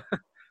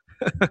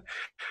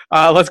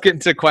 let's get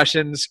into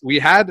questions. We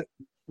had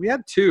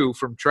 2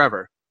 from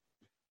Trevor.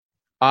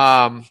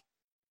 I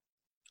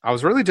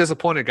was really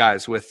disappointed,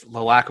 guys, with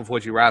the lack of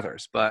Would You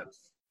Rathers, but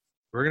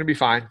we're going to be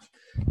fine.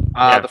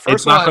 The first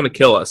it's not going to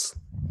kill us.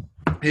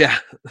 Yeah,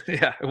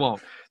 it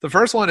won't. The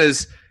first one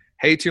is,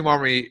 hey, Two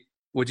Marmy,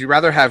 would you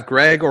rather have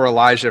Greg or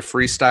Elijah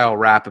freestyle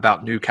rap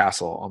about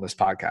Newcastle on this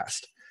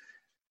podcast?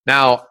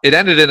 Now, it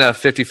ended in a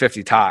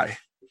 50-50 tie.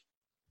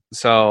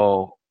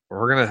 So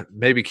we're going to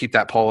maybe keep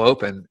that poll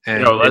open.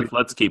 And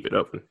let's keep it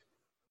open.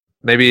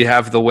 Maybe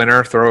have the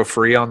winner throw a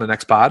free on the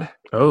next pod.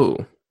 Oh,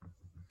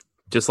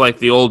 just like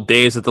the old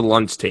days at the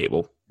lunch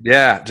table.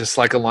 Yeah, just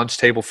like a lunch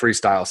table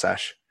freestyle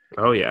sesh.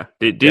 Oh, yeah.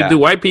 Did the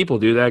white people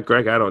do that,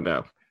 Greg? I don't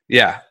know.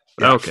 Yeah.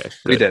 Okay.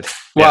 We did.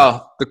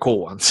 Well, the cool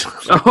ones.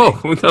 Oh,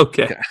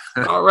 okay.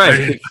 Yeah. All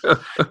right.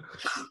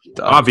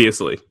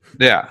 Obviously.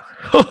 Yeah.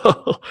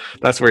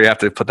 That's where you have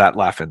to put that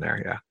laugh in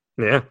there. Yeah.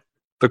 Yeah.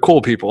 The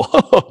cool people.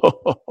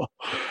 All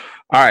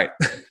right.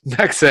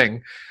 Next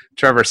thing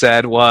Trevor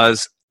said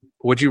was,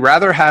 would you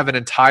rather have an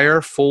entire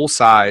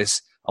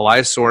full-size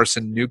Elias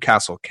Sorensen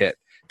Newcastle kit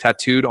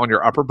tattooed on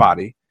your upper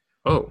body,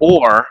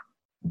 or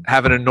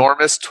have an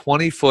enormous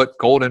 20-foot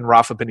golden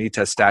Rafa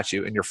Benitez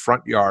statue in your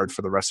front yard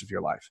for the rest of your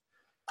life?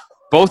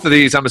 Both of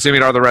these, I'm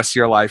assuming, are the rest of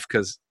your life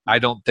because I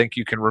don't think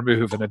you can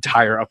remove an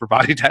entire upper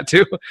body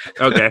tattoo.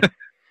 Okay.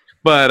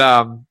 But,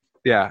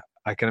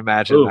 I can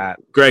imagine that.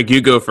 Greg,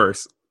 you go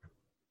first.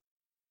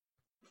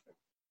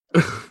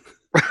 All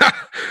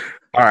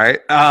right.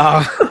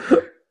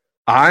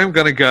 I'm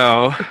going to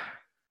go.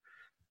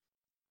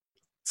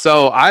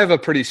 So I have a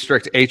pretty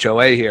strict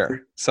HOA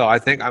here. So I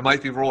think I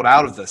might be ruled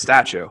out of the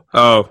statue.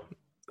 Oh,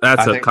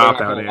 that's a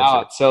cop-out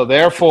answer. So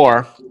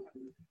therefore,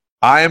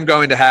 I am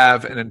going to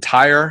have an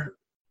entire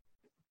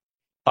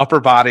upper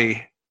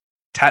body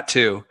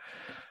tattoo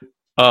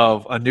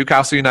of a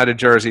Newcastle United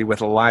jersey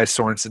with Elias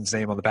Sorensen's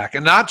name on the back.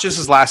 And not just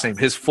his last name,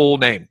 his full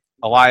name.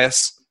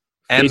 Elias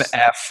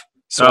M.F.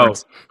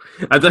 Sorensen.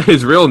 Oh, I thought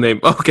his real name.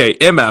 Okay,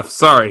 MF,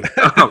 sorry.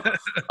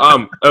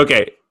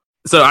 Okay.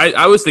 So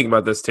I was thinking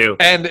about this too.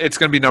 And it's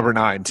going to be number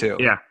 9 too.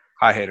 Yeah.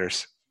 Hi,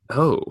 haters.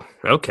 Oh,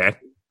 okay.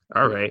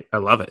 All right. I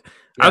love it.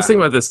 Yeah. I was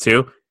thinking about this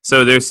too.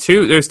 So there's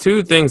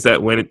two things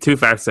that went, 2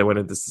 facts that went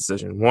into this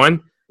decision.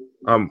 One,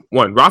 Rafa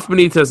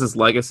Benitez's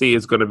legacy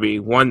is going to be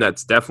one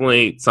that's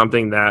definitely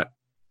something that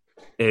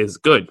is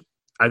good.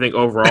 I think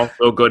overall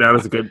he'll go down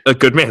as a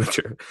good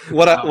manager.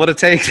 What a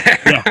take there.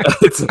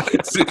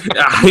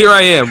 Yeah, here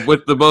I am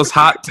with the most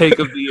hot take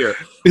of the year.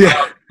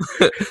 Yeah.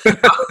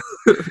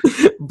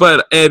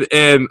 But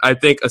and I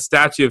think a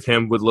statue of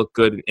him would look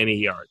good in any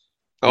yard.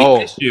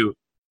 The issue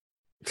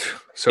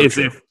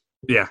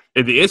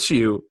the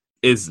issue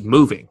is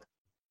moving.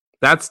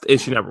 That's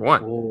issue number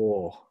 1.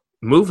 Oh.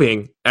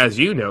 Moving, as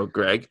you know,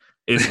 Greg,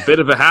 is a bit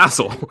of a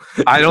hassle.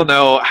 I don't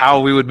know how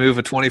we would move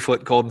a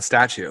 20-foot golden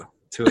statue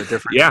to a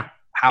different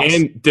house.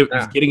 And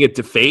getting it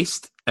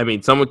defaced. I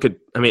mean, someone could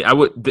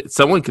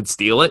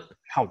steal it.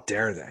 How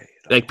dare they?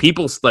 Like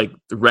people's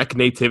wreck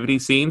nativity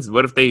scenes.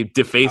 What if they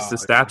deface the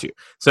statue?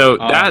 So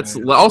that's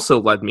also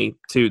led me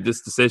to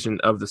this decision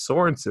of the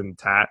Sorensen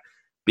tat,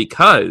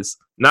 because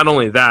not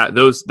only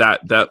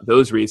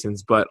those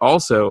reasons, but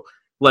also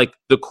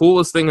the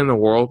coolest thing in the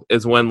world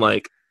is when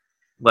like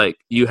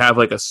you have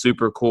a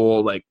super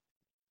cool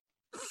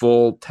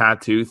full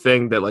tattoo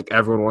thing that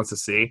everyone wants to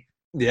see.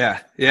 Yeah.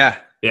 Yeah.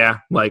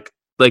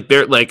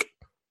 They're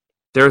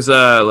there's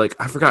a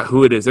I forgot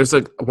who it is. There's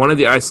one of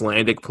the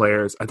Icelandic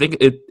players. I think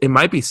it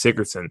might be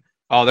Sigurdsson.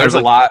 Oh, there's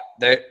a lot.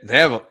 They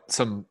have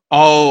some.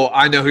 Oh,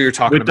 I know who you're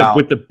talking about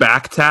with the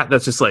back tat.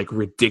 That's just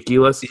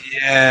ridiculous.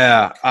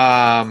 Yeah.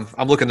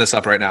 I'm looking this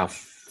up right now.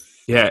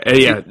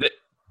 Yeah.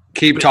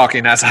 Keep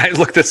talking as I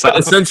look this up.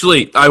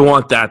 Essentially, I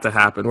want that to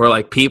happen.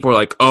 Where people are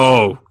like,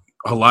 "Oh,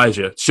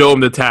 Elijah, show him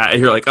the tat," and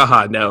you're like,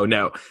 no,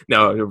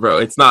 bro,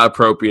 it's not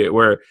appropriate.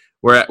 We're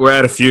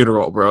at a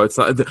funeral, bro. It's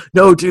not.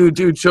 No,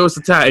 dude, show us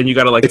the tat, and you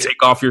got to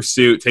take off your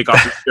suit, take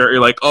off your shirt.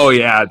 You're like, "Oh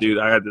yeah, dude,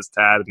 I got this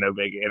tat, no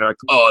biggie." And they're like,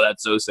 "Oh,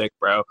 that's so sick,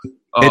 bro."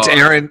 Oh. It's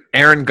Aaron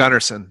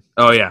Gunnarsson.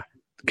 Oh yeah,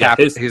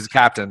 he's a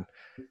captain.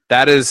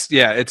 That is,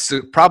 it's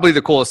probably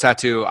the coolest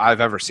tattoo I've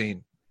ever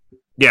seen.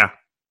 Yeah.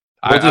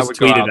 We'll just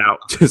tweet it out.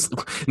 Just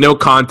no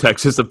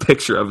context, just a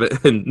picture of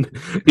it, and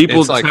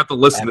people just have to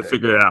listen to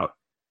figure it out.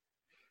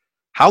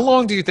 How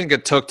long do you think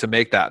it took to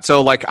make that?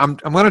 So, I'm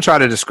going to try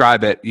to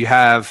describe it. You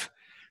have,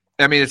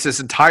 it's this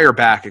entire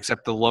back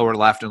except the lower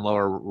left and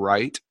lower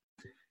right,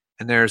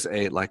 and there's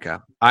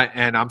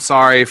and I'm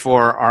sorry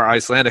for our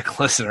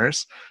Icelandic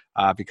listeners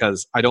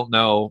because I don't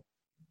know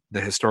the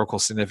historical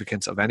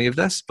significance of any of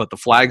this, but the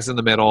flag's in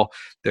the middle.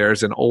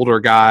 There's an older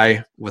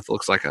guy with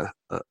looks like a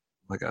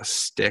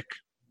stick.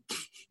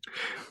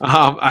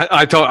 I'm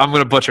going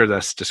to butcher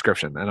this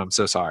description, and I'm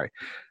so sorry.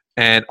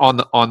 And on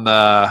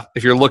the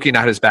if you're looking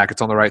at his back, it's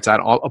on the right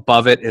side.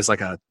 Above it is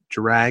a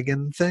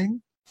dragon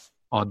thing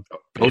on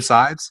both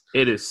sides.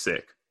 It is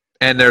sick.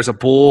 And there's a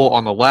bull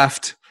on the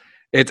left.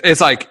 It's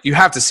you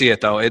have to see it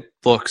though. It's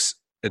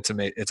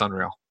amazing. It's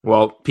unreal.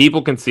 Well,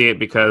 people can see it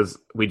because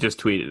we just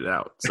tweeted it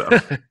out. So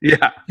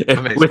yeah,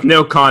 with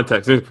no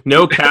context, there's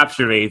no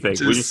caption or anything.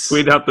 We just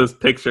tweeted out this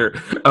picture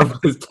of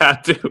his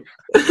tattoo.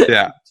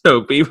 Yeah.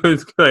 So people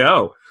is like,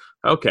 "Oh,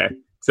 okay."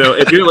 So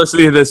if you're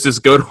listening to this,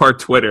 just go to our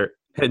Twitter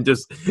and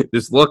just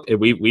look, and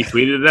we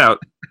tweeted it out.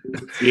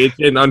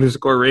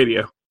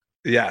 CHN_radio.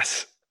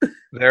 Yes,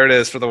 there it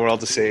is for the world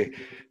to see.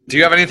 Do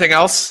you have anything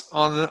else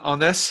on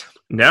this?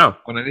 No.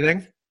 On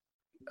anything?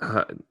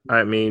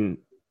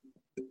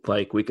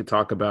 We could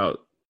talk about.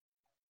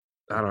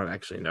 I don't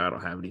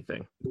have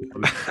anything.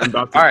 I'm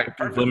about to all right.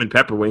 put lemon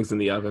pepper wings in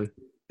the oven.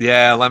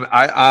 Yeah,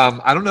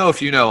 I don't know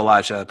if you know,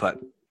 Elijah, but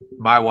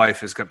my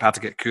wife is about to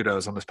get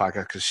kudos on this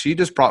podcast because she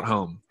just brought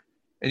home,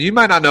 and you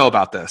might not know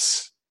about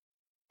this,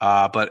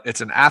 but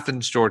it's an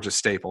Athens, Georgia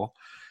staple.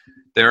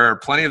 There are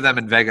plenty of them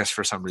in Vegas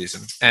for some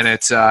reason, and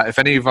it's if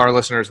any of our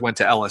listeners went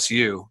to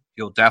LSU,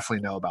 you'll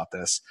definitely know about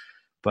this.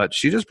 But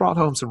she just brought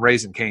home some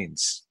Raisin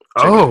Cane's.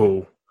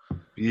 Oh.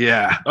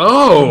 Yeah.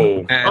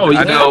 Oh.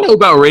 I know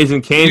about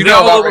Raisin Cane's. You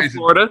know about Raisin.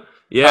 Florida?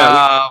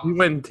 Yeah. We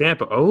went in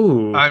Tampa.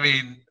 Oh.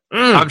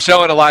 I'm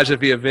showing Elijah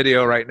via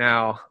video right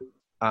now.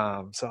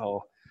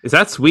 Is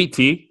that sweet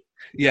tea?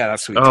 Yeah,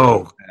 that's sweet tea.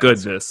 Oh,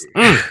 goodness.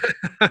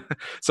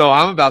 So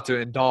I'm about to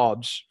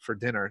indulge for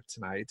dinner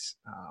tonight.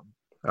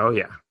 Oh,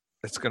 yeah.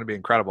 It's going to be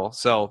incredible.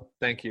 So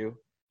thank you,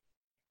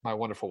 my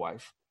wonderful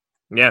wife.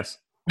 Yes.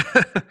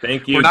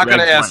 Thank you. We're not going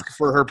to ask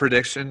for her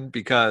prediction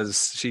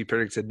because she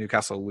predicted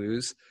Newcastle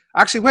lose.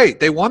 Actually, wait,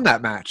 they won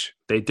that match.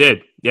 They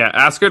did. Yeah,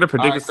 ask her to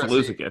predict us to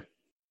lose again.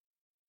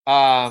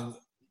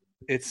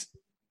 It's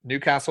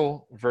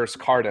Newcastle versus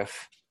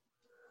Cardiff.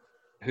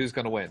 Who's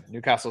going to win?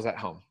 Newcastle's at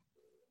home.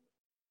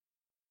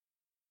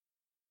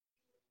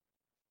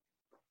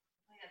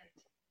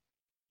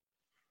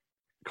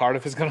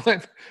 Cardiff is going to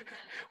win.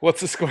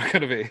 What's the score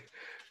going to be?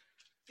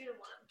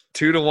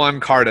 2-1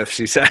 Cardiff,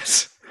 she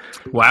says.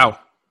 Wow.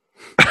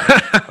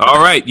 All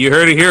right, you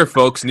heard it here,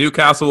 folks.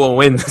 Newcastle will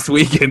win this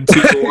weekend.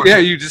 2-1. Yeah,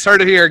 you just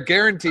heard it here.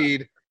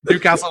 Guaranteed.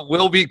 Newcastle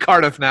will beat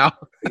Cardiff now.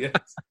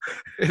 Yes.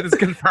 It is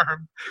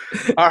confirmed.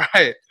 All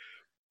right.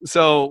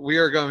 So we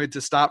are going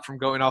to stop from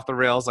going off the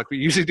rails like we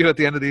usually do at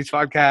the end of these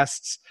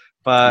podcasts.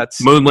 But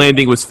moon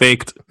landing was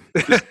faked.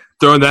 Just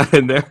throwing that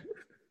in there.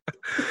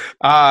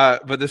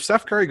 But if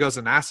Steph Curry goes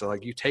to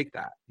NASA, you take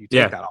that. You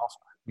take that also.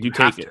 You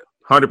take it.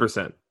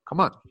 100%. Come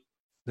on.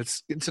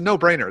 It's a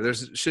no-brainer.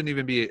 It shouldn't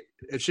even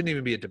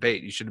be a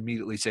debate. You should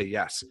immediately say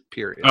yes,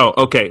 period. Oh,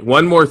 okay.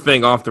 One more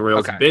thing off the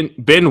rails. Okay.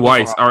 Ben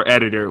Weiss, our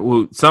editor,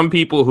 who some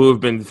people who have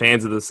been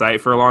fans of the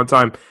site for a long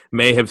time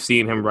may have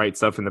seen him write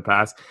stuff in the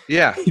past.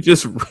 Yeah. He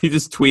just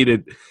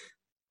tweeted,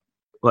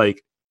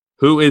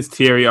 who is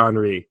Thierry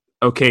Henry?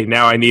 Okay,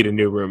 now I need a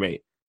new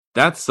roommate.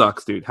 That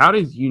sucks, dude. How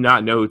did you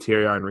not know who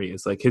Thierry Henry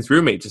is? His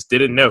roommate just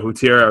didn't know who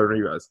Thierry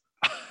Henry was.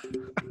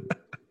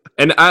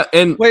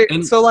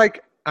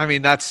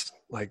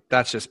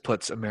 That just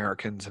puts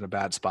Americans in a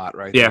bad spot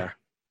there.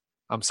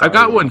 I'm sorry. I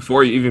got one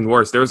for you even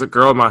worse. There was a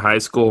girl in my high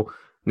school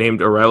named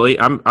Aurelie.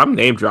 I'm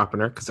name dropping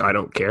her because I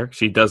don't care.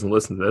 She doesn't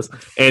listen to this.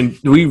 And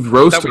we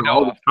roast her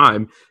all the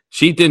time.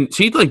 She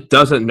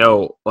doesn't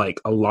know a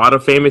lot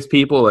of famous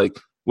people.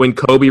 When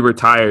Kobe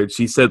retired,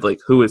 she said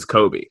who is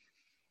Kobe?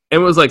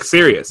 And it was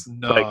serious.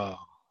 No.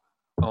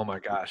 Oh my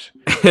gosh.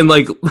 And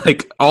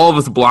all of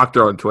us blocked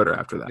her on Twitter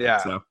after that. Yeah.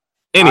 So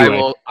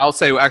anyway, I'll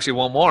say actually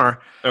one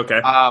more.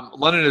 Okay.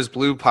 London is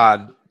Blue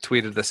Pod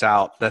tweeted this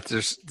out that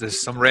there's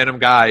some random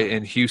guy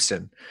in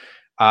Houston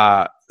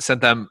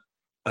sent them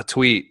a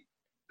tweet,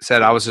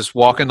 said, I was just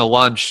walking to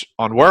lunch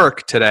on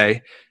work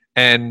today,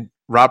 and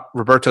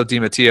Roberto Di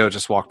Matteo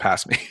just walked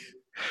past me.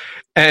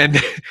 And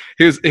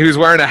he was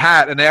wearing a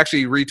hat, and they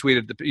actually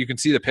retweeted you can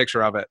see the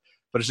picture of it,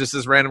 but it's just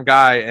this random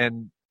guy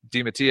and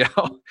Di Matteo.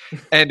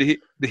 And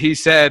he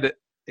said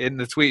in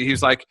the tweet, he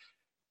was like,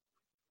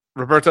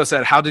 Roberto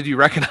said, "How did you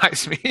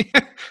recognize me?"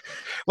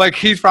 Like,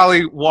 he's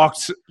probably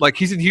walked, like,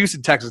 he's in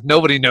Houston, Texas.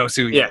 Nobody knows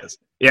who he is.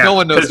 Yeah, no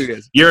one knows who he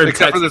is. You're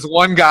except for this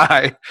one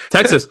guy.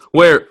 Texas,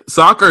 where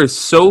soccer is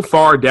so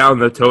far down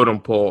the totem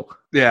pole.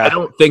 Yeah. I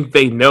don't think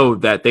they know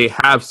that they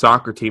have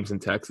soccer teams in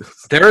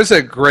Texas. There is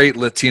a great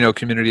Latino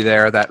community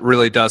there that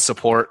really does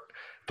support,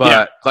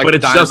 but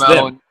it's Dynamo just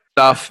them. And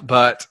stuff.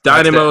 But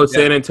Dynamo,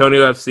 San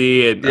Antonio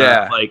FC, and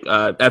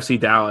FC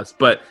Dallas.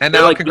 And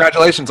now,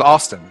 congratulations,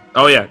 Austin.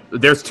 Oh yeah,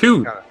 there's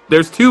two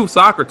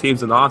soccer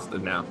teams in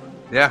Austin now.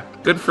 Yeah,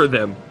 good for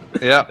them.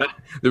 Yeah,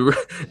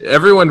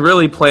 everyone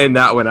really planned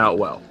that one out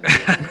well.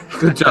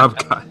 Good job,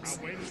 guys.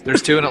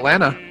 There's two in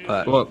Atlanta,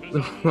 but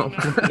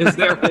is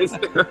there?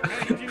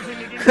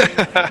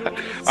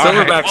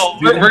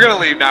 We're gonna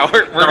leave now.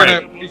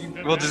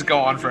 We'll just go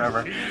on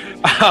forever.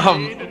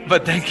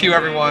 But thank you,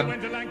 everyone.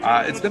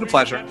 It's been a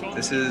pleasure.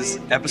 This is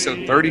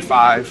episode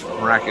 35,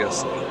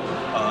 miraculously,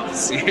 of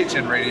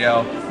CHN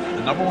Radio,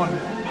 the number one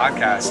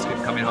podcast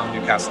in Coming Home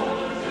Newcastle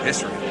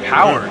history,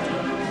 powered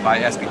by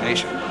SB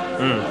Nation.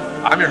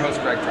 I'm your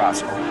host, Greg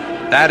Crossell.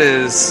 That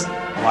is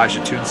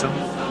Elijah Toonsom,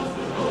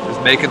 who's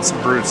making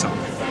some brewsome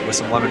with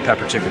some lemon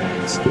pepper chicken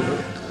wings.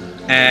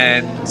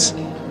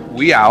 And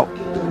we out,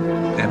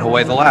 and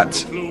away the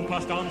lads.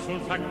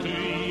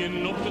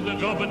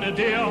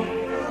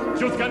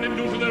 Just can't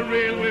do to the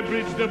railway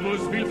bridge, the bus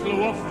will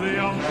flow off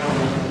there.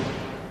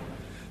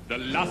 The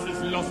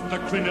lasses lost their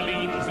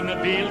crinolines and the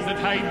veils that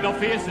hide their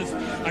faces.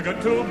 I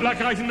got two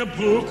black eyes and a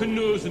broken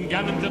nose and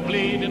gallons of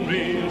blade and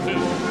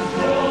razors.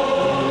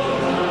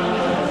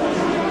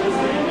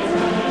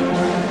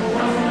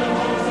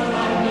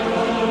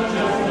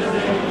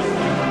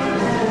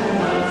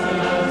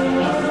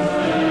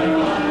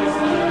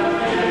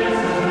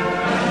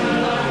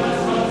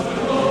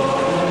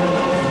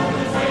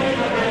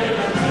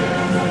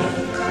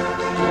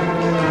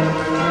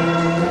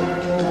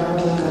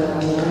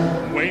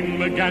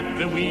 Got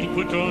the wheel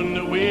put on,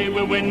 away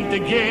we went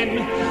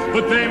again.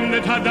 But them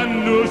that had their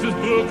noses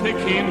broke, they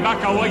came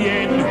back our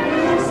end.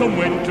 Some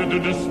went to the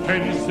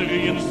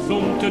dispensary, and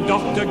some to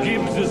Dr.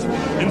 Gibbs's,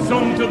 and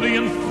some to the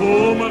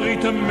infirmary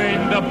to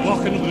mend their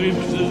broken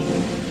ribses.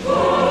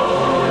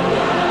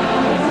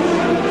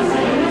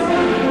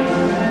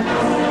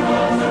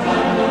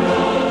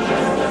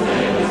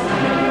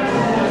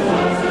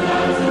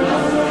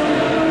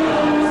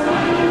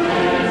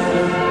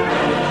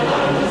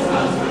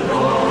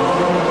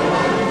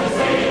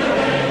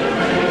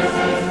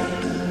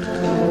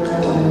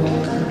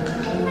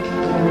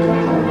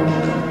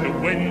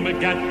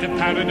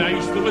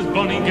 Paradise, there was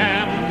Bonnie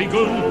Gam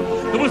begun.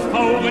 There was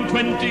 4 and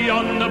 20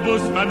 on the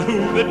busman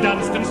who they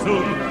danced and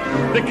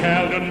sung. They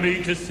called on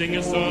me to sing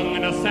a song,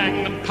 and I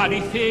sang them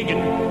Paddy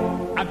Fagan.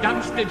 I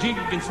danced a jig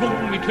and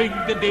swung me twig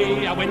the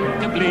day I went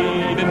to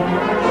Bladen.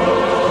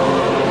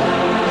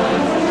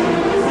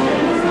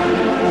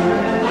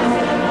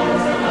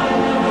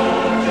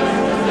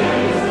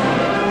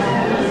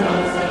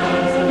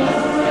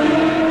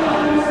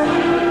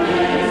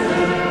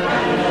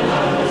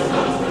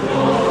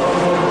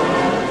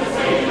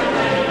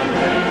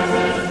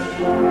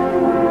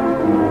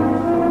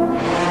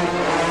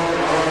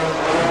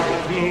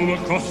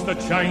 The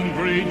Chine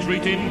Bridge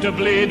right into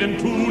Bladen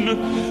Toon.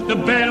 The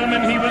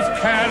bellman he was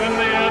carrying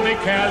there, they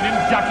called him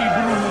Jackie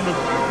Broom.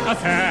 I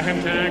saw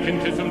him talking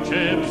to some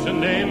chaps,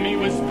 and them he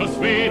was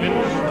persuading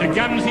to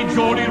Gamsey,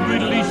 Geordie,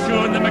 Ridley,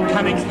 Sean, the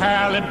mechanics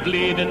hall at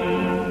Bladen.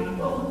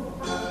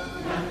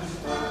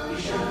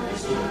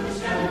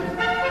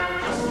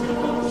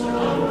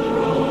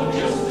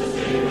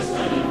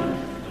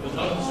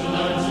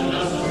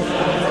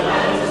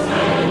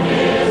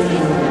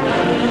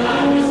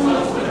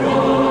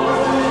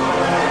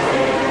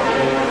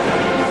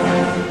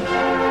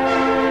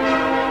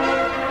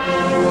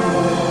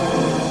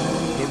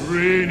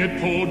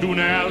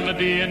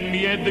 And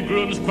me had the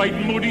grums quite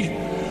muddy.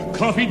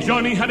 Coffee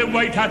Johnny had a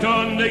white hat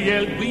on, they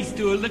yelled, we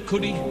stole the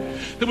cuddy.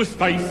 There was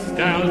spice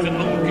stalls and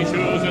monkey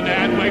shows and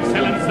ad wives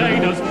selling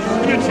ciders.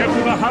 And the chaps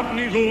were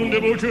happening round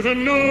the butchers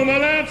and no more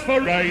lads for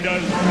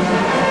riders.